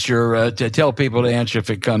to answer, to tell people to answer if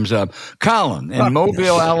it comes up. Colin in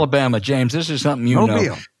Mobile, Alabama. James, this is something you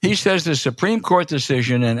know. He says the Supreme Court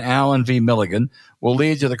decision in Allen v. Milligan will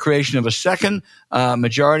lead to the creation of a second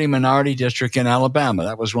majority-minority district in Alabama.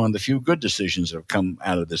 That was one of the few good decisions that have come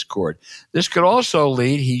out of this court. This could also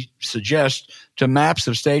lead, he suggests, to maps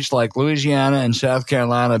of states like Louisiana and South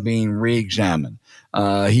Carolina being re-examined.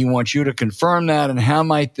 He wants you to confirm that, and how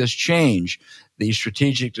might this change the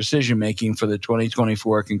strategic decision-making for the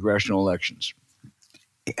 2024 congressional elections?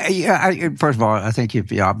 First of all, I think if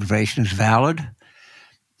the observation is valid,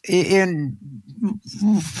 in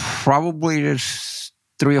probably there's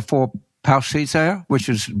 3 or 4 House seats there, which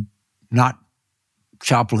is not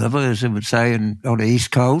chopped liver, as they would say on the East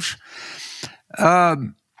Coast.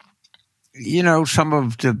 Some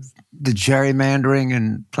of the gerrymandering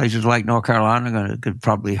in places like North Carolina could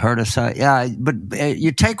probably hurt us. But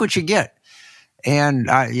you take what you get. And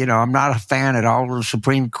I'm not a fan at all of the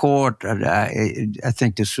Supreme Court. I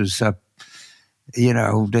think this was,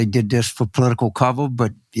 they did this for political cover.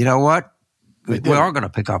 But you know what? We are going to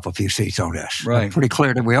pick up a few seats on this. Right. It's pretty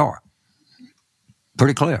clear that we are.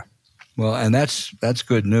 Pretty clear. Well, and that's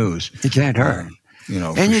good news. It can't hurt. And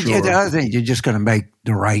the other thing, you're just going to make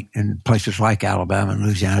the right in places like Alabama and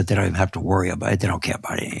Louisiana. They don't even have to worry about it. They don't care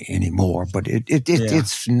about it anymore. But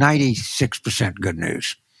it's 96% good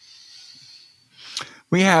news.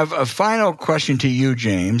 We have a final question to you,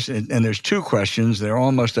 James, and there's two questions. They're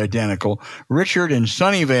almost identical. Richard in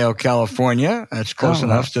Sunnyvale, California. That's close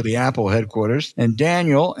enough to the Apple headquarters. And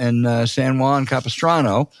Daniel in San Juan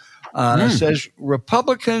Capistrano says,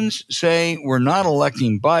 Republicans say we're not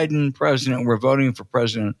electing Biden president. We're voting for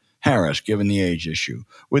President Harris, given the age issue.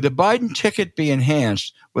 Would the Biden ticket be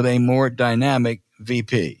enhanced with a more dynamic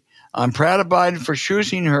VP? I'm proud of Biden for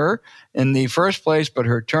choosing her in the first place, but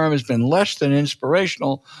her term has been less than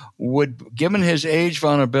inspirational. Given his age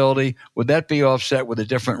vulnerability, would that be offset with a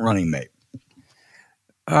different running mate?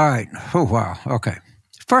 All right. Oh, wow. Okay.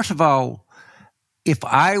 First of all, you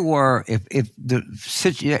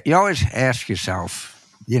always ask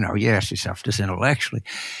yourself, you ask yourself this intellectually,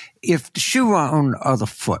 if the shoe were on the other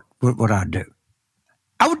foot, what would I do?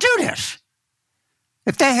 I would do this.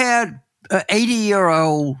 If they had an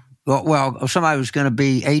 80-year-old, well, somebody was going to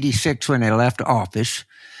be 86 when they left office,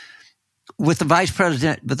 with the vice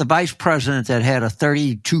president that had a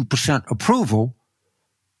 32% approval,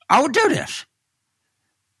 I would do this.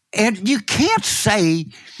 And you can't say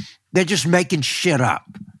they're just making shit up.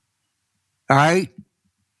 All right?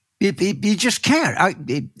 You just can't.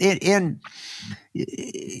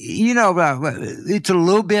 It's a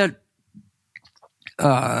little bit,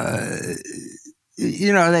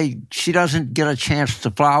 she doesn't get a chance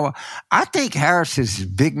to flower. I think Harris's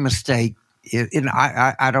big mistake,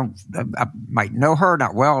 I might know her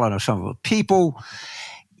not well, I know some of the people,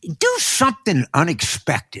 do something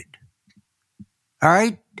unexpected. All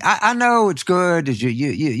right? I know it's good that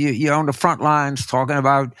you're on the front lines talking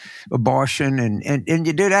about abortion and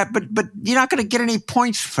you do that, but you're not going to get any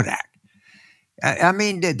points for that. I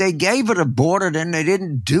mean, they gave it a border, and they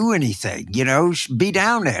didn't do anything. Be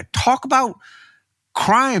down there. Talk about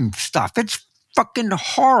crime stuff. It's fucking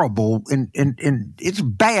horrible, and it's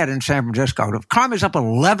bad in San Francisco. The crime is up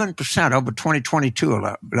 11% over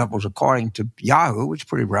 2022 levels, according to Yahoo, which is a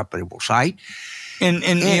pretty reputable site.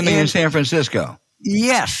 In San Francisco?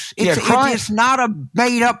 Yes. It's not a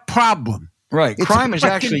made-up problem. Right. Crime is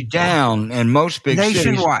actually down in most big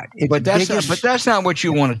nationwide. Cities. But that's not what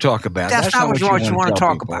you want to talk about. That's not what you want to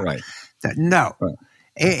talk about. Right. No. Right.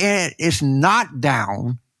 It's not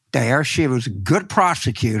down there. She was a good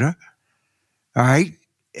prosecutor. All right.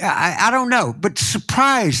 I don't know, but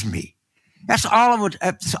surprised me. That's all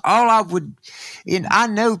I would. And I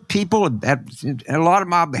know people. A lot of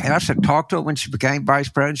my behalf. I talked to her when she became vice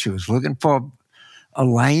president. She was looking for a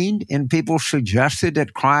lane, and people suggested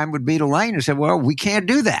that crime would be the lane. I said, well, we can't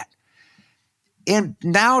do that. And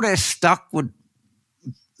now they're stuck with,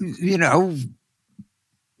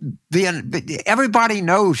 everybody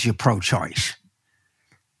knows you're pro-choice.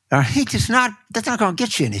 That's not going to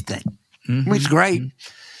get you anything. Mm-hmm. I mean, it's great.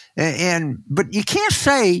 But you can't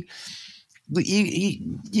say,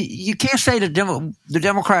 you can't say the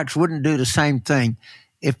Democrats wouldn't do the same thing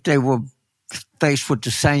if they were faced with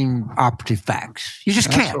the same operative facts. You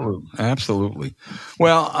just can't. Absolutely.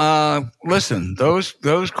 Well, listen, those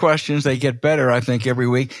questions, they get better, I think, every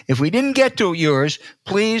week. If we didn't get to yours,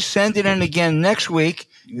 please send it in again next week.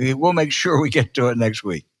 We'll make sure we get to it next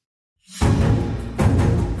week.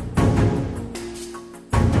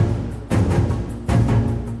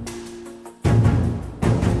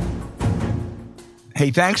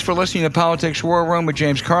 Hey, thanks for listening to Politics War Room with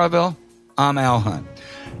James Carville. I'm Al Hunt.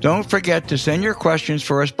 Don't forget to send your questions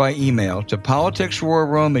for us by email to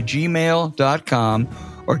politicswarroom@gmail.com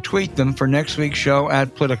or tweet them for next week's show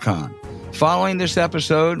at Politicon. Following this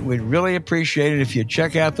episode, we'd really appreciate it if you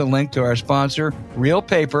check out the link to our sponsor, Real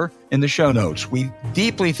Paper, in the show notes. We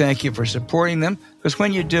deeply thank you for supporting them, because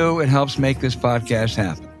when you do, it helps make this podcast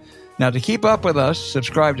happen. Now, to keep up with us,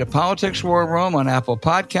 subscribe to Politics War Room on Apple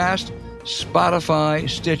Podcasts, Spotify,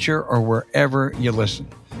 Stitcher, or wherever you listen.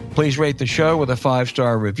 Please rate the show with a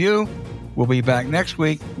 5-star review. We'll be back next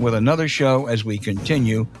week with another show as we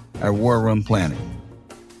continue our War Room planning.